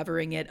we'd be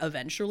covering it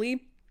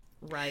eventually.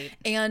 Right.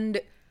 And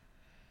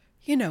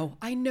you know,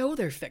 I know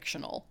they're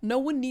fictional. No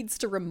one needs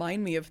to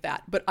remind me of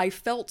that. But I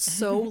felt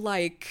so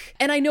like,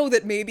 and I know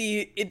that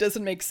maybe it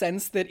doesn't make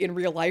sense that in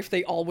real life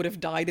they all would have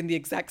died in the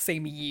exact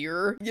same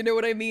year. You know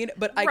what I mean?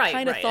 But I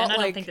kind of thought and I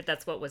like, don't think that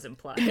that's what was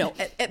implied. no,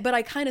 but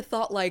I kind of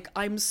thought like,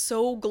 I'm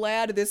so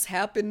glad this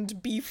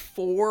happened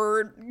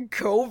before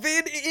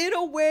COVID in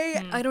a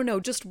way. I don't know,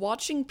 just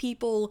watching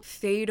people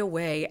fade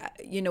away,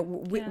 you know,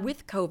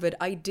 with COVID,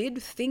 I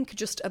did think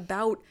just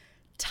about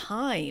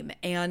time.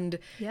 And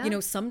you know,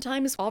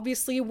 sometimes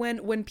obviously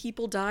when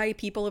people die,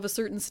 people of a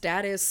certain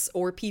status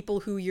or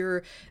people who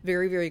you're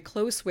very, very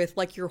close with,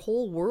 like your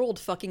whole world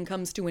fucking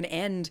comes to an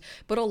end.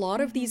 But a lot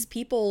of these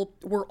people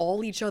were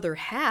all each other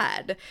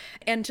had,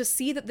 and to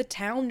see that the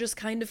town just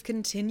kind of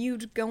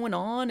continued going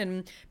on,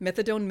 and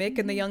Methadone Mick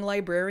and the young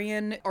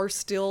librarian are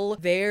still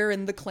there,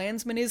 and the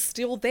Klansman is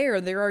still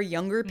there. There are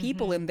younger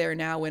people in there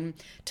now, and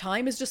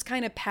time is just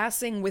kind of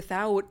passing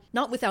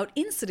not without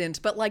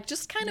incident, but like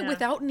just kind of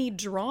without any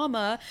drama.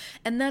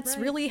 And that's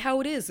really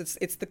how it is.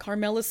 It's the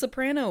Carmela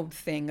Soprano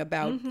thing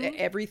about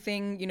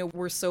everything, you know,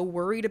 we're so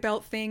worried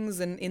about things,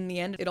 and in the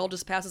end it all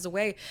just passes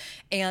away.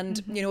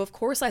 And you know, of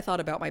course I thought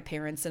about my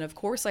parents, and of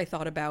course I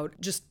thought about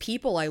just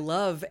people I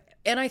love,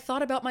 and I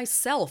thought about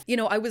myself. You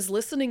know, I was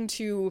listening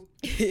to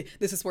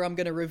this is where I'm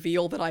going to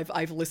reveal that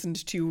I've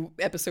listened to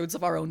episodes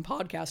of our own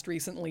podcast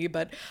recently,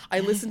 but I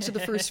listened to the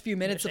first few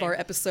minutes of our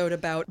episode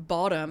about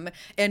Bottom,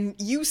 and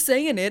you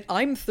saying it,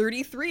 I'm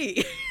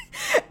 33.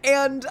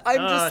 And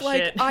I'm just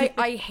like, shit.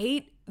 I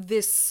hate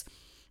this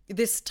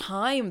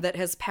time that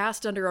has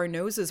passed under our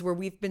noses where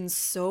we've been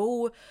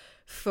so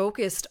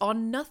focused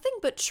on nothing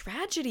but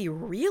tragedy,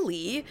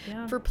 really.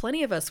 Yeah. For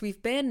plenty of us,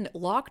 we've been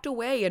locked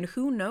away, and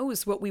who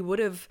knows what we would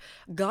have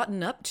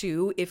gotten up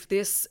to if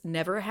this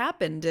never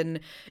happened. And,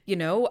 you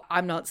know,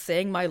 I'm not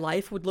saying my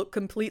life would look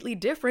completely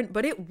different,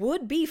 but it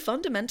would be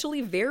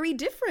fundamentally very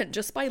different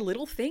just by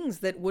little things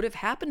that would have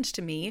happened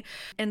to me.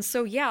 And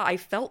so, yeah, I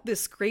felt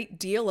this great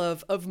deal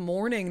of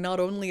mourning, not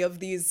only of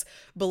these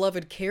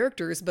beloved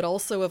characters, but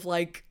also of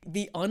like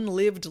the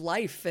unlived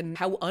life and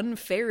how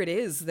unfair it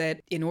is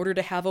that in order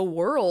to have a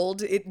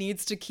world, it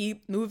needs to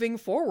keep moving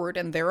forward,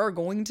 and there are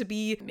going to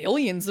be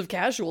millions of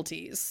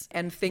casualties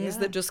and things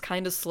that just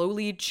kind of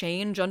slowly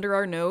change under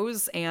our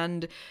nose.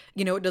 And,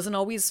 you know, it doesn't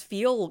always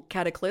feel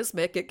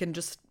cataclysmic. It can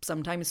just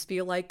sometimes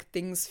feel like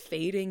things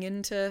fading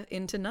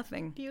into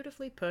nothing.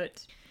 Beautifully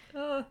put.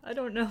 Oh, I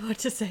don't know what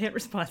to say in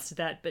response to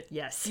that, but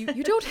yes.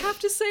 You don't have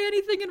to say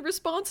anything in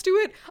response to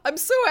it. I'm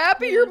so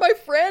happy you're my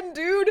friend,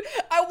 dude.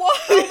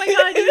 Oh my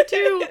god, you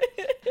too.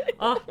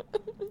 Oh,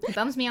 it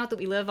bums me out that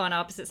we live on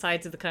opposite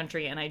sides of the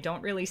country, and I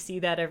don't really see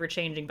that ever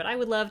changing, but I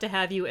would love to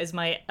have you as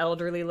my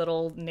elderly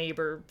little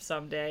neighbor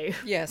someday.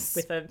 Yes.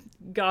 With a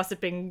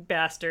gossiping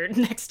bastard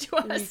next to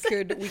us.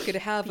 We could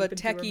have a Peep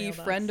into our techie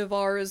mailbox. friend of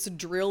ours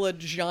drill a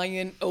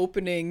giant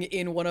opening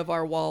in one of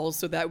our walls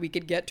so that we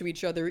could get to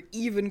each other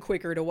even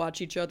quicker to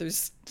watch each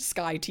other's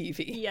Sky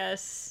TV.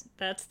 Yes,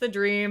 that's the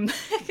dream.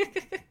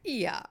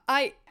 Yeah,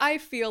 I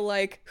feel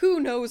like who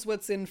knows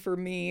what's in for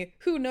me?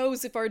 Who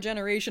knows if our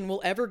generation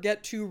will ever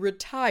get to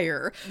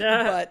retire?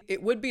 But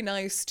it would be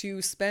nice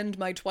to spend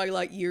my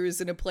twilight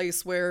years in a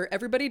place where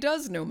everybody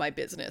does know my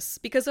business,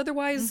 because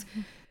otherwise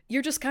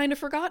you're just kind of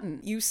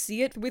forgotten. You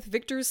see it with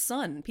Victor's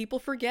son. People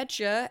forget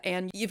you,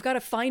 and you've got to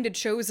find a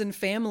chosen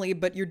family,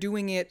 but you're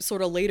doing it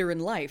sort of later in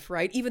life,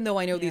 right? Even though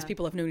I know these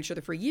people have known each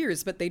other for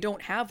years, but they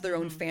don't have their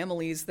own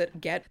families that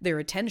get their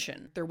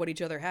attention. They're what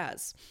each other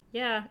has.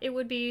 Yeah, it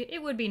would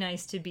be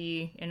nice to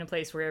be in a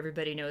place where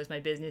everybody knows my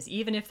business,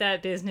 even if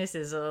that business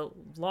is a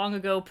long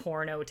ago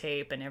porno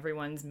tape and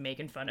everyone's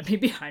making fun of me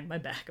behind my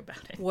back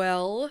about it.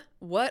 Well,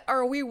 what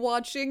are we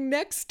watching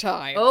next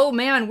time? Oh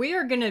man, we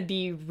are going to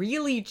be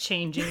really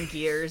changing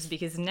gears,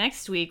 because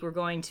next week we're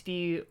going to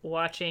be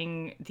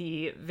watching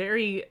the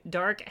very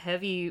dark,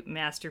 heavy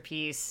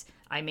masterpiece,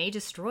 I May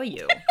Destroy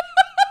You.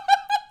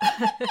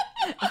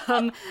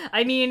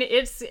 I mean,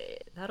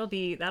 that'll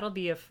be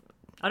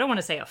I don't want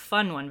to say a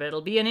fun one, but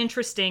it'll be an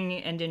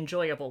interesting and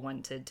enjoyable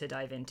one to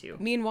dive into.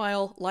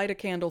 Meanwhile, light a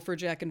candle for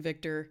Jack and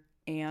Victor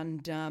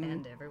and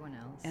Everyone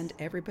else. and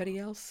everybody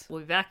else. We'll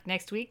be back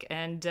next week,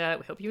 and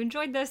we hope you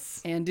enjoyed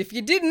this. And if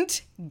you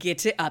didn't,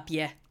 get it up,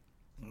 yeah.